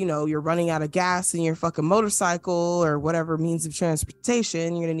 or you know, you're running out of gas in your fucking motorcycle or whatever means of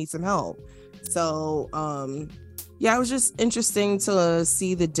transportation, you're gonna need some help. So yeah, it was just interesting to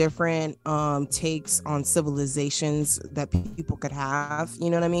see the different takes on civilizations that people could have, you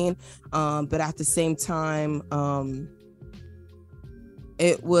know what I mean? But at the same time,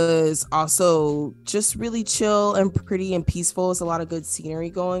 it was also just really chill and pretty and peaceful. It's a lot of good scenery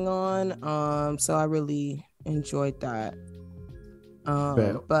going on. So I really enjoyed that.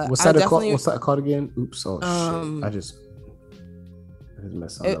 But what's that called again? Oops, shit. I just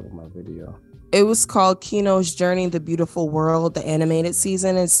messed up with my video. It was called Kino's Journey: The Beautiful World, the animated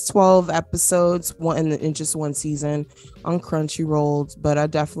season. It's 12 episodes, one in just one season on Crunchyroll. But I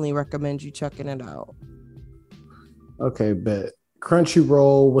definitely recommend you checking it out. Okay, bet.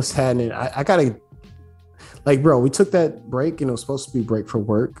 Crunchyroll, what's happening? I gotta, like, bro, we took that break and it was supposed to be break for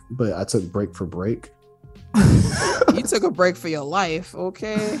work, but I took break for break. You took a break for your life,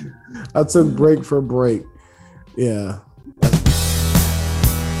 okay? I took break for break. Yeah.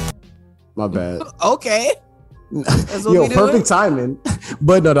 My bad. Okay. Yo, perfect timing.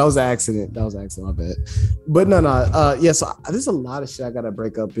 But no, that was an accident. My bad. But no. Yeah, so there's a lot of shit I gotta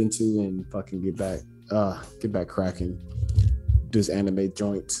break up into and fucking get back cracking. This anime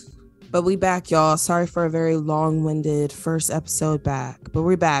joint. But we back, y'all. Sorry for a very long-winded first episode back. But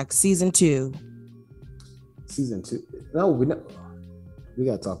we're back. Season 2. Season 2. No, we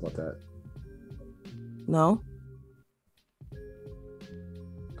gotta talk about that. No.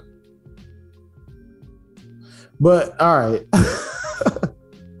 But all right.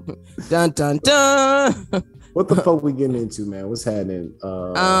 Dun dun dun. What the fuck we getting into, man? What's happening?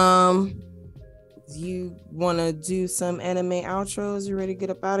 You want to do some anime outros? You ready to get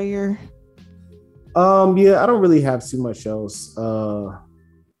up out of here? Yeah, I don't really have too much else.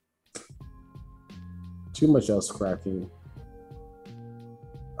 Too much else cracking.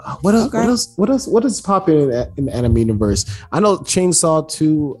 What else? Okay. What is popping in the anime universe? I know Chainsaw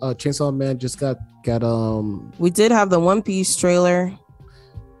 2, Chainsaw Man just got. We did have the One Piece trailer.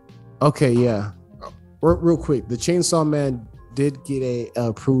 Okay, yeah. Real quick, the Chainsaw Man did get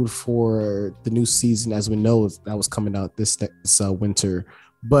approved for the new season, as we know that was coming out this winter.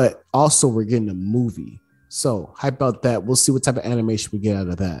 But also, we're getting a movie. So hype about that. We'll see what type of animation we get out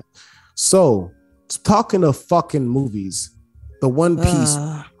of that. Talking of fucking movies, the One Piece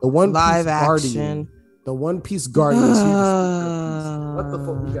live Piece action, Guardian, the One Piece Guardians. What the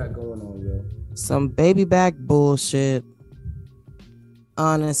fuck we got going on, yo? Some baby back bullshit.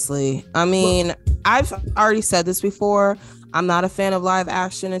 Honestly, I mean, I've already said this before. I'm not a fan of live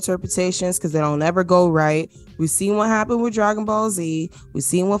action interpretations because they don't ever go right. We've seen what happened with Dragon Ball Z. We've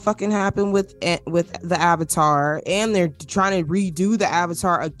seen what fucking happened with the Avatar, and they're trying to redo the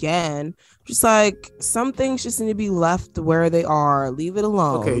Avatar again. Just like some things just need to be left where they are. Leave it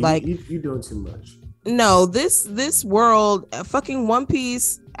alone. Okay, like you're doing too much. No, this world, fucking One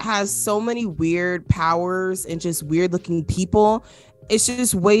Piece has so many weird powers and just weird looking people. It's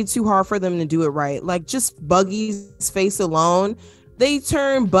just way too hard for them to do it right. Like just Buggy's face alone, they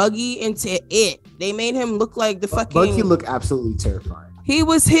turned Buggy into it. They made him look like the fucking Buggy looked absolutely terrifying. He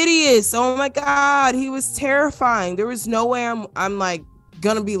was hideous. Oh my god, he was terrifying. There was no way I'm like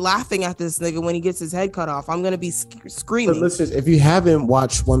gonna be laughing at this nigga when he gets his head cut off. I'm gonna be screaming. But listeners, if you haven't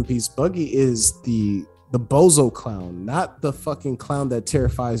watched One Piece, Buggy is the bozo clown, not the fucking clown that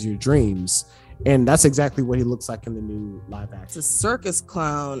terrifies your dreams. And that's exactly what he looks like in the new live action. It's a circus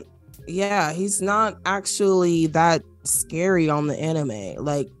clown. Yeah, he's not actually that scary on the anime.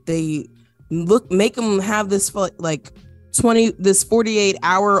 Like they make him have this like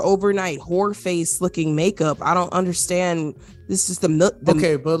 48-hour overnight whore face looking makeup. I don't understand. This is but look,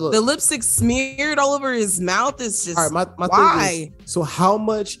 the lipstick smeared all over his mouth is just all right. My why? Thing is, so how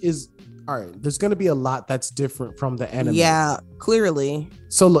much is all right? There's gonna be a lot that's different from the anime. Yeah, clearly.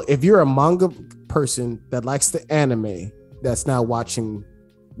 So look, if you're a manga person that likes the anime that's now watching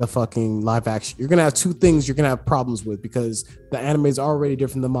the fucking live action, you're gonna have two things you're gonna have problems with because the anime is already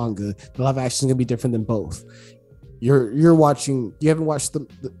different than manga. The live action is gonna be different than both. You're watching. You haven't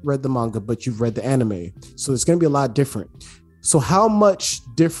read the manga, but you've read the anime, so it's gonna be a lot different. So how much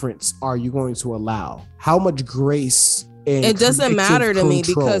difference are you going to allow? How much grace? And it doesn't matter to me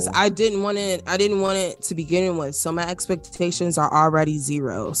because I didn't want it to begin with. So my expectations are already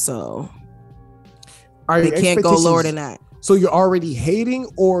zero. So they can't go lower than that. So you're already hating,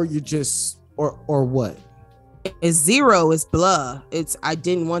 or you're just or what? It's zero. It's blah. It's I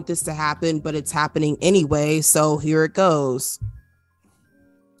didn't want this to happen, but it's happening anyway. So here it goes.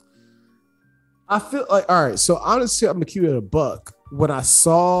 I feel like, all right, so honestly, I'm gonna keep it a buck. When I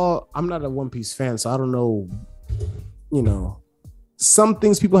saw, I'm not a One Piece fan, so I don't know, some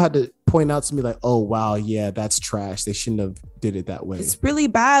things people had to point out to me like, oh, wow, yeah, that's trash. They shouldn't have did it that way. It's really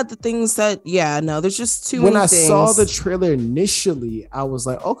bad, the things that, there's just too many things. When I saw the trailer initially, I was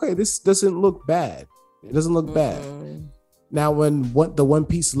like, okay, this doesn't look bad. It doesn't look bad. Now, when the One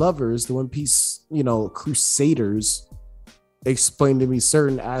Piece lovers, the One Piece, crusaders, explained to me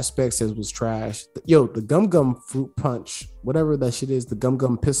certain aspects as was trash. The Gum Gum fruit punch, whatever that shit is, the Gum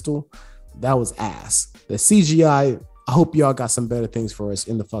Gum pistol, that was ass. The CGI, I hope y'all got some better things for us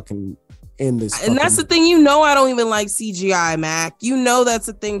in the in this. And that's the thing, you know, I don't even like CGI, Mac. You know, that's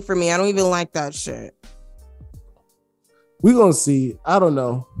a thing for me. I don't even like that shit. We're gonna see. I don't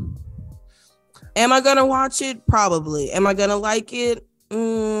know. Am I gonna watch it? Probably. Am I gonna like it?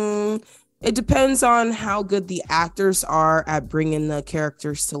 It depends on how good the actors are at bringing the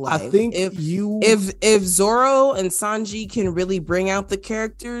characters to life. I think if Zoro and Sanji can really bring out the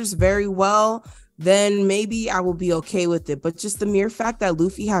characters very well, then maybe I will be okay with it. But just the mere fact that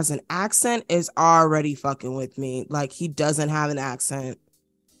Luffy has an accent is already fucking with me. Like, he doesn't have an accent.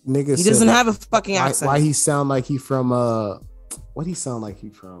 Nigga, he doesn't have a fucking accent. Why he sound like he from what he sound like he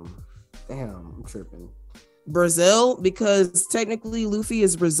from? Damn, I'm tripping. Brazil, because technically Luffy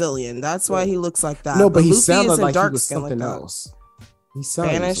is Brazilian. That's why he looks like that. No, but he Luffy sounded isn't like dark he was skin something like that. else. He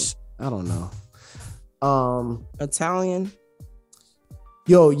sounded Spanish. I don't know. Italian.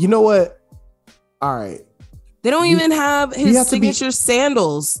 Yo, you know what? All right. They don't even have his signature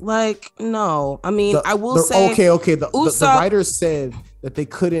sandals. Like, no. I mean, I will say. Okay. The writers said that they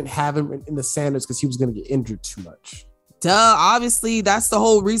couldn't have him in the sandals because he was going to get injured too much. Duh. Obviously, that's the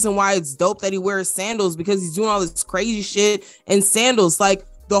whole reason why it's dope that he wears sandals, because he's doing all this crazy shit in sandals. Like,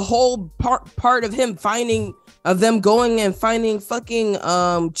 the whole part of him them going and finding fucking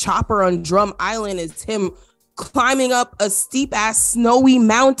Chopper on Drum Island is him climbing up a steep ass snowy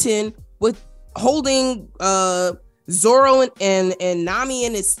mountain with holding Zoro and Nami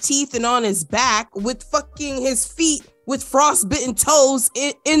in his teeth and on his back with fucking his feet with frostbitten toes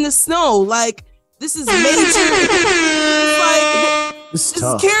in the snow. Like, this is major. This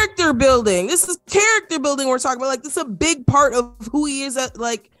is character building. This is character building we're talking about. Like, this is a big part of who he is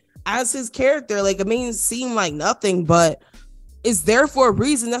as his character. Like, it may seem like nothing, but is there for a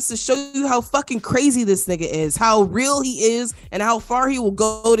reason. That's to show you how fucking crazy this nigga is, how real he is, and how far he will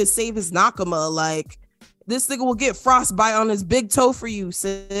go to save his Nakama. Like, this nigga will get frostbite on his big toe for you,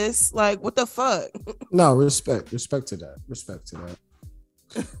 sis. Like, what the fuck? No, respect to that.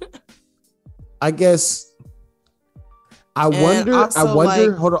 I guess I wonder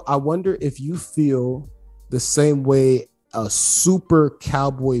if you feel the same way a super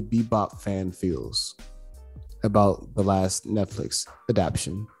Cowboy Bebop fan feels about the last Netflix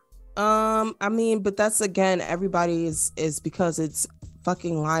adaptation. I mean, but that's, again, everybody is because it's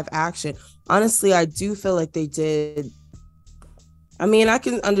fucking live action. Honestly, I do feel like they did. I mean, I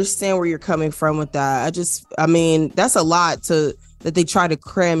can understand where you're coming from with that. I mean, that's a lot that they try to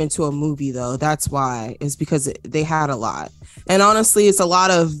cram into a movie, though. That's why. It's because they had a lot. And honestly, it's a lot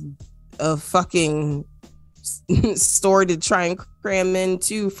of fucking story to try and cram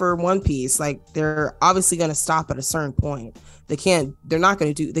into for One Piece. Like, they're obviously going to stop at a certain point. They can't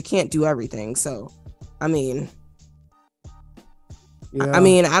do everything. So, I mean,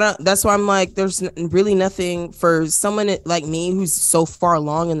 that's why I'm like, there's really nothing for someone like me who's so far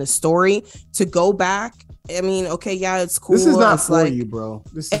along in the story to go back. I mean, okay, yeah, it's cool. This is not for you, bro.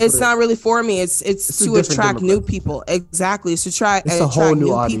 It's not really for me. It's to attract new people. Exactly. It's to attract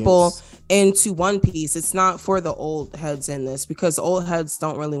new people into One Piece. It's not for the old heads in this, because old heads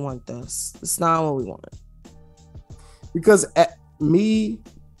don't really want this. It's not what we want. Because me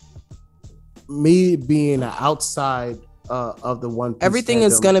being outside of the One Piece, everything fandom,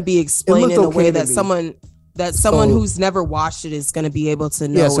 is going to be explained in a way that someone who's never watched it is going to be able to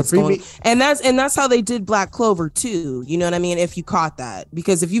know what's going on. And that's how they did Black Clover too. You know what I mean? If you caught that,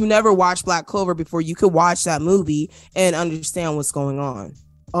 because if you've never watched Black Clover before, you could watch that movie and understand what's going on.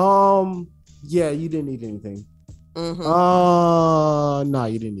 Yeah, you didn't need anything. Mm-hmm. No,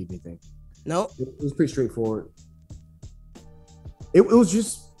 you didn't need anything. Nope. It was pretty straightforward. It was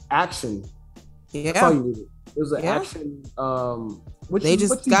just action. Yeah. That's all you needed. It was an action. They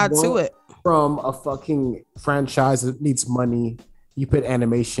just got to it. From a fucking franchise that needs money, you put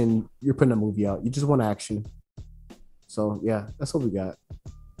animation, you're putting a movie out. You just want action. So yeah, that's what we got.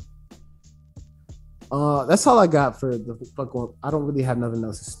 That's all I got for the fuck one. I don't really have nothing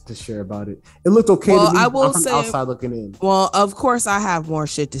else to share about it. It looked okay to me. I will say, outside looking in. Well, of course I have more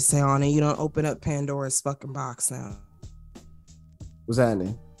shit to say on it. You don't open up Pandora's fucking box now. What's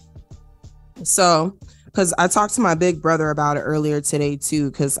happening? So, because I talked to my big brother about it earlier today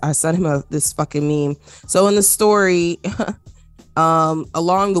too, because I sent him this fucking meme. So in the story,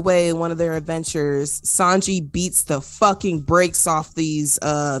 along the way in one of their adventures, Sanji beats the fucking brakes off these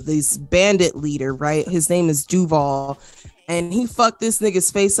bandit leader, right? His name is Duval, and he fucked this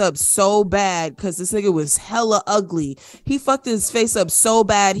nigga's face up so bad because this nigga was hella ugly. He fucked his face up so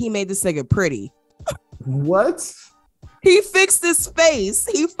bad he made this nigga pretty. What? He fixed his face.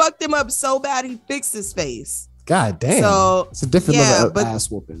 He fucked him up so bad he fixed his face. God damn. So it's a different level of ass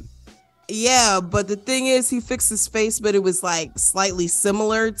whooping. Yeah, but the thing is, he fixed his face, but it was like slightly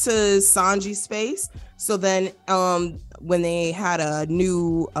similar to Sanji's face. So then, when they had a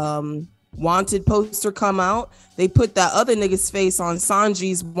new Wanted poster come out, they put that other nigga's face on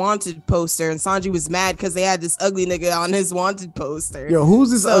Sanji's Wanted poster, and Sanji was mad because they had this ugly nigga on his Wanted poster. Yo, who's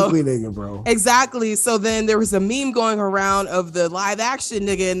this ugly nigga, bro? Exactly. So then there was a meme going around of the live action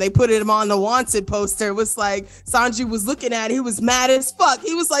nigga, and they put him on the Wanted poster. It was like Sanji was looking at it, he was mad as fuck.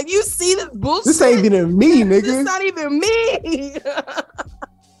 He was like, "You see this bullshit? This ain't even me, nigga. This not even me."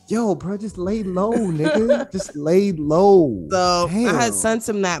 Yo, bro, just lay low, nigga. Just lay low. So Damn. I had sent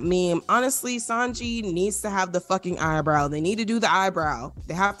him that meme. Honestly, Sanji needs to have the fucking eyebrow. They need to do the eyebrow.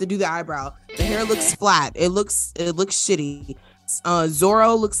 They have to do the eyebrow. The hair looks flat. It looks shitty.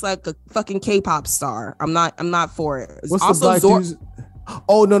 Zoro looks like a fucking K-pop star. I'm not for it. What's also, the black dude's?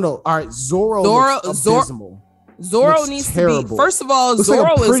 Oh no. All right, Zoro looks abysmal. Zoro looks needs terrible. to be. First of all, looks Zoro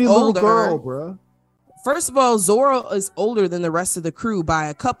like a pretty is little older. Girl, bro. First of all, Zoro is older than the rest of the crew by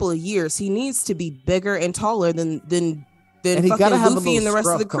a couple of years. He needs to be bigger and taller than And he fucking gotta have Luffy a and the rest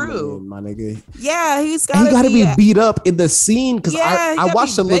of the scruff coming crew. in, my nigga. Yeah, he's And got he gotta be beat up in the scene because Yeah, he I gotta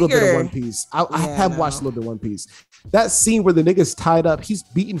watched be a little bit bigger. of One Piece. I have watched a little bit of One Piece. That scene where the nigga's tied up, he's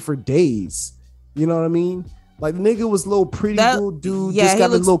beaten for days. You know what I mean? Like the nigga was a little pretty little dude. Yeah, just he got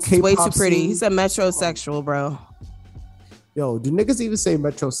a looks little K-pop way too pretty. scene. He's a metrosexual, bro. Yo, do niggas even say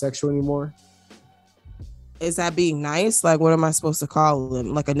metrosexual anymore? Is that being nice? Like, what am I supposed to call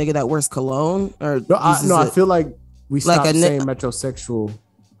him? Like a nigga that wears cologne? Or I feel like we like stopped saying metrosexual.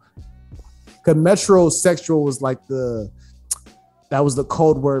 Because metrosexual was like that was the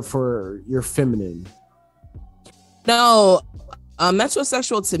code word for you're feminine. No,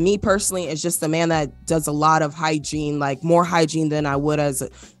 metrosexual to me personally is just a man that does a lot of hygiene, like more hygiene than I would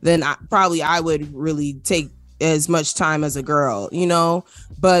I would really take as much time as a girl, you know,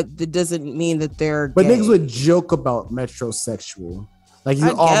 but that doesn't mean that they're But gay. niggas would joke about metrosexual. Like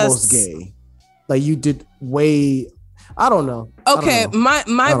you're almost gay. Like you did way, I don't know. Okay, my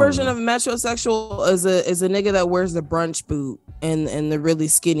version know. of metrosexual is a nigga that wears the brunch boot and the really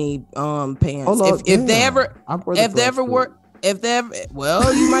skinny pants. Hold on, if they ever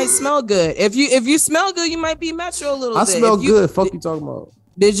well, you might smell good. If you smell good, you might be metro a little I bit. smell good. Fuck you talking about?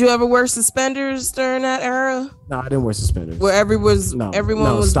 Did you ever wear suspenders during that era? No, I didn't wear suspenders. Where everyone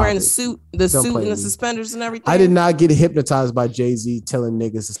was wearing a suit, the Don't suit play and the with me. suspenders and everything. I did not get hypnotized by Jay-Z telling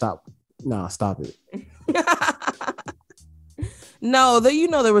niggas to stop. Nah, stop it. No,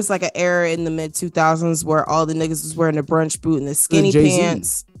 there was like an era in the mid 2000s where all the niggas was wearing the brunch boot and the skinny Jay-Z.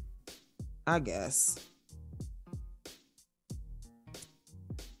 pants. I guess.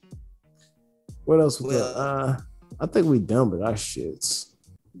 What else was there? I think we done with our shits.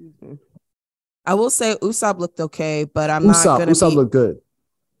 I will say Usopp looked okay, but Usopp looked good.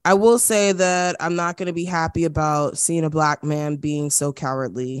 I will say that I'm not gonna be happy about seeing a black man being so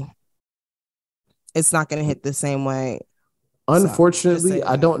cowardly. It's not gonna hit the same way. Unfortunately,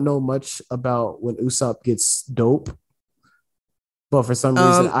 I don't know much about when Usopp gets dope. But for some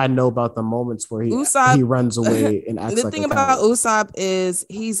reason, I know about the moments where he runs away and acts like the thing about Usopp is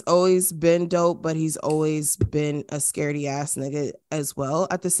he's always been dope, but he's always been a scaredy ass nigga as well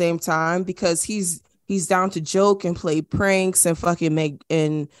at the same time, because he's down to joke and play pranks and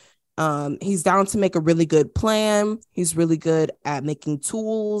fucking he's down to make a really good plan. He's really good at making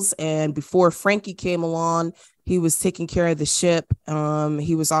tools. And before Frankie came along, he was taking care of the ship.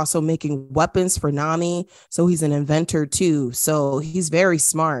 He was also making weapons for Nami. So he's an inventor too. So he's very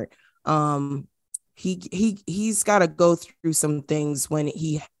smart. He's got to go through some things when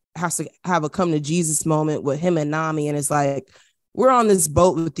he has to have a come to Jesus moment with him and Nami. And it's like, we're on this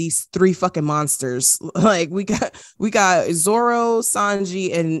boat with these three fucking monsters. Like we got Zoro,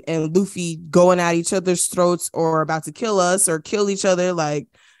 Sanji, and Luffy going at each other's throats or about to kill us or kill each other, like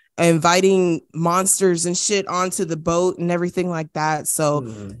inviting monsters and shit onto the boat and everything like that. So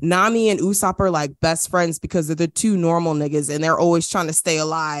Nami and Usopp are like best friends because they're the two normal niggas and they're always trying to stay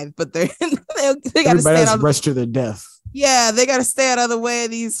alive, but they gotta stay out rush to their death. Yeah, they gotta stay out of the way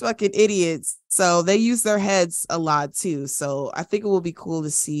of these fucking idiots. So they use their heads a lot too. So I think it will be cool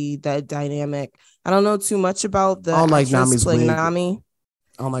to see that dynamic. I don't know too much about the actress playing Nami.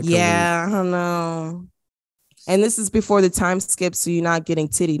 I don't like I don't know. And this is before the time skip, so you're not getting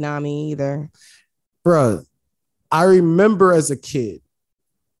titty Nami either. Bruh, I remember as a kid,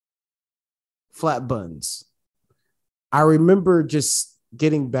 flat buns. I remember just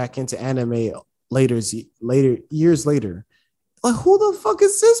getting back into anime years later. Like, who the fuck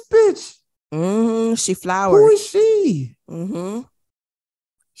is this bitch? She Flower. Who is she?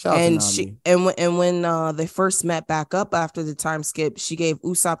 Shout out to And Nami. she and when they first met back up after the time skip, she gave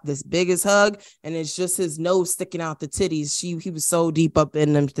Usopp this biggest hug, and it's just his nose sticking out the titties. He was so deep up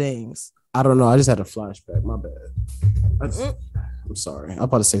in them things. I don't know. I just had a flashback. My bad. I'm sorry. I'm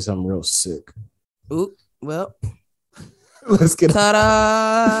about to say something real sick. Ooh, well, let's get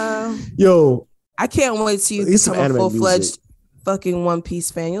ta-da. Yo, I can't wait till you It's some become a anime full-fledged music. fucking One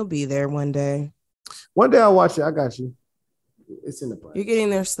Piece fan. You'll be there one day. one day I'll watch it. I got you. It's in the plan. You're getting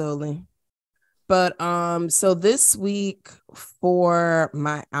there slowly. But so this week for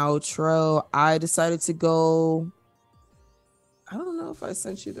my outro, I decided to go. I don't know if I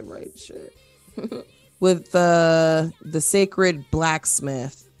sent you the right shit. With the Sacred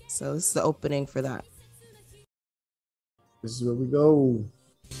Blacksmith. So this is the opening for that. This is where we go.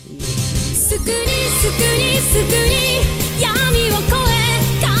 すくりすくりすくり闇を越え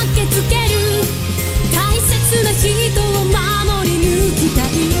駆けつける大切な人を守り抜きた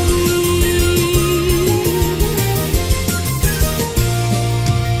い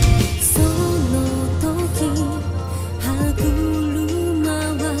その時歯車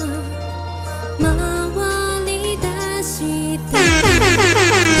は回り出して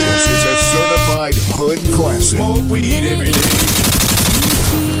This is a certified hood classic. Smoke weed every day.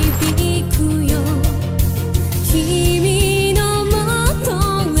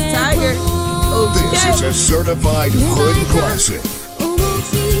 Tiger. This is a certified hood classic.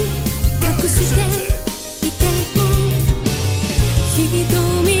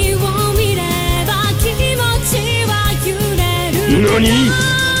 何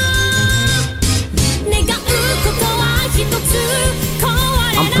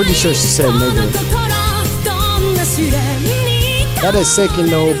I'm pretty sure she said nigga. That is second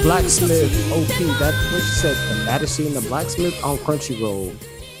no blacksmith OP. That what she said, the baddest scene, the blacksmith on Crunchyroll.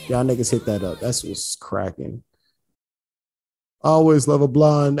 Y'all niggas hit that up. That's what's cracking. Always love a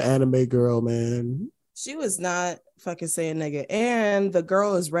blonde anime girl, man. She was not fucking saying nigga. And the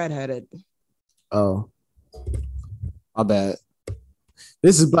girl is redheaded. Oh, my bad.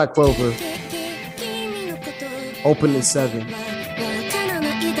 This is Black Clover. Open at 7.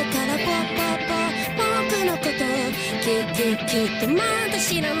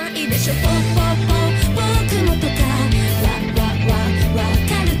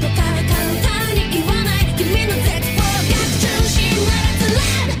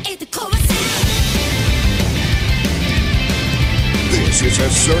 This is a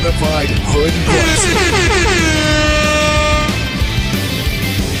certified hood classic.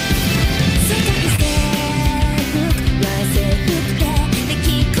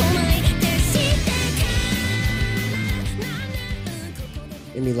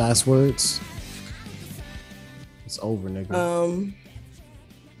 Any last words? It's over, nigga.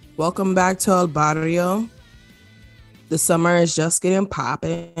 Welcome back to El Barrio. The summer is just getting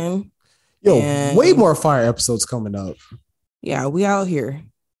popping. Yo, and way more fire episodes coming up. yeah, we out here.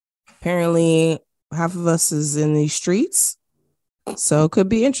 Apparently, half of us is in these streets, so it could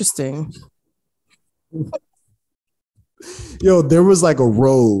be interesting. Yo, there was like a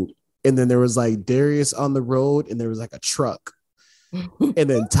road, and then there was like Darius on the road, and there was like a truck. And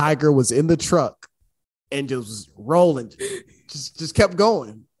then Tiger was in the truck and just was rolling, just kept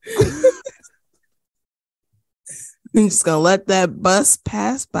going. I'm just gonna let that bus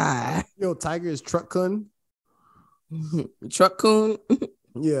pass by. Yo, Tiger is truck kun. Truck coon.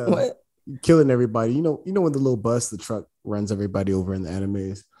 Yeah, What? killing everybody. You know when the little bus, the truck runs everybody over in the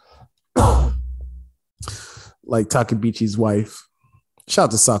animes. Like Takabichi's wife. Shout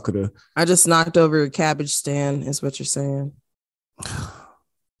out to Sakura. I just knocked over a cabbage stand, is what you're saying. Shout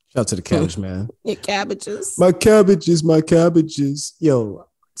out to the cabbage man. Your cabbages. My cabbages. Yo,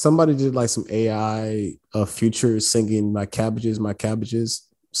 somebody did like some AI future singing my cabbages.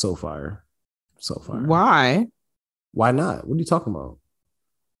 So fire. Why? Why not? What are you talking about?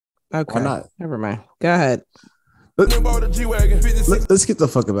 Okay. Why not? Never mind. Go ahead. Let's get the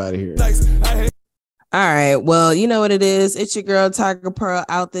fuck up out of here. All right. Well, you know what it is. It's your girl Tiger Pearl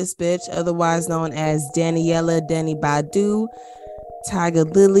out this bitch, otherwise known as Daniela Danny Badu, Tiger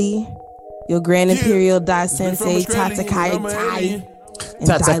Lily, your Grand Imperial Dai Sensei, Tatakai Tai, and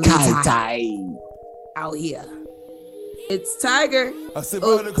Tatakai Tai out here. It's Tiger.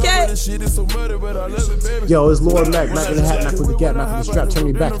 Yo, it's Lord Mac, Mac in the hat, Mac with the gap, Mac with the strap, turn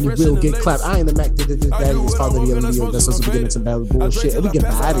me back and you will get clapped. I ain't the Mac, daddy, it's father the LMDO, that's also beginning some bad bullshit. And we get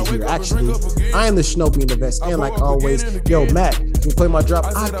out of here, actually. I am the Shinobi in the vest, and like always, yo, Mac, you play my drop,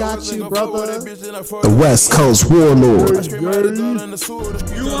 I got you, brother. The West Coast Warlord.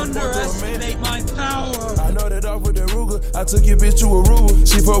 You underestimate my power. I know that off with that Ruger. I took your bitch to Aruba.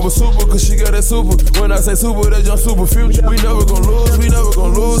 She fuck with super, cause she got that super. When I say super, that jump super future. We never gon'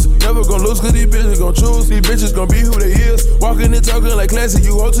 lose, gon' lose, cause these bitches gon' choose. These bitches gon' be who they is. Walking and talking like classic.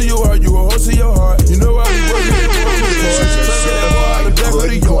 You hold to your heart, you a hold to your heart. You know I be working it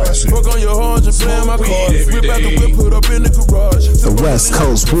fuck on your horns and play my cards. Whip out the whip, put up in the garage. The West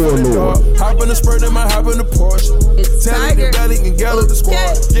Coast Warlord. Hop in the spurt and might hop in the Porsche. Talented Valley and Gallop the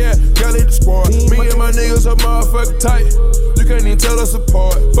squad. Yeah, Gallop the squad. Me and my niggas are motherfucking tight. You can't even tell us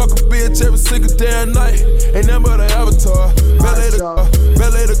apart. Fuck a bitch every single damn night. Ain't nothing but an avatar.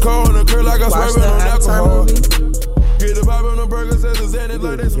 Valet the car on the curb like I swerving on alcohol. Get the vibe on the burgers as a Xanax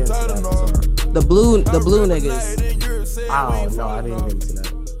like they some Tylenol. The blue niggas. Oh no, I didn't get into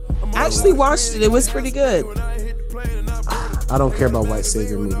that. I actually watched it. It was pretty good. I don't care about white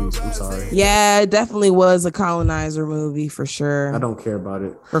savior movies. I'm sorry. Yeah, it definitely was a colonizer movie for sure. I don't care about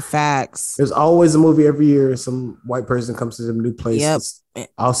it. For facts. There's always a movie every year. Some white person comes to some new place. Yep.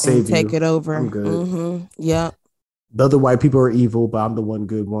 I'll save you. Take it over. I'm good. Mm-hmm. Yep. The other white people are evil, but I'm the one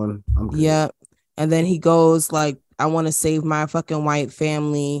good one. I'm good. Yep. And then he goes like, I want to save my fucking white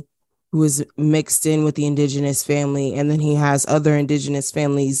family who is mixed in with the indigenous family. And then he has other indigenous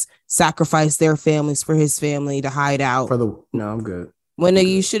families sacrifice their families for his family to hide out. No, I'm good. When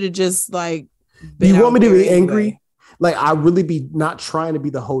you should have just like. You want me to be angry? Like, I really be not trying to be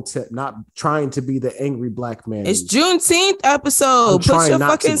the Hotep, not trying to be the angry black man. It's Juneteenth episode.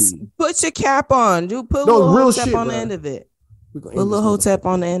 Put your cap on. Dude, put a little Hotep on the end of it. Put a little Hotep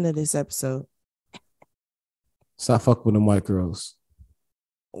on the end of this episode. Stop fucking with them white girls.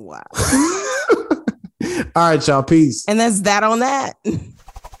 Wow. All right, y'all. Peace. And that's that on that.